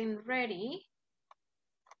something ready.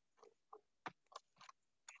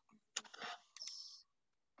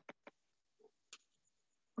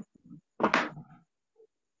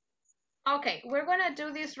 Okay, we're going to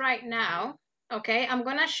do this right now. Okay, I'm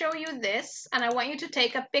going to show you this, and I want you to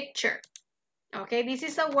take a picture. Okay, this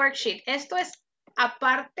is a worksheet. Esto es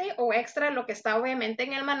aparte o extra de lo que está obviamente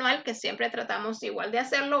en el manual, que siempre tratamos igual de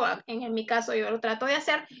hacerlo. En mi caso, yo lo trato de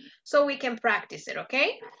hacer, so we can practice it,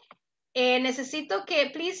 okay? Necesito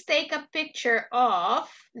que please take a picture of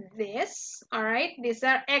this, all right? These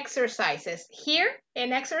are exercises. Here,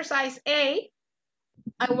 in exercise A,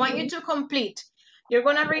 I want you to complete. You're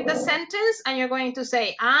going to read the sentence and you're going to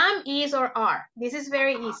say am, is, or are. This is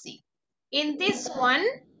very easy. In this one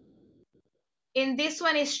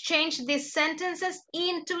is change these sentences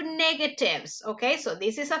into negatives. Okay, so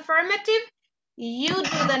this is affirmative. You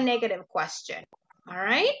do the negative question. All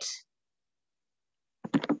right.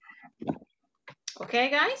 Okay,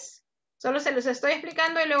 guys. Solo se los estoy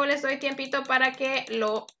explicando y luego les doy tiempito para que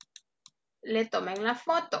le tomen la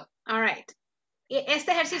foto. All right.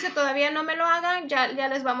 Este ejercicio todavía no me lo hagan, ya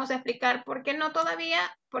les vamos a explicar por qué no todavía,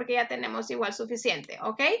 porque ya tenemos igual suficiente,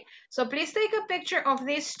 ¿ok? So please take a picture of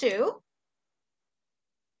these two.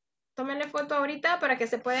 Tómenle foto ahorita para que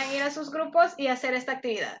se puedan ir a sus grupos y hacer esta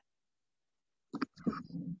actividad.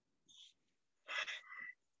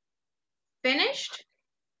 Finished?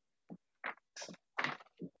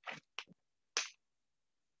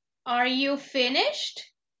 Are you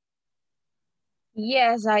finished?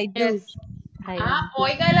 Yes, I do. Yes.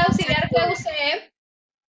 Oiga el auxiliar que usé.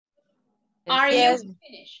 Are you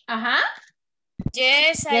finished? Ajá.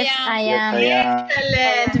 Yes, I am. Yes, I am.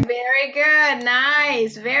 Excellent. Very good.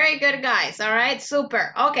 Nice. Very good, guys. All right.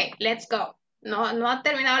 Super. Okay, let's go. No ha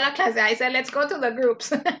terminado la clase. I said, let's go to the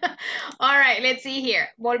groups. All right, let's see here.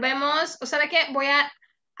 Volvemos. ¿Sabe qué? Voy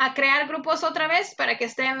a crear grupos otra vez para que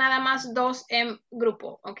estén nada más 2 en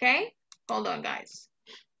grupo. Okay? Hold on, guys.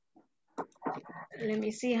 Let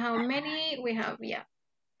me see how many we have. Yeah,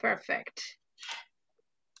 perfect.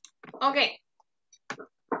 Okay.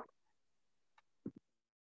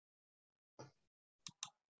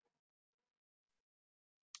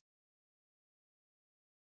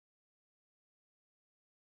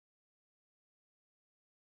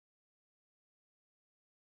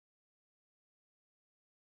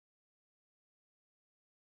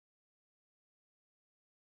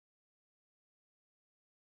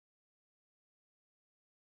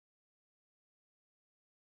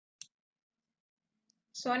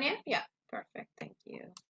 Sonia? Yeah, perfect. Thank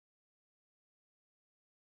you.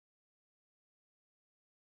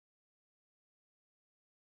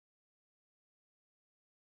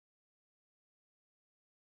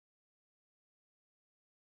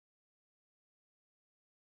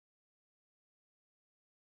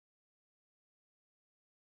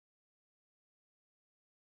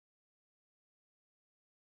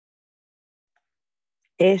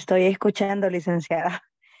 Estoy escuchando, licenciada.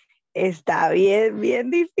 Está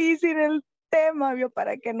bien difícil tema, vio,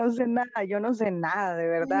 para que no sé nada. Yo no sé nada, de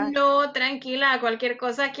verdad. No, tranquila, cualquier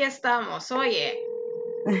cosa aquí estamos, oye.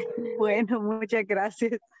 Bueno, muchas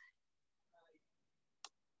gracias.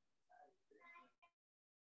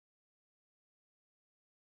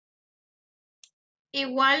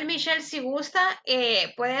 Igual, Michelle, si gusta,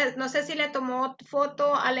 puede, no sé si le tomó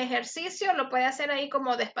foto al ejercicio, lo puede hacer ahí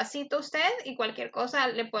como despacito usted y cualquier cosa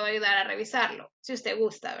le puedo ayudar a revisarlo, si usted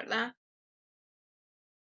gusta, ¿verdad?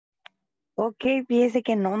 Ok, fíjese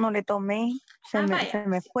que no le tomé. Se Vaya.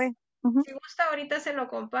 me fue. Si gusta, ahorita se lo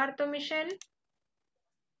comparto, Michelle.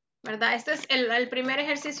 ¿Verdad? Este es el primer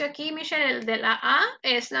ejercicio aquí, Michelle, el de la A,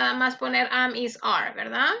 es nada más poner am, is, are,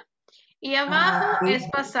 ¿verdad? Y abajo es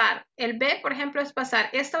pasar, el B, por ejemplo, es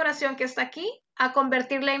pasar esta oración que está aquí a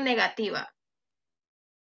convertirla en negativa.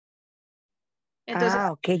 Entonces,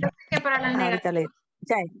 Ok. que para las Ahorita negativas,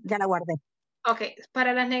 ya la guardé. ok,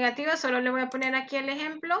 para las negativas solo le voy a poner aquí el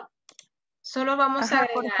ejemplo. Solo vamos a Ajá,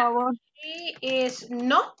 por agregar, favor. aquí es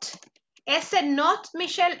not. Ese not,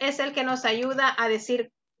 Michelle, es el que nos ayuda a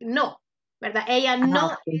decir no, ¿verdad? Ella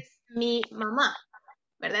no es mi mamá,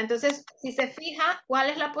 ¿verdad? Entonces, si se fija, ¿cuál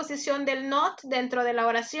es la posición del not dentro de la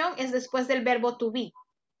oración? Es después del verbo to be.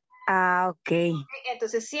 Ok.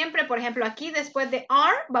 Entonces, siempre, por ejemplo, aquí después de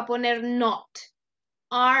are va a poner not.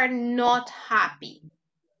 Are not happy.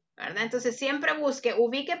 ¿Verdad? Entonces, siempre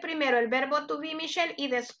ubique primero el verbo to be, Michelle, y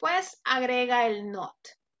después agrega el not.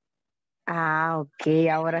 Ok,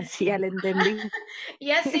 ahora sí ya le entendí.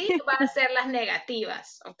 Y así va a ser las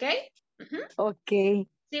negativas, ¿ok? Ok.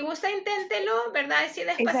 Si gusta, inténtelo, ¿verdad? Así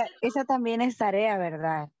despacito. Esa también es tarea,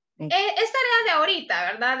 ¿verdad? Es tarea de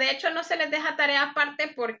ahorita, ¿verdad? De hecho, no se les deja tarea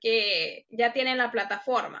aparte porque ya tienen la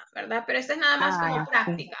plataforma, ¿verdad? Pero esto es nada más como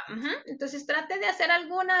práctica. Entonces, trate de hacer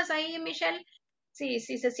algunas ahí, Michelle, si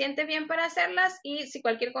se siente bien para hacerlas y si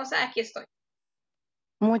cualquier cosa, aquí estoy.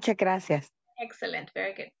 Muchas gracias. Excellent,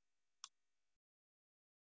 very good.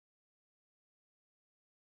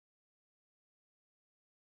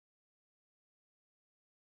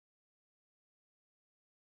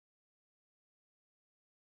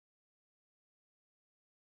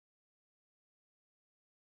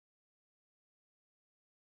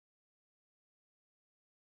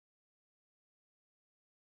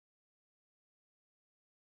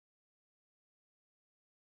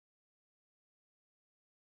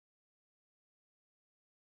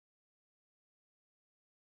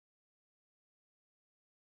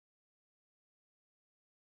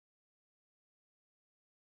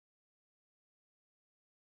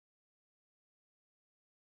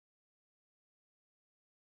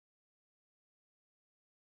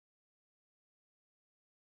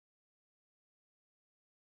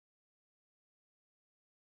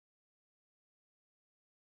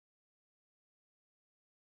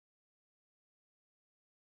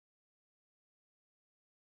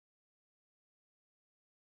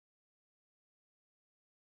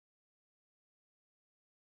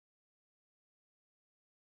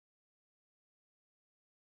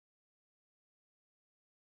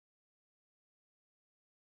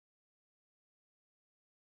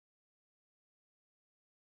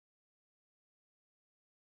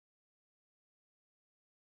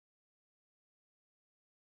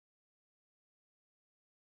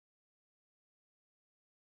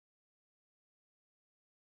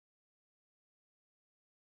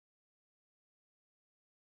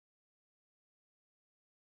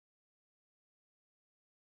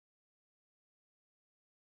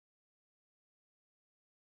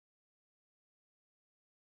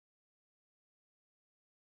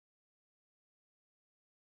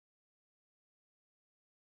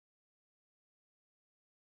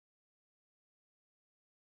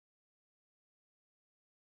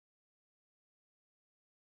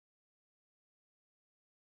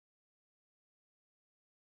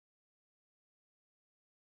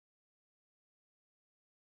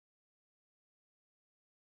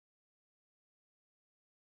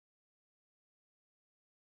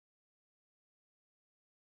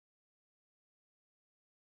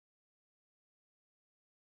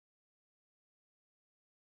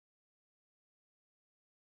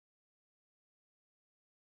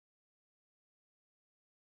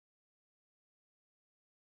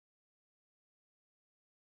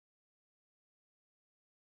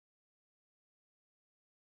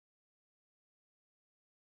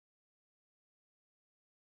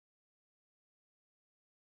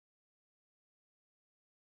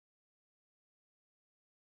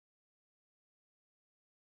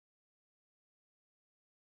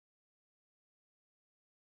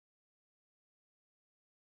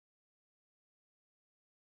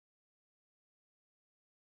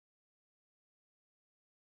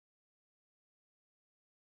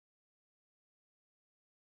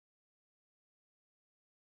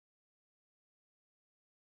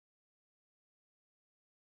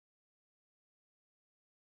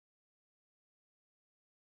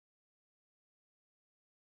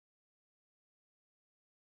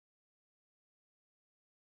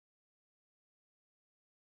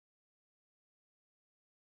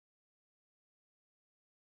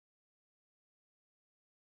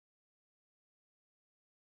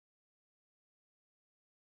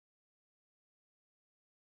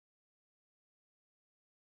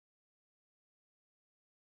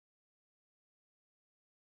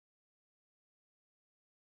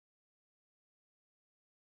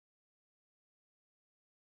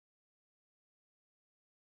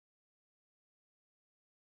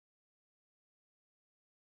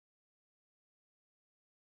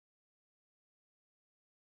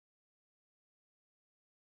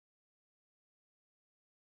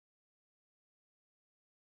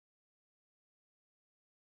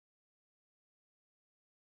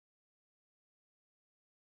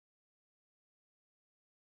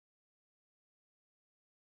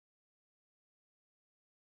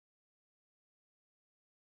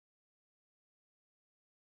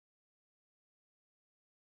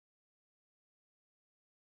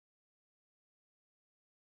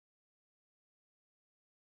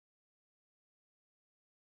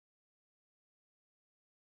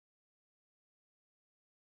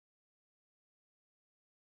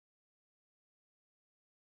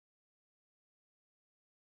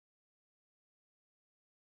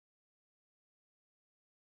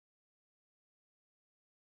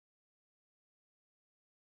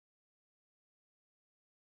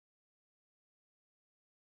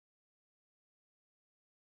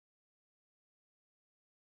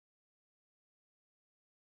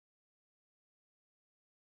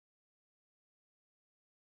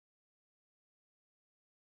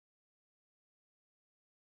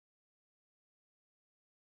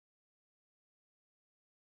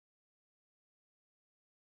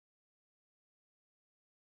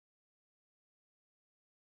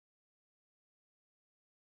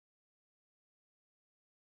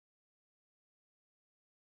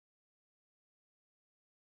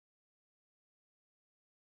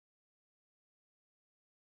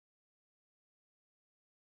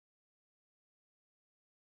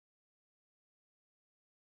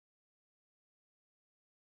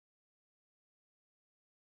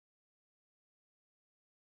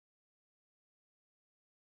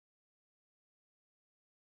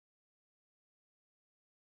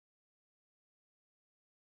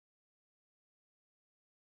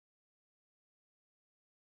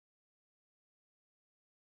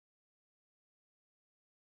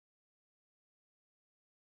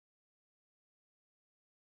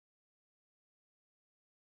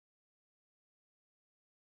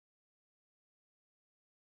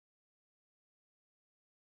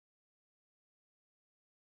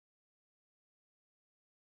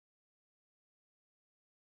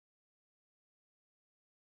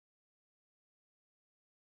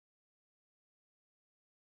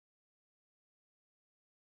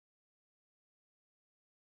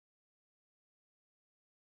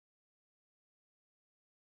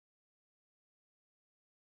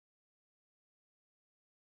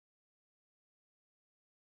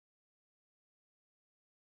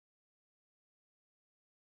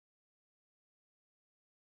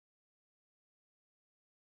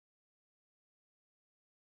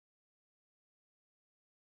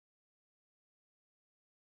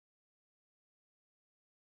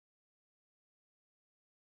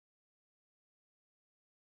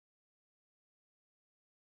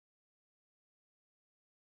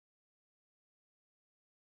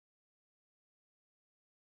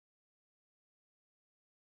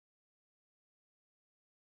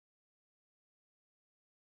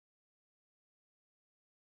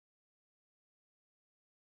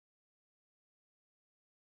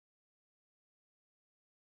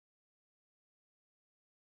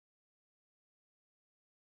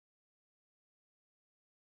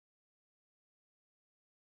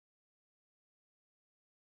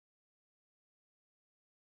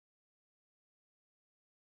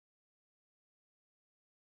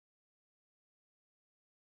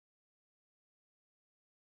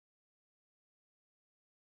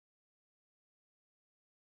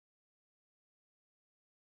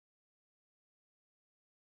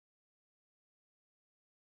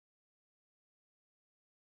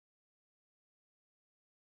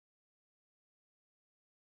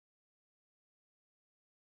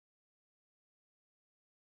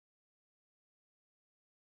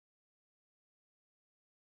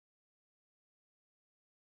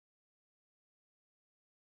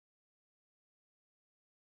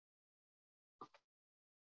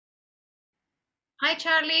 Hi,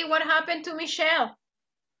 Charlie. What happened to Michelle?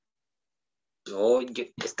 No,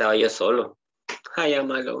 estaba yo solo. I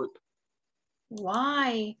am alone.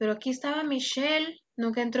 Why? Pero aquí estaba Michelle.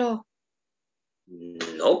 Nunca entró.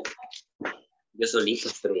 Nope. Yo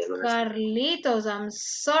solito, pero ya no la sé. Carlitos, I'm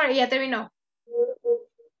sorry. Ya terminó.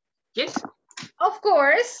 Yes. Of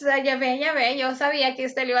course. Ya ve. Yo sabía que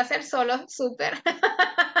usted lo iba a hacer solo. Súper.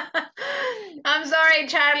 I'm sorry,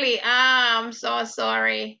 Charlie. I'm so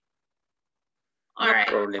sorry. All right.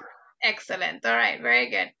 No problem. Excellent. All right. Very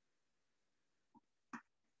good.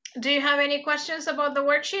 Do you have any questions about the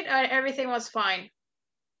worksheet or everything was fine?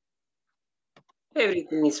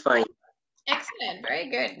 Everything is fine. Excellent. Very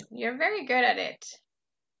good. You're very good at it.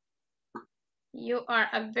 You are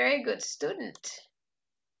a very good student.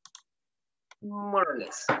 More or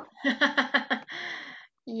less.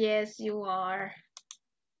 Yes, you are.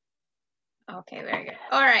 Okay, very good.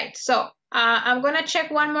 All right, so I'm gonna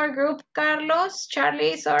check one more group,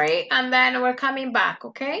 Charlie, sorry, and then we're coming back,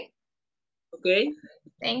 okay? Okay.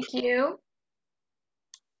 Thank you.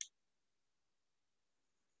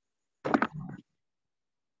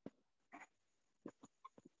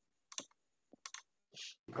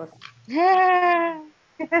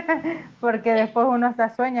 Porque después uno hasta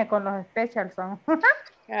sueña con los special son.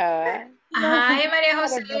 Hi, Maria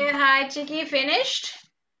Jose. Hi, Chiqui. Finished?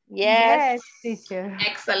 Yes, teacher.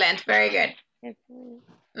 Excellent. Very good.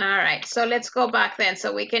 All right. So let's go back then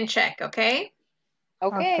so we can check, okay?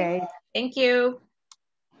 Okay. Thank you.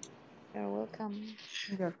 You're welcome.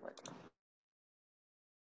 You're welcome.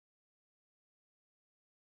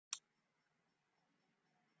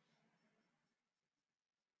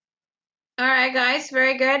 All right, guys.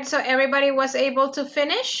 Very good. So everybody was able to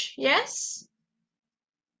finish? Yes?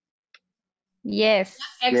 Yes.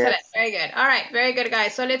 Excellent. Yes. Very good. All right. Very good,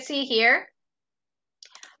 guys. So let's see here.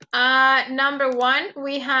 Number one,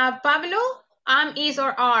 we have Pablo. Is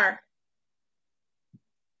or are?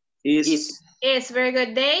 Is. Is. Very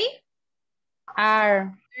good. They?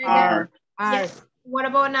 Are. Very good. Yes. What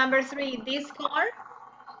about number three? This car?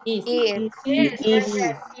 Is. Is. Very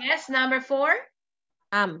good. Yes. Number four?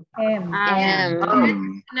 Am.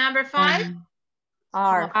 Number five?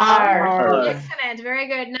 Are. Excellent. Very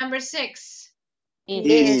good. Number six?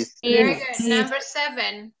 Is. Very good. Number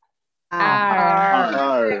seven?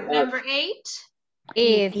 Are. Number eight?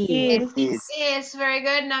 Is. Very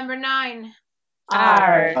good. Number nine?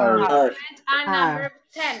 Are. And number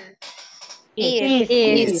 10?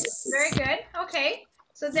 Is. Very good. Okay.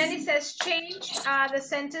 So then it says change the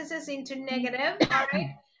sentences into negative. All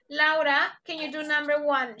right. Laura, can you do number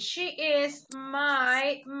one? She is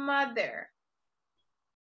my mother.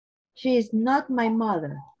 She is not my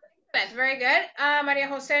mother. That's very good. Maria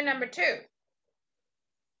Jose, number two.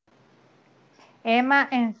 Emma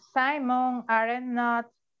and Simon are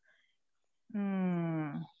not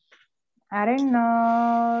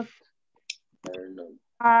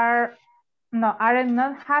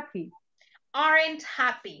happy. Aren't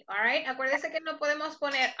happy, all right. Acuérdense que no podemos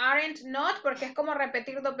poner aren't not porque es como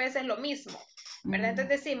repetir dos veces lo mismo, ¿verdad? Entonces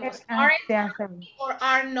decimos aren't happy or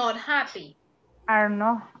are not happy. Are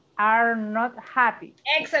not happy.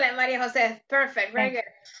 Excellent, Maria Jose. Perfect. Very good.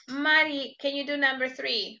 Mari, can you do number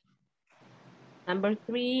three? Number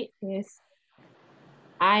three is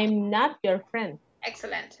I'm not your friend.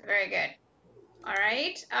 Excellent. Very good. All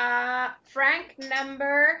right. Frank,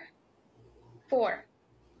 number four.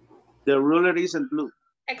 The ruler isn't blue.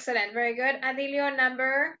 Excellent. Very good. Adilio,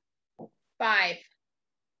 number five.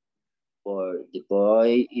 For the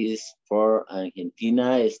boy is for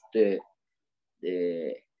Argentina is this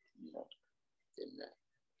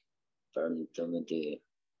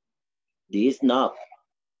not.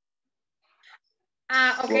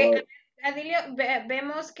 Okay. For, Adilio,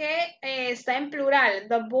 vemos que está en plural.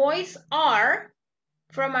 The boys are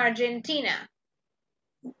from Argentina.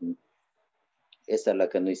 Esa es la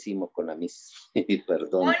que no hicimos con la Miss.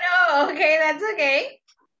 Perdón. Oh, no. Okay, that's okay.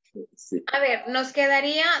 Sí. A ver, nos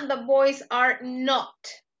quedaría the boys are not.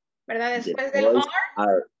 ¿Verdad? Después del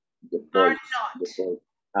are. The boys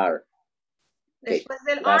are. Después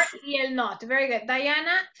del are y el not. Very good.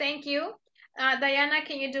 Diana, thank you. Diana,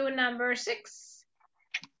 can you do number 6?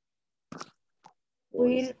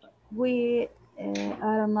 We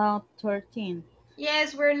are not 13.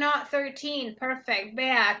 Yes, we're not 13. Perfect.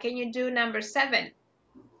 Bea, can you do number 7?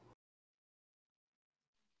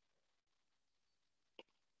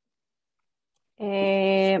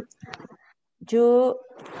 You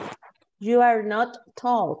are not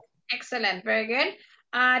tall. Excellent. Very good.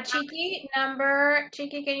 Chiqui,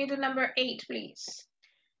 can you do number 8, please?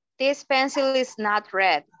 This pencil is not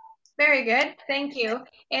red. Very good. Thank you.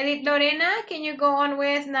 Edith Lorena, can you go on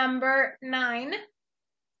with number 9?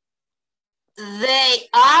 They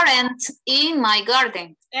aren't in my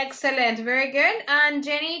garden. Excellent, very good. And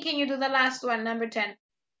Jenny, can you do the last one, number 10?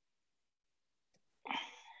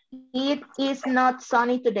 It is not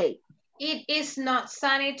sunny today. It is not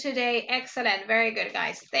sunny today. Excellent, very good,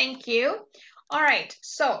 guys. Thank you. All right,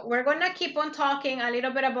 so we're gonna keep on talking a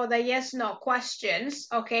little bit about the yes, no questions,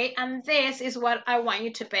 okay? And this is what I want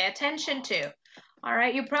you to pay attention to. All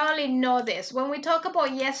right, you probably know this. When we talk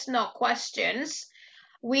about yes, no questions,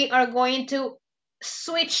 we are going to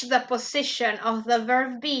switch the position of the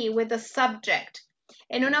verb be with the subject.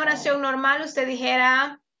 En una oración normal usted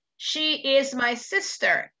dijera, she is my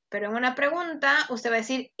sister. Pero en una pregunta usted va a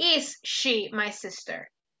decir, is she my sister?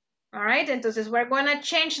 All right, entonces we're going to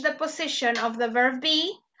change the position of the verb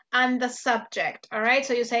be and the subject. All right,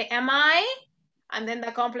 so you say, am I? And then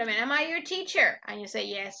the complement, am I your teacher? And you say,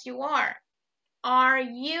 yes, you are. Are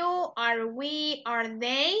you, are we, are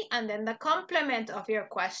they? And then the complement of your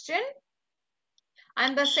question.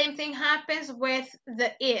 And the same thing happens with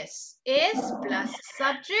the is. Is plus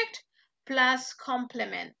subject plus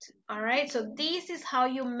complement. All right, so this is how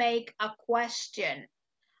you make a question.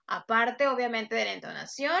 Aparte, obviamente, de la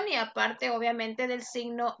entonación y aparte, obviamente, del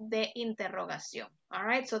signo de interrogación. All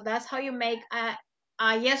right, so that's how you make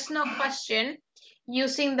a yes-no question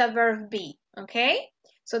using the verb be, okay?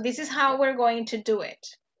 So this is how we're going to do it.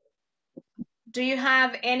 Do you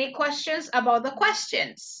have any questions about the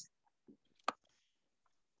questions?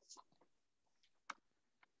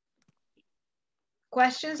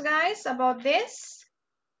 Questions, guys, about this?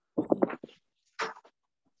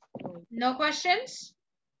 No questions?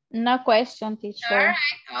 No question, teacher. All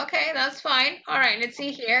right, okay, that's fine. All right, let's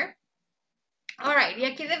see here. All right, y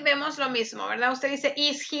aquí vemos lo mismo, ¿verdad? Usted dice,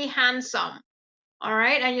 is he handsome? All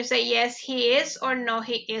right, and you say, yes, he is, or no,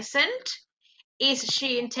 he isn't. Is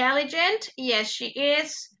she intelligent? Yes, she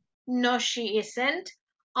is. No, she isn't.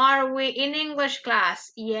 Are we in English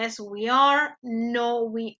class? Yes, we are. No,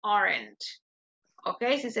 we aren't.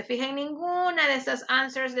 Okay, si se fijan en ninguna de estas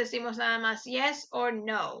answers, decimos nada más yes or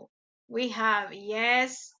no. We have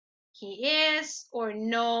yes, he is, or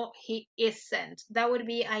no, he isn't. That would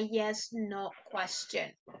be a yes, no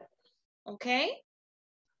question. Okay?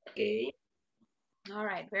 Okay. All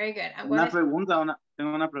right, very good. Tengo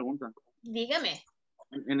una pregunta. Dígame.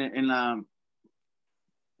 En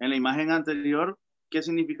la imagen anterior, ¿qué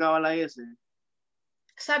significaba la S?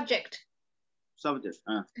 Subject. Subject.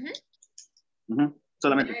 Ah.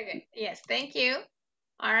 Solamente. Very good. Yes, thank you.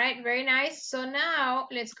 All right, very nice. So now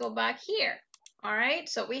let's go back here. All right,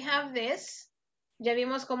 so we have this. Ya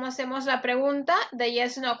vimos cómo hacemos la pregunta, the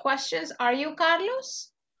yes, no questions. Are you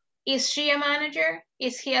Carlos? Is she a manager?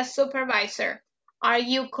 Is he a supervisor? Are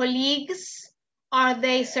you colleagues? Are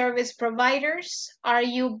they service providers? Are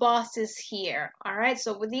you bosses here? All right,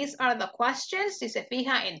 so these are the questions. Si se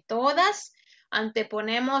fija en todas,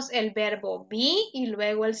 anteponemos el verbo be y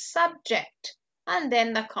luego el subject. And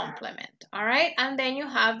then the complement, all right? And then you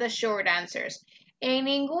have the short answers. En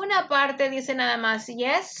ninguna parte dice nada más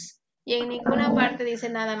yes, y en ninguna parte dice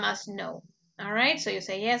nada más no. All right, so you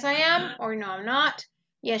say yes, I am, or no, I'm not.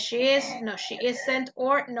 Yes, she is, no, she isn't,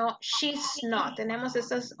 or no, she's not. Tenemos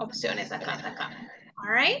estas opciones acá.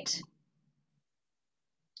 All right?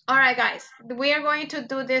 All right, guys, we are going to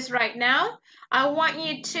do this right now. I want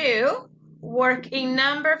you to work in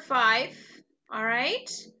number 5, all right?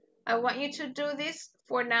 I want you to do this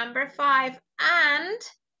for number 5, and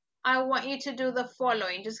I want you to do the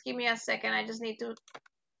following. Just give me a second. I just need to,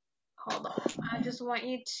 hold on. I just want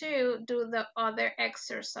you to do the other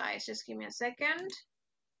exercise. Just give me a second.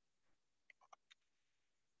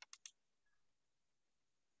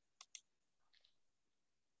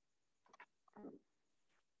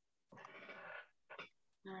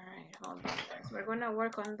 All right, hold on, guys. We're gonna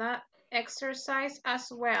work on that exercise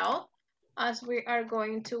as well as we are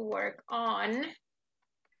going to work on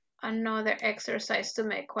another exercise to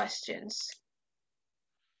make questions.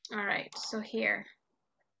 All right, so here.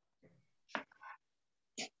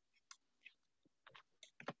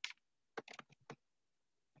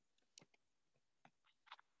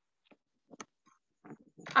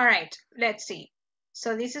 All right, let's see.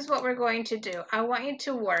 So this is what we're going to do. I want you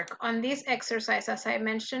to work on this exercise as I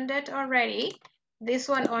mentioned it already. This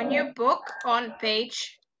one on your book on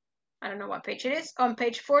page, I don't know what page it is, on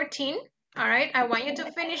page 14. All right, I want you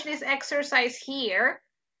to finish this exercise here.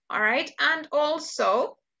 All right, and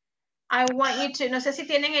also I want you to, no sé si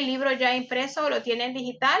tienen el libro ya impreso o lo tienen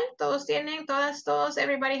digital. Todos tienen, todos,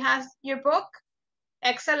 everybody has your book?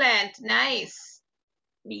 Excellent, nice.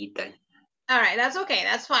 Digital. All right, that's okay,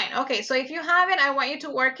 that's fine. Okay, so if you have it, I want you to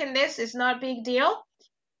work in this. It's not a big deal.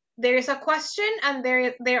 there is a question and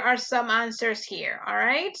there are some answers here, all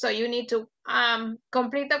right? So you need to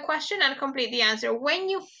complete the question and complete the answer. When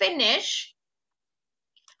you finish,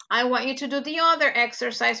 I want you to do the other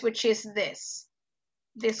exercise, which is this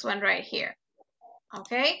one right here,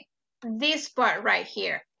 okay? This part right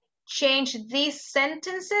here. Change these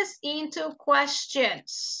sentences into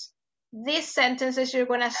questions. These sentences, you're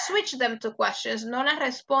gonna switch them to questions. No las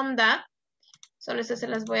responda. Solo se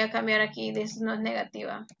las voy a cambiar aquí. This no es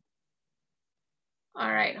negativa.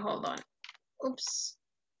 All right, hold on. Oops.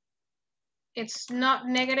 It's not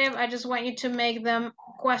negative. I just want you to make them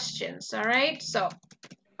questions, all right? So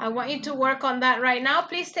I want you to work on that right now.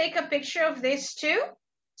 Please take a picture of this too.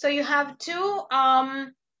 So you have two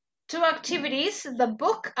activities, the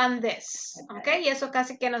book and this, okay? Y eso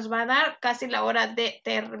casi que nos va a dar casi la hora de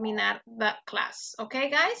terminar the class, okay,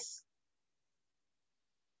 guys?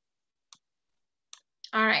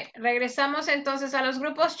 All right, regresamos entonces a los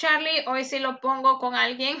grupos. Charlie, hoy sí lo pongo con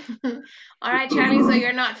alguien. All right, Charlie, so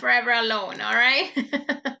you're not forever alone, all right?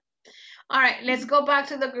 All right, let's go back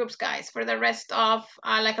to the groups, guys, for the rest of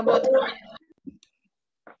like about 10 minutes.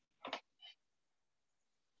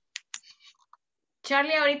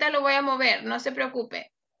 Charlie, ahorita lo voy a mover, no se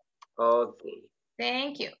preocupe. Okay.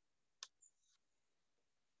 Thank you.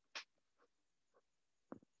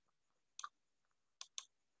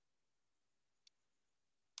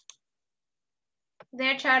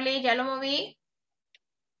 There, Charlie, ya lo moví.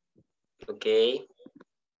 Okay.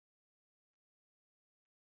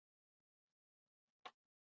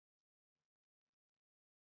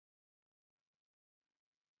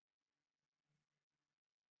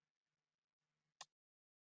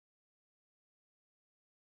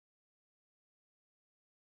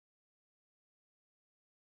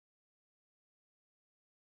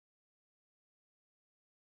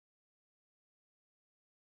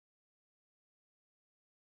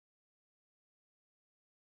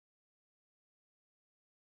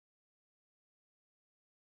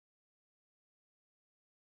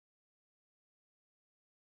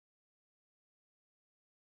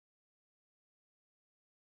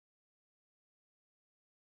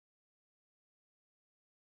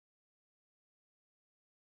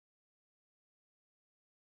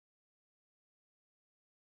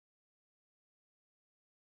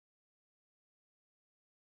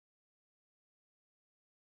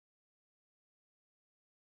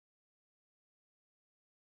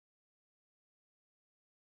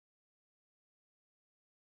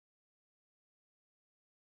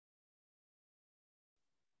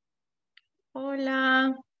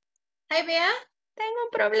 Hola. Hi, Bea. Tengo un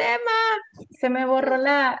problema. Se me borró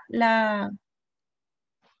la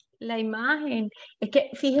imagen. Es que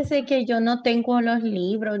fíjese que yo no tengo los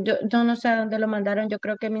libros. Yo no sé a dónde lo mandaron. Yo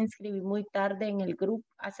creo que me inscribí muy tarde en el grupo.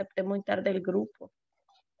 Acepté muy tarde el grupo.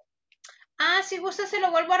 Ah, si gusta se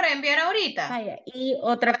lo vuelvo a reenviar ahorita. Vaya, y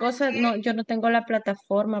otra cosa, no, yo no tengo la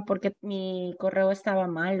plataforma porque mi correo estaba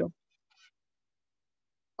malo.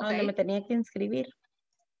 A donde me tenía que inscribir.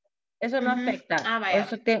 Eso no afecta. Ah, vaya.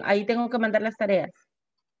 Ahí tengo que mandar las tareas.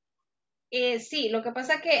 Sí, lo que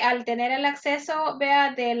pasa que al tener el acceso,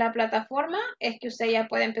 vea, de la plataforma, es que usted ya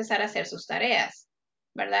puede empezar a hacer sus tareas,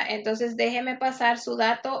 ¿verdad? Entonces déjeme pasar su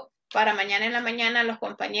dato para mañana en la mañana a los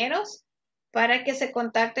compañeros para que se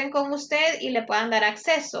contacten con usted y le puedan dar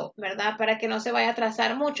acceso, ¿verdad? Para que no se vaya a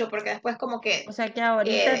atrasar mucho, porque después como que... O sea que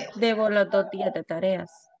ahorita debo los 2 días de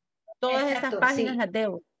tareas. Todas esas páginas las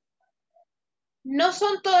debo. No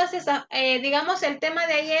son todas esas, digamos, el tema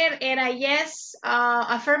de ayer era yes,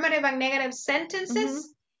 affirmative and negative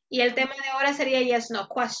sentences, y el tema de ahora sería yes, no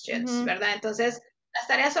questions, ¿verdad? Entonces, las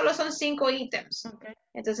tareas solo son 5 ítems.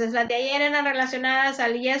 Entonces, las de ayer eran relacionadas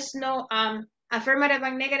al yes, no, affirmative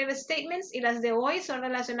and negative statements, y las de hoy son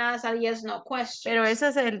relacionadas al yes, no questions. Pero ese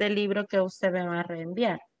es el del libro que usted me va a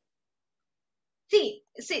reenviar. Sí,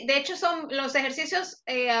 sí, de hecho los ejercicios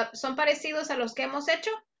son parecidos a los que hemos hecho,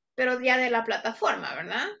 pero ya de la plataforma,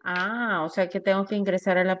 ¿verdad? Ah, o sea que tengo que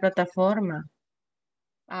ingresar a la plataforma.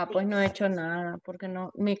 Ah, pues no he hecho nada, porque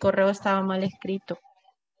no, mi correo estaba mal escrito.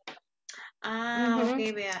 Ah, ok,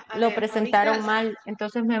 vea. Lo presentaron mal,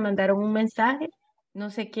 entonces me mandaron un mensaje, no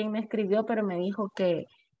sé quién me escribió, pero me dijo que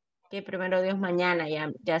primero Dios mañana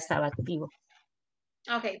ya estaba activo.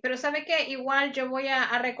 Ok, pero sabe que igual yo voy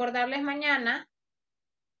a recordarles mañana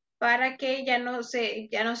para que ya no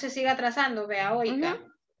se siga atrasando, vea, oiga.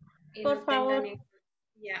 Y Por no favor.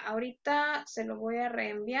 Ya, ahorita se lo voy a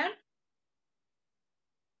reenviar.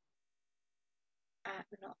 Ah,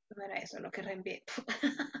 no era eso lo que reenvié.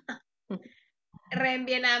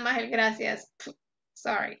 Reenvié nada más el gracias.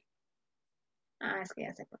 Sorry. Ah, es que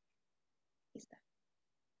ya sé por qué. Aquí está.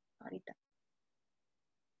 Ahorita.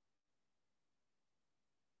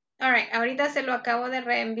 All right, ahorita se lo acabo de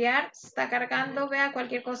reenviar. Se está cargando, vea,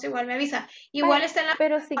 cualquier cosa igual me avisa. Igual está en la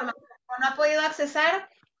pero sí. plataforma. No ha podido accesar,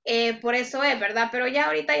 por eso es, ¿verdad? Pero ya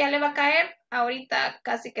ahorita ya le va a caer. Ahorita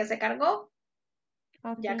casi que se cargó.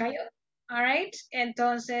 Okay. Ya cayó. All right.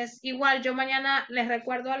 Entonces, igual yo mañana les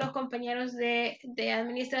recuerdo a los compañeros de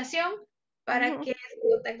administración para que se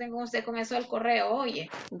contacten con usted con eso del correo. Oye.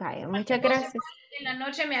 Vaya, muchas gracias. En la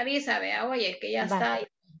noche me avisa, vea, oye, que ya está ahí.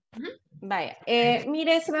 Vaya,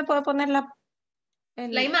 mire, se me puede poner la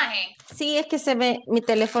imagen. Sí, es que se ve, mi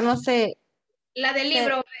teléfono se... La del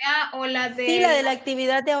libro, vea, o la de... Sí, la de la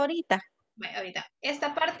actividad de ahorita. Vaya, ahorita.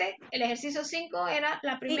 Esta parte, el ejercicio 5 era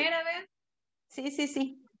la primera, vea. Sí, sí,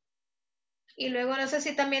 sí. Y luego no sé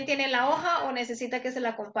si también tiene la hoja o necesita que se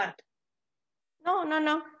la comparta. No, no,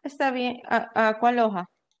 no, está bien. ¿A cuál hoja?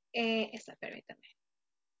 Esta, permítame.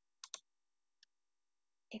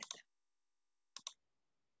 Esta.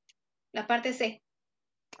 La parte C.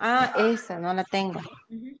 Ah, esa, no la tengo.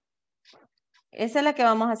 Esa es la que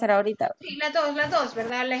vamos a hacer ahorita. Sí, las dos,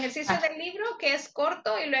 ¿verdad? El ejercicio del libro, que es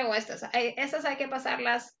corto, y luego estas. Estas hay que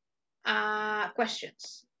pasarlas a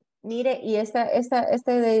questions. Mire, y este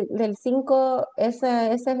del 5,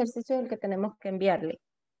 ese ejercicio es el que tenemos que enviarle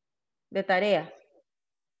de tarea.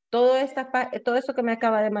 Todo eso que me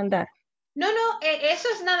acaba de mandar. No, eso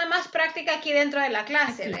es nada más práctica aquí dentro de la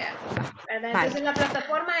clase, vea. ¿Verdad? Entonces la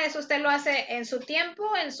plataforma, eso usted lo hace en su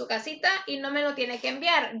tiempo, en su casita, y no me lo tiene que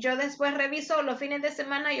enviar. Yo después reviso, los fines de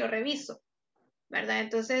semana yo reviso, ¿verdad?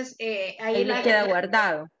 Entonces ahí me queda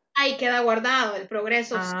guardado. Ahí queda guardado el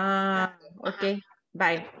progreso. Ah, ok.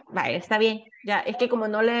 Bye, está bien. Ya, es que como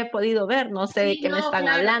no le he podido ver, no sé de qué me están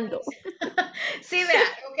hablando. Sí, vea,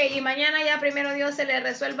 ok, y mañana ya primero Dios se le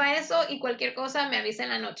resuelva eso y cualquier cosa me avisa en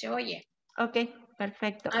la noche, oye. Ok,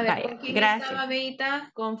 perfecto. A ver, vaya, ¿con quién gracias. estaba, Beita?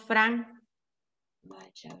 Con Fran.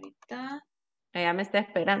 Vaya, ahorita. Ella me está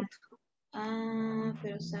esperando. Ah,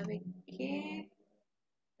 pero ¿sabe qué?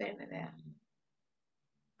 Espérame, vea.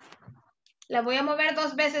 La voy a mover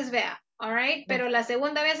 2 veces, vea, all right? Pero la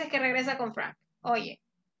segunda vez es que regresa con Frank. Oye.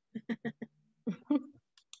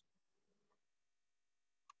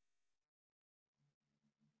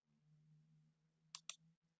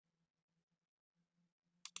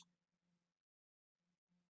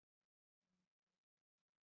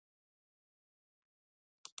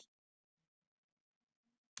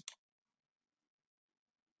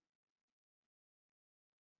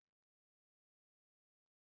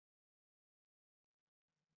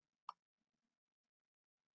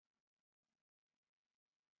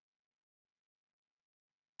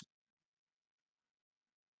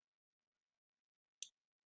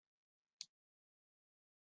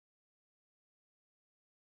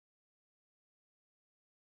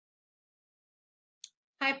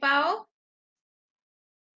 Hi, Pao.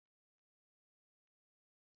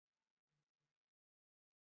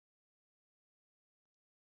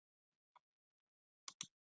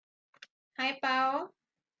 Hi, Pao.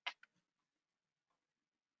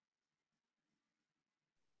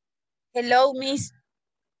 Hello, Miss.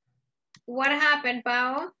 What happened,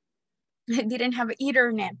 Pao? I didn't have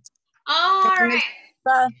internet. All right.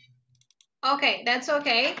 Okay, that's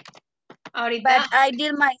okay. Ahorita. But I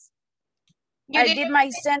did my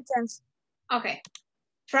sentence. Okay.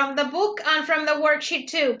 From the book and from the worksheet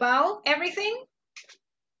too, Pao? Everything?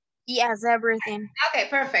 Yes, everything. Okay,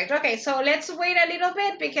 perfect. Okay, so let's wait a little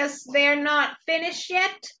bit because they're not finished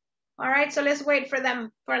yet. All right, so let's wait for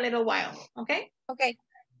them for a little while, okay? Okay.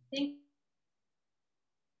 Thank you.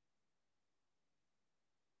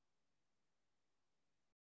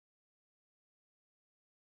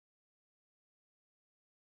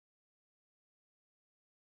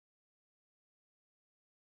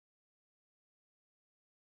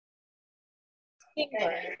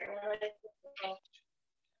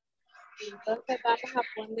 Entonces vamos a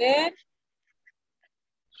poner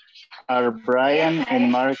Are Brian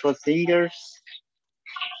and Marco singers?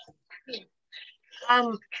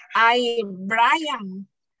 Brian,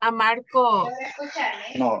 a Marco.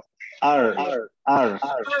 No, are. Are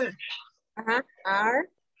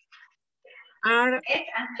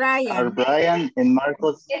Brian. Are Brian and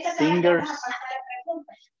Marco singers?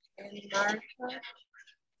 And Marco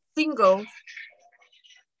singles.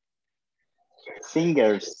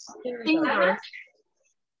 Singers.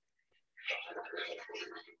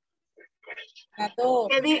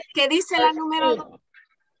 ¿Qué dice la número 2?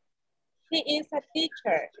 She is a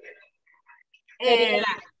teacher.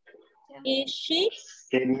 Is she?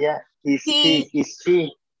 Sería, is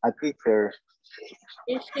she a teacher?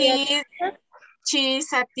 Is she a teacher? She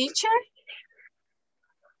is a teacher?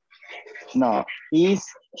 No, is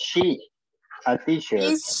she a teacher?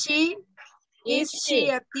 Is she Is she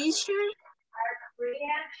a teacher?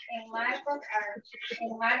 En Marcos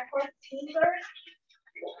Tinder,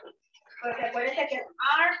 porque acuérdense que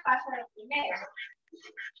are pasa de primero.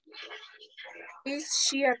 Is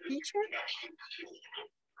she a teacher?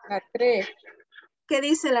 La 3. ¿Qué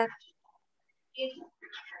dice la?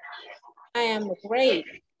 I am great.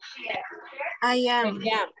 I am.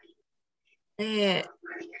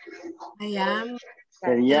 I am.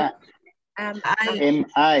 Sería Am am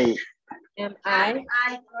I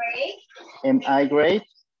great? am I great?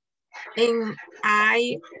 Am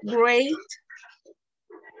I great?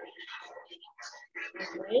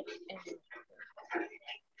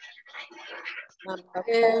 Number 4.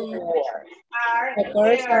 The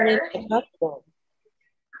girls are in the bathroom.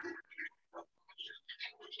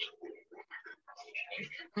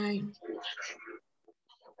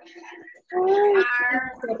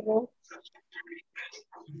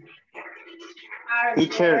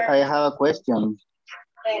 Teacher, I have a question.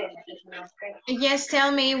 Yes,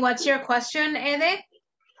 tell me, what's your question, Ede?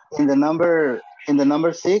 In the number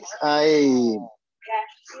 6, I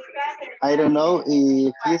don't know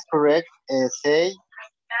if it's correct. Say,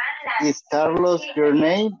 is Carlos your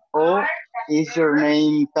name or is your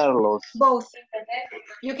name Carlos? Both.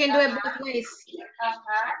 You can do it both ways.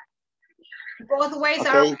 Both ways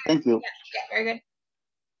are Okay, thank you. Yeah, very good.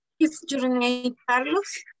 Is your name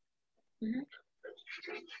Carlos? Mm-hmm.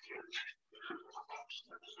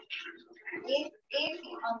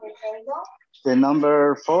 The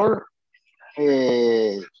number 4,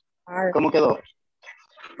 ¿cómo quedó?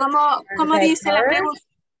 ¿Cómo dice la pregunta?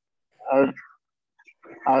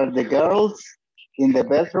 Are the girls in the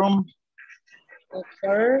bedroom?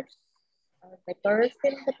 The girls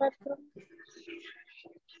in the bathroom?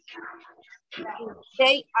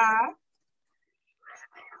 They are.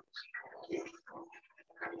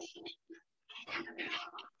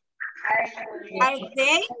 Are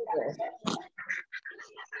they?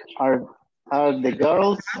 Are the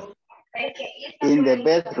girls in the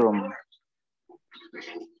bedroom?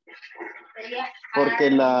 Porque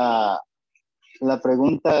la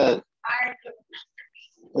pregunta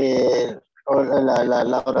o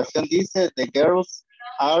la oración dice the girls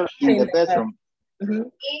are in the bedroom.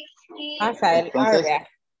 Entonces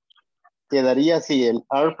quedaría así, el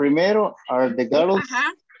are primero, are the girls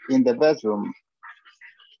in the bedroom.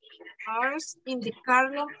 Are in the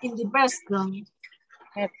bedroom.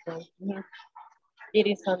 It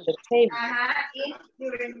is on the table.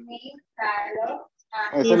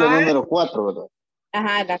 Esa es la número 4, ¿verdad?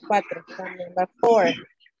 Ajá, la 4. Number 4.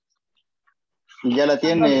 ¿Y ya la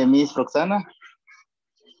tiene Miss Roxana?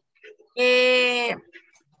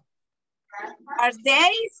 Are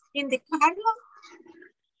they in the carlo?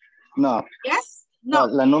 No. Yes? No.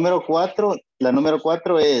 La número 4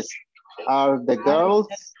 es are the girls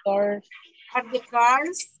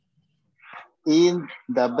in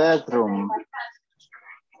the bedroom?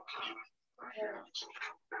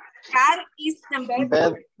 Car is the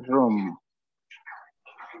bedroom.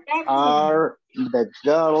 Are the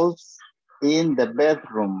girls in the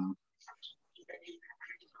bedroom?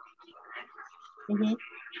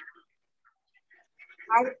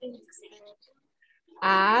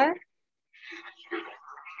 Are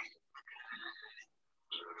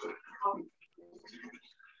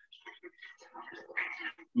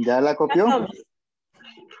 ¿Ya la copió?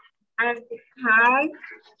 Are the car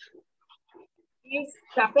is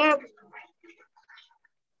the bedroom?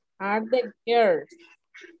 Are the girls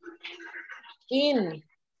in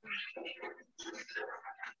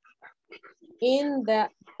the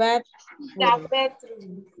bedroom? The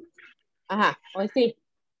bedroom. Ajá, hoy sí.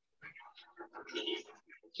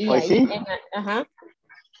 ¿Hoy sí? Ajá.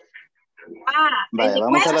 Vale,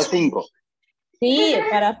 vamos a las 5. Sí,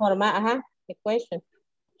 para formar, ajá, the question.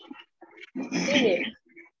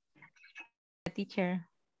 Teacher.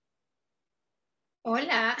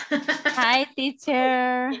 Hola. Hi,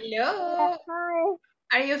 teacher. Hello. Hi.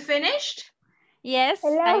 Are you finished? Yes,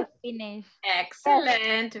 Hello. I finished.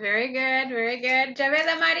 Excellent. Very good, very good. Ya ves,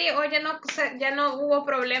 Mari, hoy ya no hubo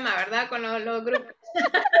problema, ¿verdad? Con los grupos.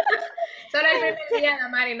 Solo el primer día,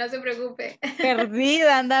 Mari, no se preocupe.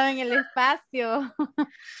 Perdida, andaba en el espacio.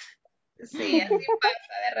 Sí, así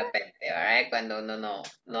pasa de repente, ¿verdad? Cuando uno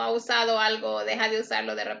no ha usado algo o deja de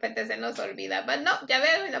usarlo, de repente se nos olvida. Pero no, ya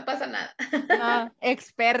veo y no pasa nada. No,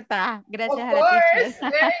 experta, gracias Of a la course,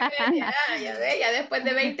 teacher. very good. Ya ve, ya después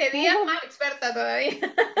de 20 días, más experta todavía.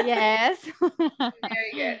 Yes.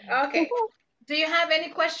 Very good. Okay. Do you have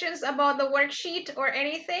any questions about the worksheet or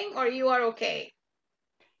anything, or you are okay?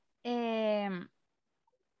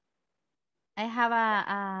 I have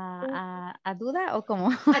a duda o como.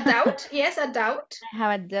 A doubt, yes, a doubt. I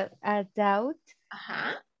have a doubt.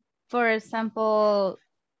 Ajá. For example,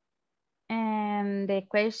 the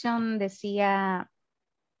question decía,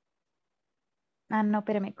 no,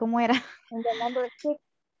 espérame, ¿cómo era? En the number 6.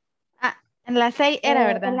 En la 6 era,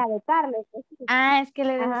 ¿verdad? En la de Carlos. Es que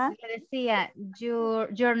le decía,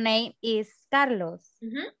 your name is Carlos.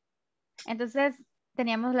 Entonces,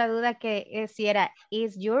 teníamos la duda que si era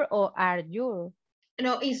is your o are you.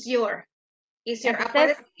 No, is your. Is your.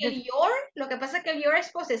 Entonces, el your, lo que pasa es que el your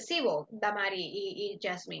es posesivo, Damari y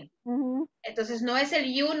Jasmine. Entonces, no es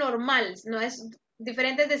el you normal, no es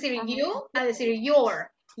diferente decir you a decir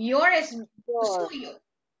your. Your es suyo.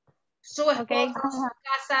 Su esposo, su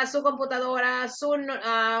casa, su computadora,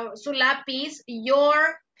 su lápiz,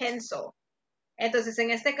 your pencil. Entonces, en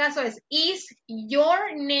este caso es, is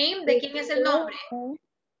your name, ¿de quién es el nombre?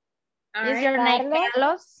 Is your name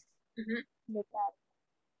Carlos?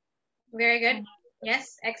 Very good.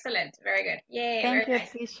 Yes, excellent. Very good. Yay, thank you,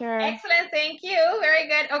 nice. teacher. Excellent, thank you. Very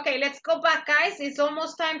good. Okay, let's go back, guys. It's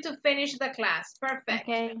almost time to finish the class. Perfect.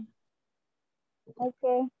 Okay.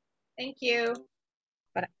 Okay. Thank you.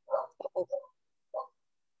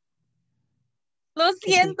 Lo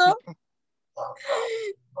siento.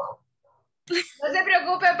 No se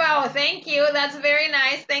preocupe, Pao. Thank you. That's very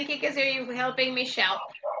nice. Thank you because you're helping me shout.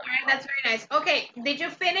 All right, that's very nice. Okay, did you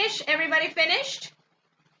finish? Everybody finished?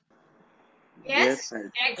 Yes?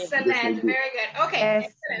 Excellent. Yes, I do. Very good. Okay. Yes,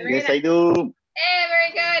 Excellent. Very Yes, nice. I do. Hey,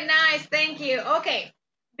 very good. Nice. Thank you. Okay.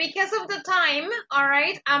 Because of the time, all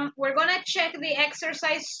right, we're going to check the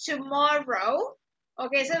exercise tomorrow.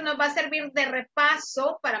 Okay, eso nos va a servir de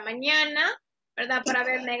repaso para mañana, ¿verdad? Para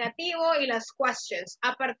ver negativo y las questions.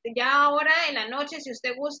 Aparte, ya ahora en la noche, si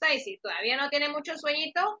usted gusta y si todavía no tiene mucho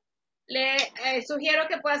sueñito, le sugiero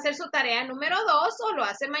que pueda hacer su tarea número 2 o lo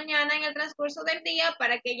hace mañana en el transcurso del día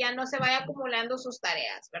para que ya no se vaya acumulando sus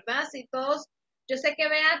tareas, ¿verdad? Si todos, yo sé que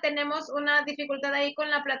vea, tenemos una dificultad ahí con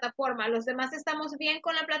la plataforma. ¿Los demás estamos bien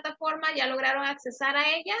con la plataforma? ¿Ya lograron accesar a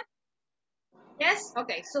ella? Yes?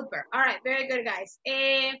 Okay, super. All right, very good, guys.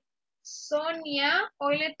 Sonia,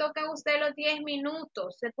 hoy le toca a usted los 10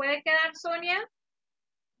 minutos. ¿Se puede quedar, Sonia?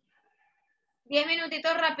 10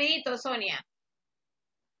 minutitos rapidito, Sonia.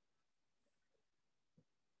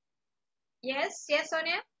 Yes,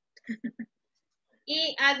 Sonia.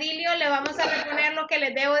 Y a Dilio le vamos a reponer lo que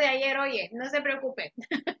les debo de ayer, oye, no se preocupe.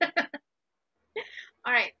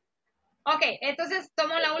 All right. Ok, entonces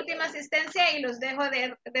tomo la última asistencia y los dejo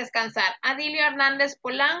de descansar. Adilio Hernández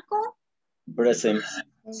Polanco. Present.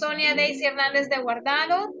 Sonia Daisy Hernández de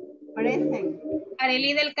Guardado. Present.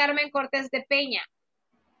 Arely del Carmen Cortés de Peña.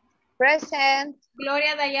 Present.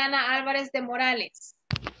 Gloria Dayana Álvarez de Morales.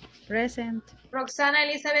 Present. Roxana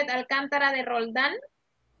Elizabeth Alcántara de Roldán.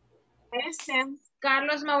 Present.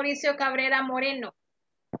 Carlos Mauricio Cabrera Moreno.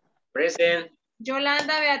 Present.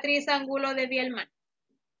 Yolanda Beatriz Angulo de Bielman.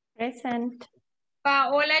 Present.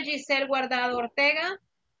 Paola Giselle Guardado Ortega.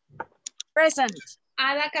 Present.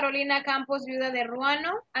 Ada Carolina Campos, viuda de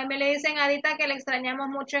Ruano. Ahí me le dicen, Adita, que le extrañamos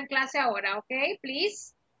mucho en clase ahora, ¿ok?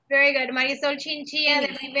 Please. Very good. Marisol Chinchilla de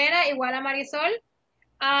Rivera, igual a Marisol.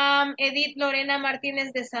 Edith Lorena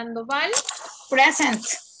Martínez de Sandoval. Present.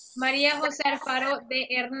 María José Alfaro de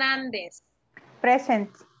Hernández.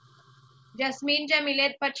 Present. Yasmín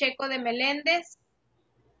Yamilet Pacheco de Meléndez.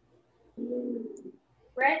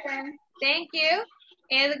 Present. Thank you.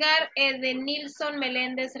 Edgar Edenilson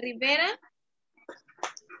Meléndez Rivera.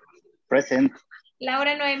 Present.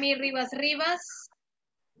 Laura Noemí Rivas Rivas.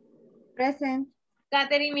 Present.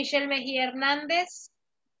 Catherine Michelle Mejía Hernández.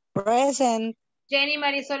 Present. Jenny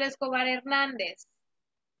Marisol Escobar Hernández.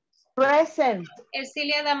 Present.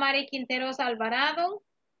 Ercilia Damari Quinteros Alvarado.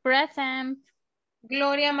 Present.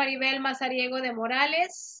 Gloria Maribel Mazariego de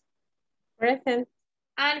Morales. Present.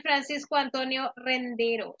 And Francisco Antonio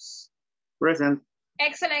Renderos. Present.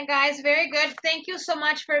 Excellent, guys. Very good. Thank you so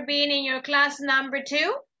much for being in your class number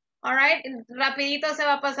 2. All right. Rapidito se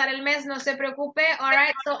va a pasar el mes, no se preocupe. All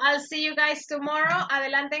right. So I'll see you guys tomorrow.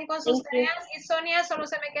 Adelanten con sus tareas. Y Sonia, solo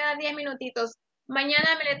se me quedan 10 minutitos.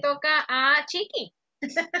 Mañana me le toca a Chiqui.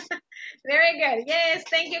 Very good. Yes.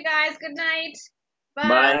 Thank you, guys. Good night. Bye.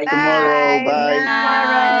 Bye tomorrow. Bye.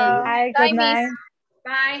 Bye. Good night.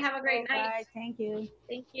 Bye. Have a great night. Bye. Thank you.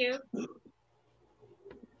 Thank you.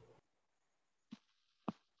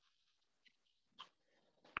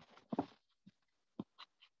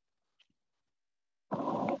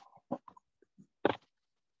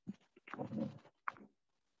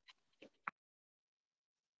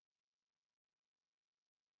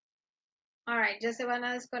 All right, ya se van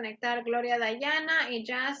a desconectar Gloria Dayana y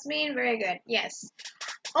Jasmine. Very good. Yes.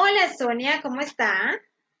 Hola Sonia, ¿cómo está?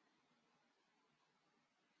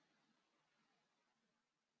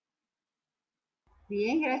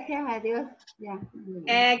 Bien, gracias a Dios. Ya, bien.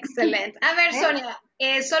 Excelente. A ver, Sonia,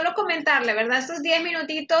 solo comentarle, ¿verdad? Estos 10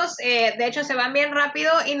 minutitos, de hecho, se van bien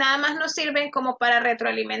rápido y nada más nos sirven como para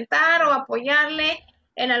retroalimentar o apoyarle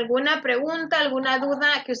en alguna pregunta, alguna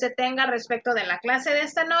duda que usted tenga respecto de la clase de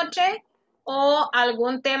esta noche o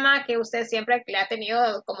algún tema que usted siempre le ha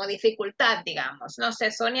tenido como dificultad, digamos. No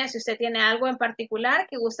sé, Sonia, si usted tiene algo en particular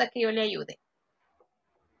que gusta que yo le ayude.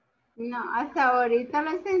 No, hasta ahorita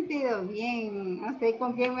lo he sentido bien. No sé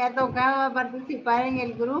con quién me ha tocado participar en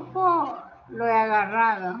el grupo, lo he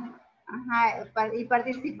agarrado. Ajá, y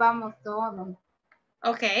participamos todos.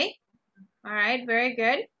 Ok. All right, very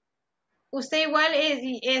good. Usted igual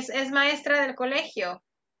es maestra del colegio.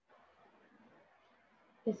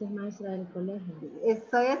 Que soy maestra del colegio.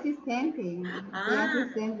 Soy asistente,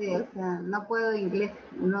 o sea, no puedo inglés,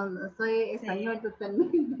 no soy español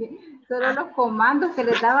totalmente. Solo los comandos que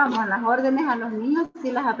les dábamos, las órdenes a los niños,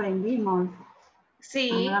 sí las aprendimos.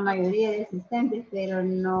 Sí. A la mayoría de asistentes, pero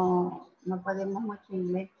no podemos mucho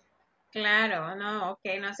inglés. Claro, no, ok,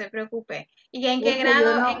 no se preocupe. ¿Y en qué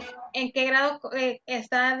grado, en qué grado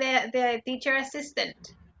está de teacher assistant?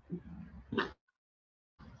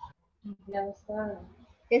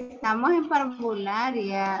 Estamos en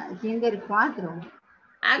parvularia, Kinder 4.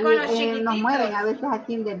 Con los chiquititos. Nos mueven a veces a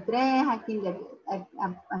Kinder 3, a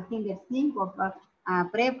Kinder 5, a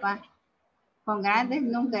prepa. Con grandes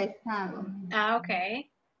nunca he estado. Ok.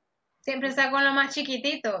 Siempre está con lo más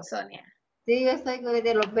chiquitito, Sonia. Sí, yo estoy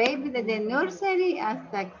desde los babies, desde nursery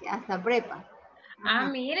hasta prepa.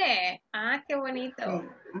 Mire. Qué bonito. Sí.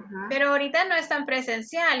 Pero ahorita no están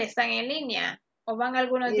presencial, están en línea. ¿O van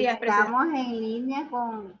algunos días presencial? Estamos en línea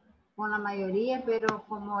con la mayoría, pero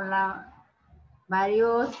como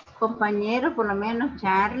varios compañeros, por lo menos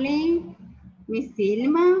Charlie, mi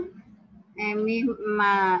Silma,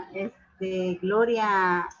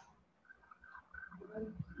 Gloria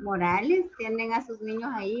Morales, tienen a sus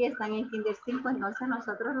niños ahí, están en Kinder 5, entonces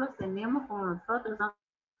nosotros los tenemos con nosotros.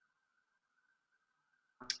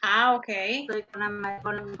 Ok. Estoy con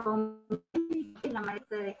la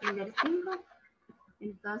maestra de Kinder 5,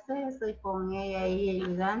 entonces estoy con ella ahí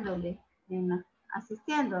ayudándole,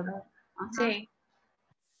 asistiéndole. Sí.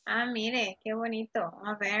 Mire, qué bonito.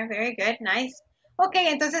 Very, very good, nice. Ok,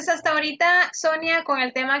 entonces hasta ahorita, Sonia, con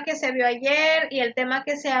el tema que se vio ayer y el tema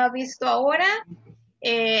que se ha visto ahora,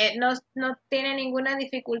 no tiene ninguna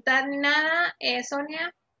dificultad ni nada,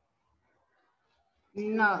 Sonia.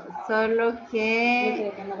 No, solo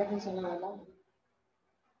que...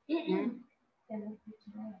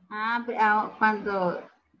 cuando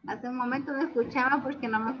hace un momento no escuchaba porque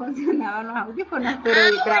no me funcionaban los audífonos,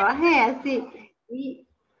 pero trabajé así.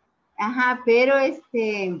 Pero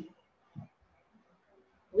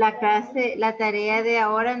la tarea de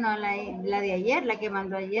ahora no la de ayer, la que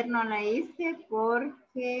mandó ayer no la hice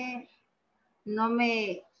porque no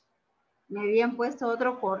me habían puesto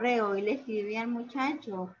otro correo y le escribí al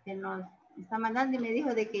muchacho que nos está mandando y me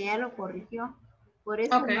dijo de que ya lo corrigió. Por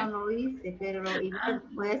eso no lo hice, pero igual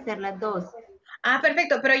puede ser las dos.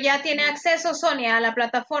 Perfecto, pero ya tiene acceso, Sonia, a la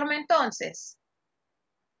plataforma entonces.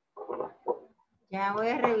 Ya voy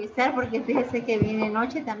a revisar porque fíjese que viene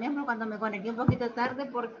noche también, pero cuando me conecté un poquito tarde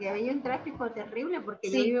porque había un tráfico terrible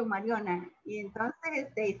porque yo vivo en Mariona y entonces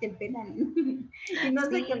hice el penal y no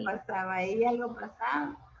sé qué pasaba, ahí algo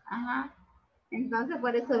pasaba, entonces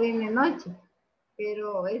por eso viene noche,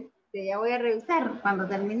 pero ya voy a revisar cuando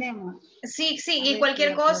terminemos. Sí, y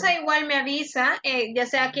cualquier cosa igual me avisa, ya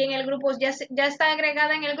sea aquí en el grupo, ya está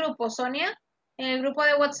agregada en el grupo, Sonia, en el grupo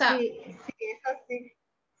de WhatsApp. Sí, eso sí.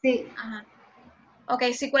 Sí. Ok,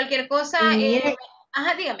 si cualquier cosa,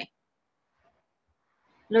 dígame.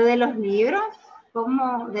 Lo de los libros,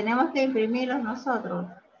 ¿cómo tenemos que imprimirlos nosotros?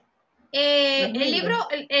 El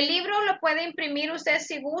libro lo puede imprimir usted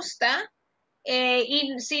si gusta,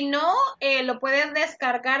 y si no, lo puede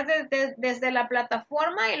descargar desde la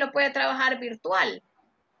plataforma y lo puede trabajar virtual,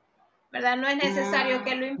 ¿verdad? No es necesario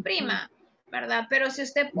que lo imprima, ¿verdad? Pero si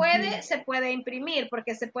usted puede, se puede imprimir,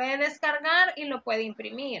 porque se puede descargar y lo puede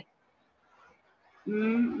imprimir.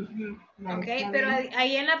 Ok, pero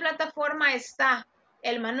ahí en la plataforma está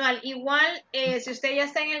el manual. Igual, si usted ya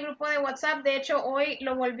está en el grupo de WhatsApp, de hecho hoy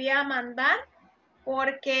lo volví a mandar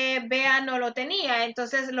porque Bea no lo tenía,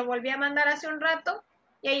 entonces lo volví a mandar hace un rato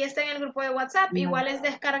y ahí está en el grupo de WhatsApp. Igual es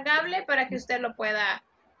descargable para que usted lo pueda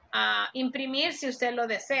imprimir si usted lo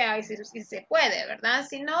desea y si se puede, ¿verdad?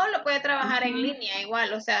 Si no, lo puede trabajar en línea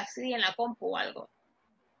igual, o sea, sí en la compu o algo.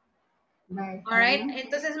 All right.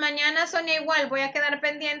 Entonces mañana, Sonia, igual voy a quedar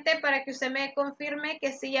pendiente para que usted me confirme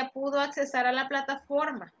que sí ya pudo accesar a la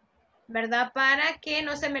plataforma, ¿verdad? Para que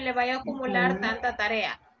no se me le vaya a acumular tanta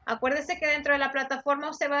tarea. Acuérdese que dentro de la plataforma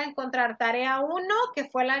usted va a encontrar tarea 1, que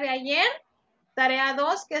fue la de ayer, tarea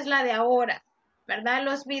 2, que es la de ahora, ¿verdad?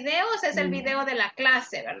 Los videos es el video de la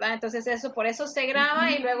clase, ¿verdad? Entonces eso, por eso se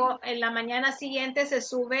graba y luego en la mañana siguiente se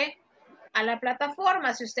sube a la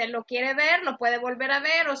plataforma. Si usted lo quiere ver, lo puede volver a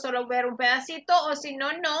ver o solo ver un pedacito, o si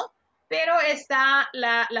no, no. Pero está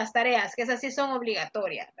las tareas, que esas sí son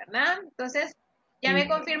obligatorias, ¿verdad? Entonces, ya me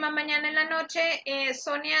confirma mañana en la noche,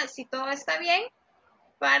 Sonia, si todo está bien,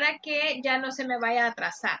 para que ya no se me vaya a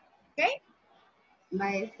atrasar, ¿ok?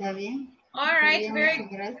 Está bien. All right,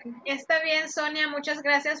 está bien, Sonia, muchas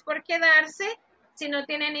gracias por quedarse. Si no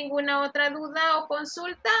tiene ninguna otra duda o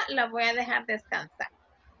consulta, la voy a dejar descansar.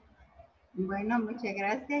 Bueno, muchas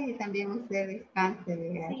gracias y también usted descanse,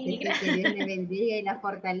 ¿verdad? Sí, que Dios le bendiga y la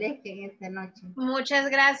fortalezca en esta noche. Muchas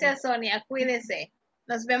gracias, Sonia. Cuídese.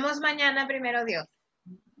 Nos vemos mañana, primero Dios.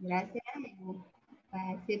 Gracias.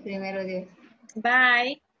 Sí, primero Dios.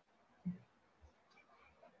 Bye.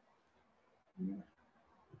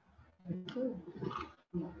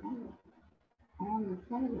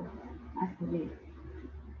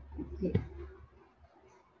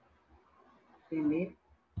 Aquí.